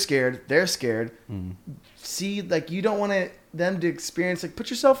you're scared, they're scared. See, like you don't want them to experience. Like put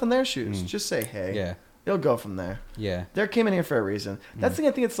yourself in their shoes. Just say hey. Yeah, it'll go from there. Yeah, they came in here for a reason. That's the thing.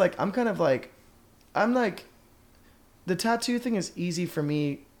 I think it's like I'm like. The tattoo thing is easy for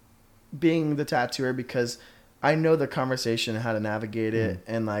me being the tattooer because I know the conversation and how to navigate it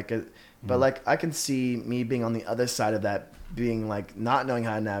and but like I can see me being on the other side of that, being like not knowing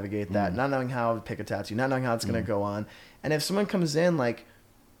how to navigate that, not knowing how to pick a tattoo, not knowing how it's going to go on. And if someone comes in like,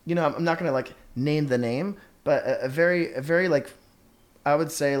 you know, I'm not going to like name the name, but a very like, I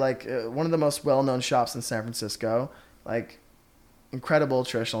would say like one of the most well-known shops in San Francisco, like incredible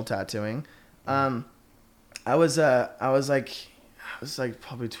traditional tattooing. I was like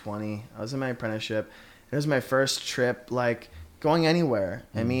probably 20. I was in my apprenticeship. It was my first trip, like going anywhere.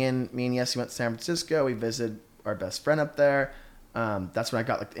 And me and Yessie went to San Francisco. We visited our best friend up there. That's when I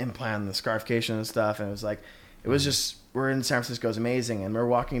got like the implant and the scarification and stuff. And it was just, we're in San Francisco. It was amazing. And we're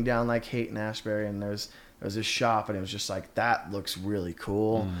walking down like Haight and Ashbury, and there was this shop, and it was just like, that looks really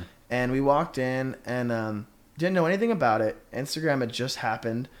cool. And we walked in and didn't know anything about it. Instagram had just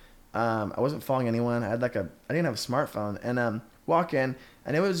happened. I wasn't following anyone. I didn't have a smartphone, and walk in,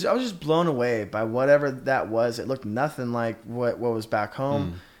 and I was just blown away by whatever that was. It looked nothing like what was back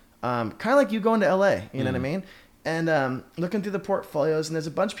home. Kind of like you going to LA, you know what I mean? And looking through the portfolios, and there's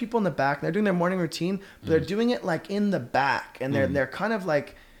a bunch of people in the back, and they're doing their morning routine, but they're doing it like in the back, and they're kind of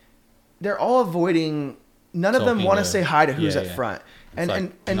like, they're all avoiding. None of them want to say hi to who's at front.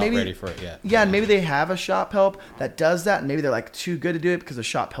 And not maybe ready for it yet. Yeah, and maybe they have a shop help that does that, and maybe they're like too good to do it because the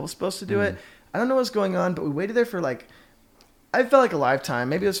shop help's supposed to do it. I don't know what's going on, but we waited there for like, I felt like a lifetime.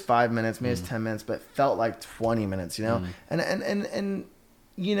 Maybe it was 5 minutes, maybe it was 10 minutes, but it felt like 20 minutes, you know. And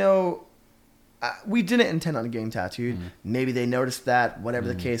you know, we didn't intend on getting tattooed. Maybe they noticed that, whatever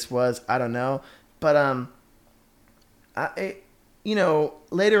the case was. I don't know, but you know,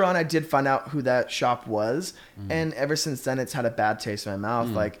 later on I did find out who that shop was, and ever since then it's had a bad taste in my mouth.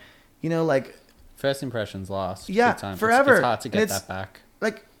 Like, you know, like first impressions last. Yeah, time. forever. It's hard to get that back.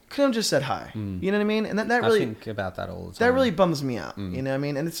 Like, could have just said hi. You know what I mean? And that really, I think about that all the time. That really bums me out. You know what I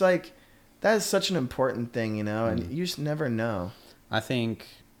mean? And it's like, that is such an important thing, you know, and you just never know. I think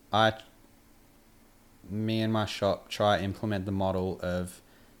me and my shop try to implement the model of,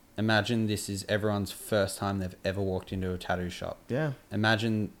 imagine this is everyone's first time they've ever walked into a tattoo shop. Yeah.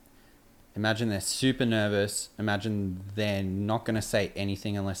 Imagine they're super nervous. Imagine they're not going to say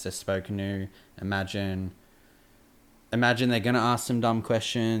anything unless they're spoken to. Imagine they're going to ask some dumb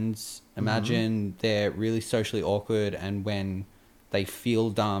questions. Imagine they're really socially awkward, and when they feel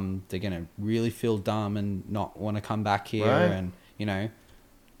dumb, they're going to really feel dumb and not want to come back here. Right. And, you know,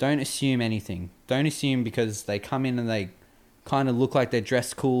 don't assume anything. Don't assume because they come in and they kind of look like they're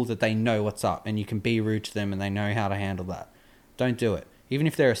dressed cool that they know what's up and you can be rude to them and they know how to handle that. Don't do it. Even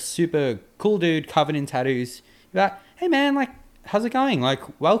if they're a super cool dude covered in tattoos, you're like, hey man, like, how's it going?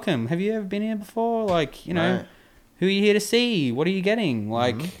 Like, welcome. Have you ever been here before? Like, you know, who are you here to see? What are you getting?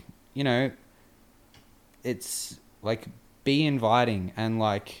 Like, you know, it's like, be inviting, and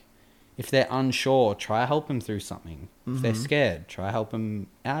like, if they're unsure, try to help them through something. If they're scared, try to help them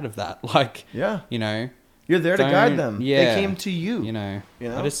out of that. Like, you know, you're there to guide them. Yeah. They came to you. You know?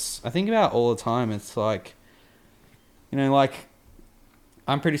 I think about it all the time. It's like, you know, like,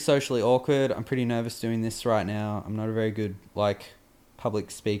 I'm pretty socially awkward. I'm pretty nervous doing this right now. I'm not a very good, like,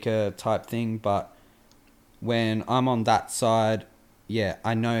 public speaker type thing. But when I'm on that side,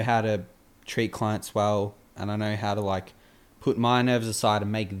 I know how to treat clients well. And I know how to, like, put my nerves aside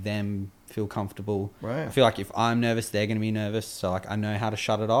and make them feel comfortable. Right. I feel like if I'm nervous, they're going to be nervous. So, like, I know how to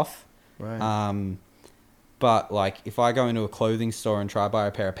shut it off. Right. But, like, if I go into a clothing store and try to buy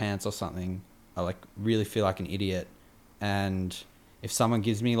a pair of pants or something, I, like, really feel like an idiot. And if someone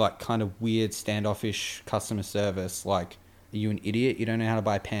gives me, like, kind of weird standoffish customer service, like, are you an idiot? You don't know how to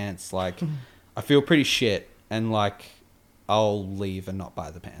buy pants? Like, I feel pretty shit. And, like, I'll leave and not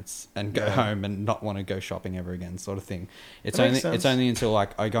buy the pants and go home and not want to go shopping ever again, sort of thing. It's only until,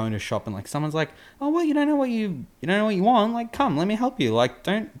 like, I go into a shop and, like, someone's like, oh, well, you don't know what you want. Like, come, let me help you. Like,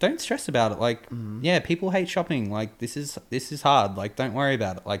 don't stress about it. Like, people hate shopping. Like, this is hard. Like, don't worry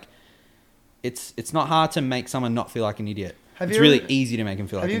about it. Like, it's not hard to make someone not feel like an idiot. It's really easy to make them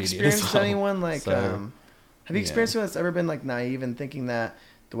feel like an idiot. Have you experienced anyone like, have you experienced anyone that's ever been, like, naive and thinking that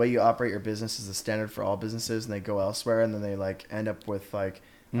the way you operate your business is the standard for all businesses, and they go elsewhere and then they end up with I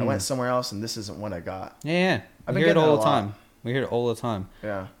went somewhere else and this isn't what I got. Yeah. I hear it all the time. We hear it all the time.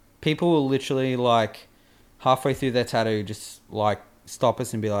 Yeah. People will literally, like, halfway through their tattoo, just, like, stop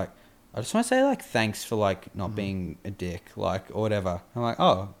us and be like, I just want to say, like, thanks for, like, not being a dick, like, or whatever. I'm like,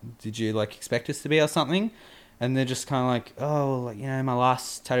 oh, did you, like, expect us to be or something? And they're just kind of like, oh, like, you know, my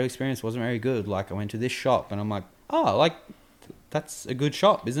last tattoo experience wasn't very good. Like, I went to this shop. And I'm like, oh, like, that's a good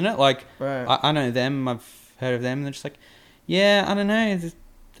shop, isn't it? Like, Right. I know them. I've heard of them. And they're just like, yeah, I don't know.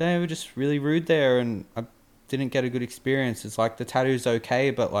 They were just really rude there. And I didn't get a good experience. It's like, the tattoo's okay.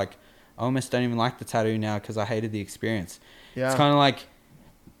 But, like, I almost don't even like the tattoo now because I hated the experience. Yeah. It's kind of like,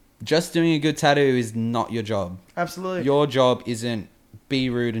 just doing a good tattoo is not your job. Absolutely. Your job isn't be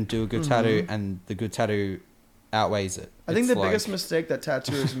rude and do a good tattoo, and the good tattoo outweighs it. I think It's the like- biggest mistake that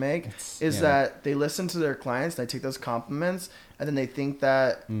tattooers make is yeah. that they listen to their clients, they take those compliments, and then they think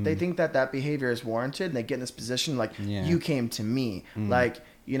that that behavior is warranted, and they get in this position like, Yeah. you came to me, like,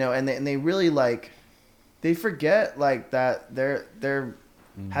 you know, and they really, like, they forget, like, that they're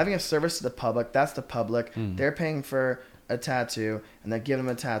having a service to the public. That's the public. They're paying for a tattoo, and they give them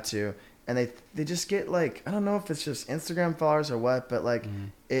a tattoo, and they just get, like, I don't know if it's just Instagram followers or what, but, like,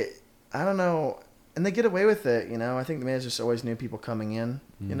 I don't know, and they get away with it, you know. I think maybe it's just always new people coming in,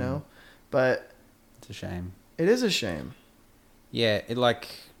 you know, but It's a shame. it is a shame. Yeah,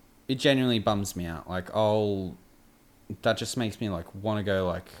 it genuinely bums me out. Like, that just makes me, like, want to go,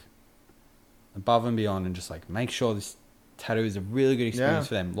 like, above and beyond and just, like, make sure this tattoo is a really good experience Yeah.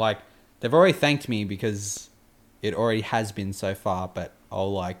 for them. Like, they've already thanked me because it already has been so far, but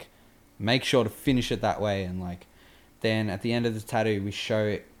I'll, like, make sure to finish it that way. And, like, then at the end of the tattoo, we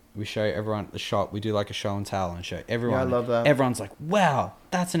show everyone at the shop. We do, like, a show and tell and show everyone. Yeah, I love that. Everyone's like, wow,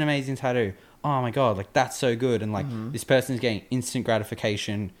 that's an amazing tattoo. Oh my God, like, that's so good. And, like, this person's getting instant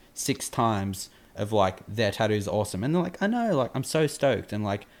gratification 6 times of, like, their tattoo is awesome. And they're like, I know, like, I'm so stoked. And,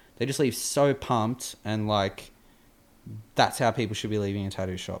 like, they just leave so pumped. And, like, that's how people should be leaving a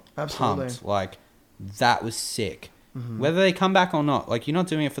tattoo shop. Absolutely. Pumped. Like, that was sick. Whether they come back or not, like, you're not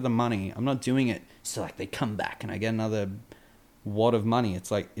doing it for the money. I'm not doing it so, like, they come back and I get another wad of money. It's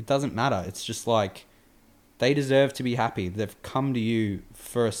like, it doesn't matter. It's just like, they deserve to be happy. They've come to you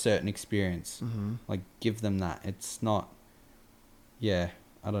for a certain experience. Like, give them that. It's not, yeah,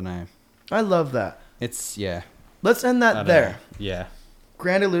 I don't know. I love that. It's, yeah. Let's end I that don't there. know. Yeah.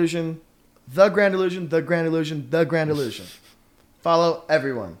 Grand Illusion, the Grand Illusion, the Grand Illusion, the Grand Illusion. Follow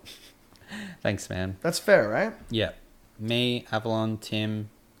everyone. Thanks, man. That's fair, right? Yeah. Me, Avalon, Tim,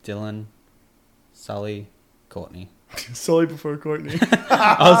 Dylan, Sully, Courtney. Solely before Courtney.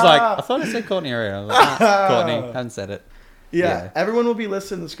 I was like, I thought I said Courtney earlier. I was like, Courtney, haven't said it. Yeah, everyone will be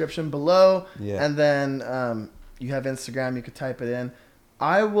listed in the description below. Yeah. And then you have Instagram, you could type it in.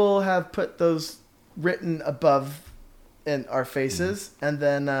 I will have put those written above in our faces. And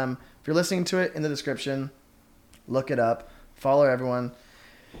then if you're listening to it, in the description, look it up. Follow everyone.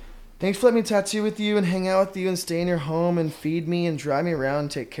 Thanks for letting me tattoo with you and hang out with you and stay in your home and feed me and drive me around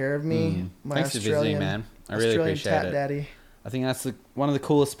and take care of me. My Thanks for visiting, man. I really Australian appreciate tat it. daddy. I think that's one of the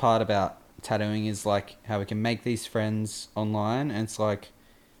coolest part about tattooing is like how we can make these friends online, and it's like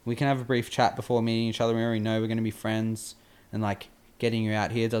we can have a brief chat before meeting each other. We already know we're going to be friends, and like getting you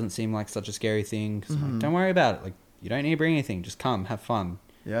out here doesn't seem like such a scary thing. 'Cause like, don't worry about it. Like, you don't need to bring anything. Just come, have fun.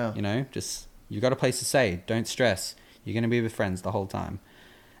 Yeah. You know, just you got a place to stay. Don't stress. You're going to be with friends the whole time.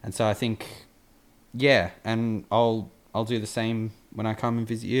 And so I think, yeah, and I'll do the same when I come and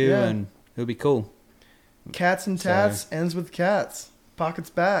visit you, Yeah. and it'll be cool. Cats and tats ends with cats. Pockets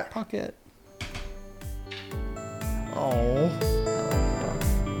back. Pocket. Oh.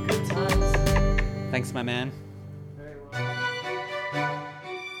 Good times. Thanks, my man. Very well.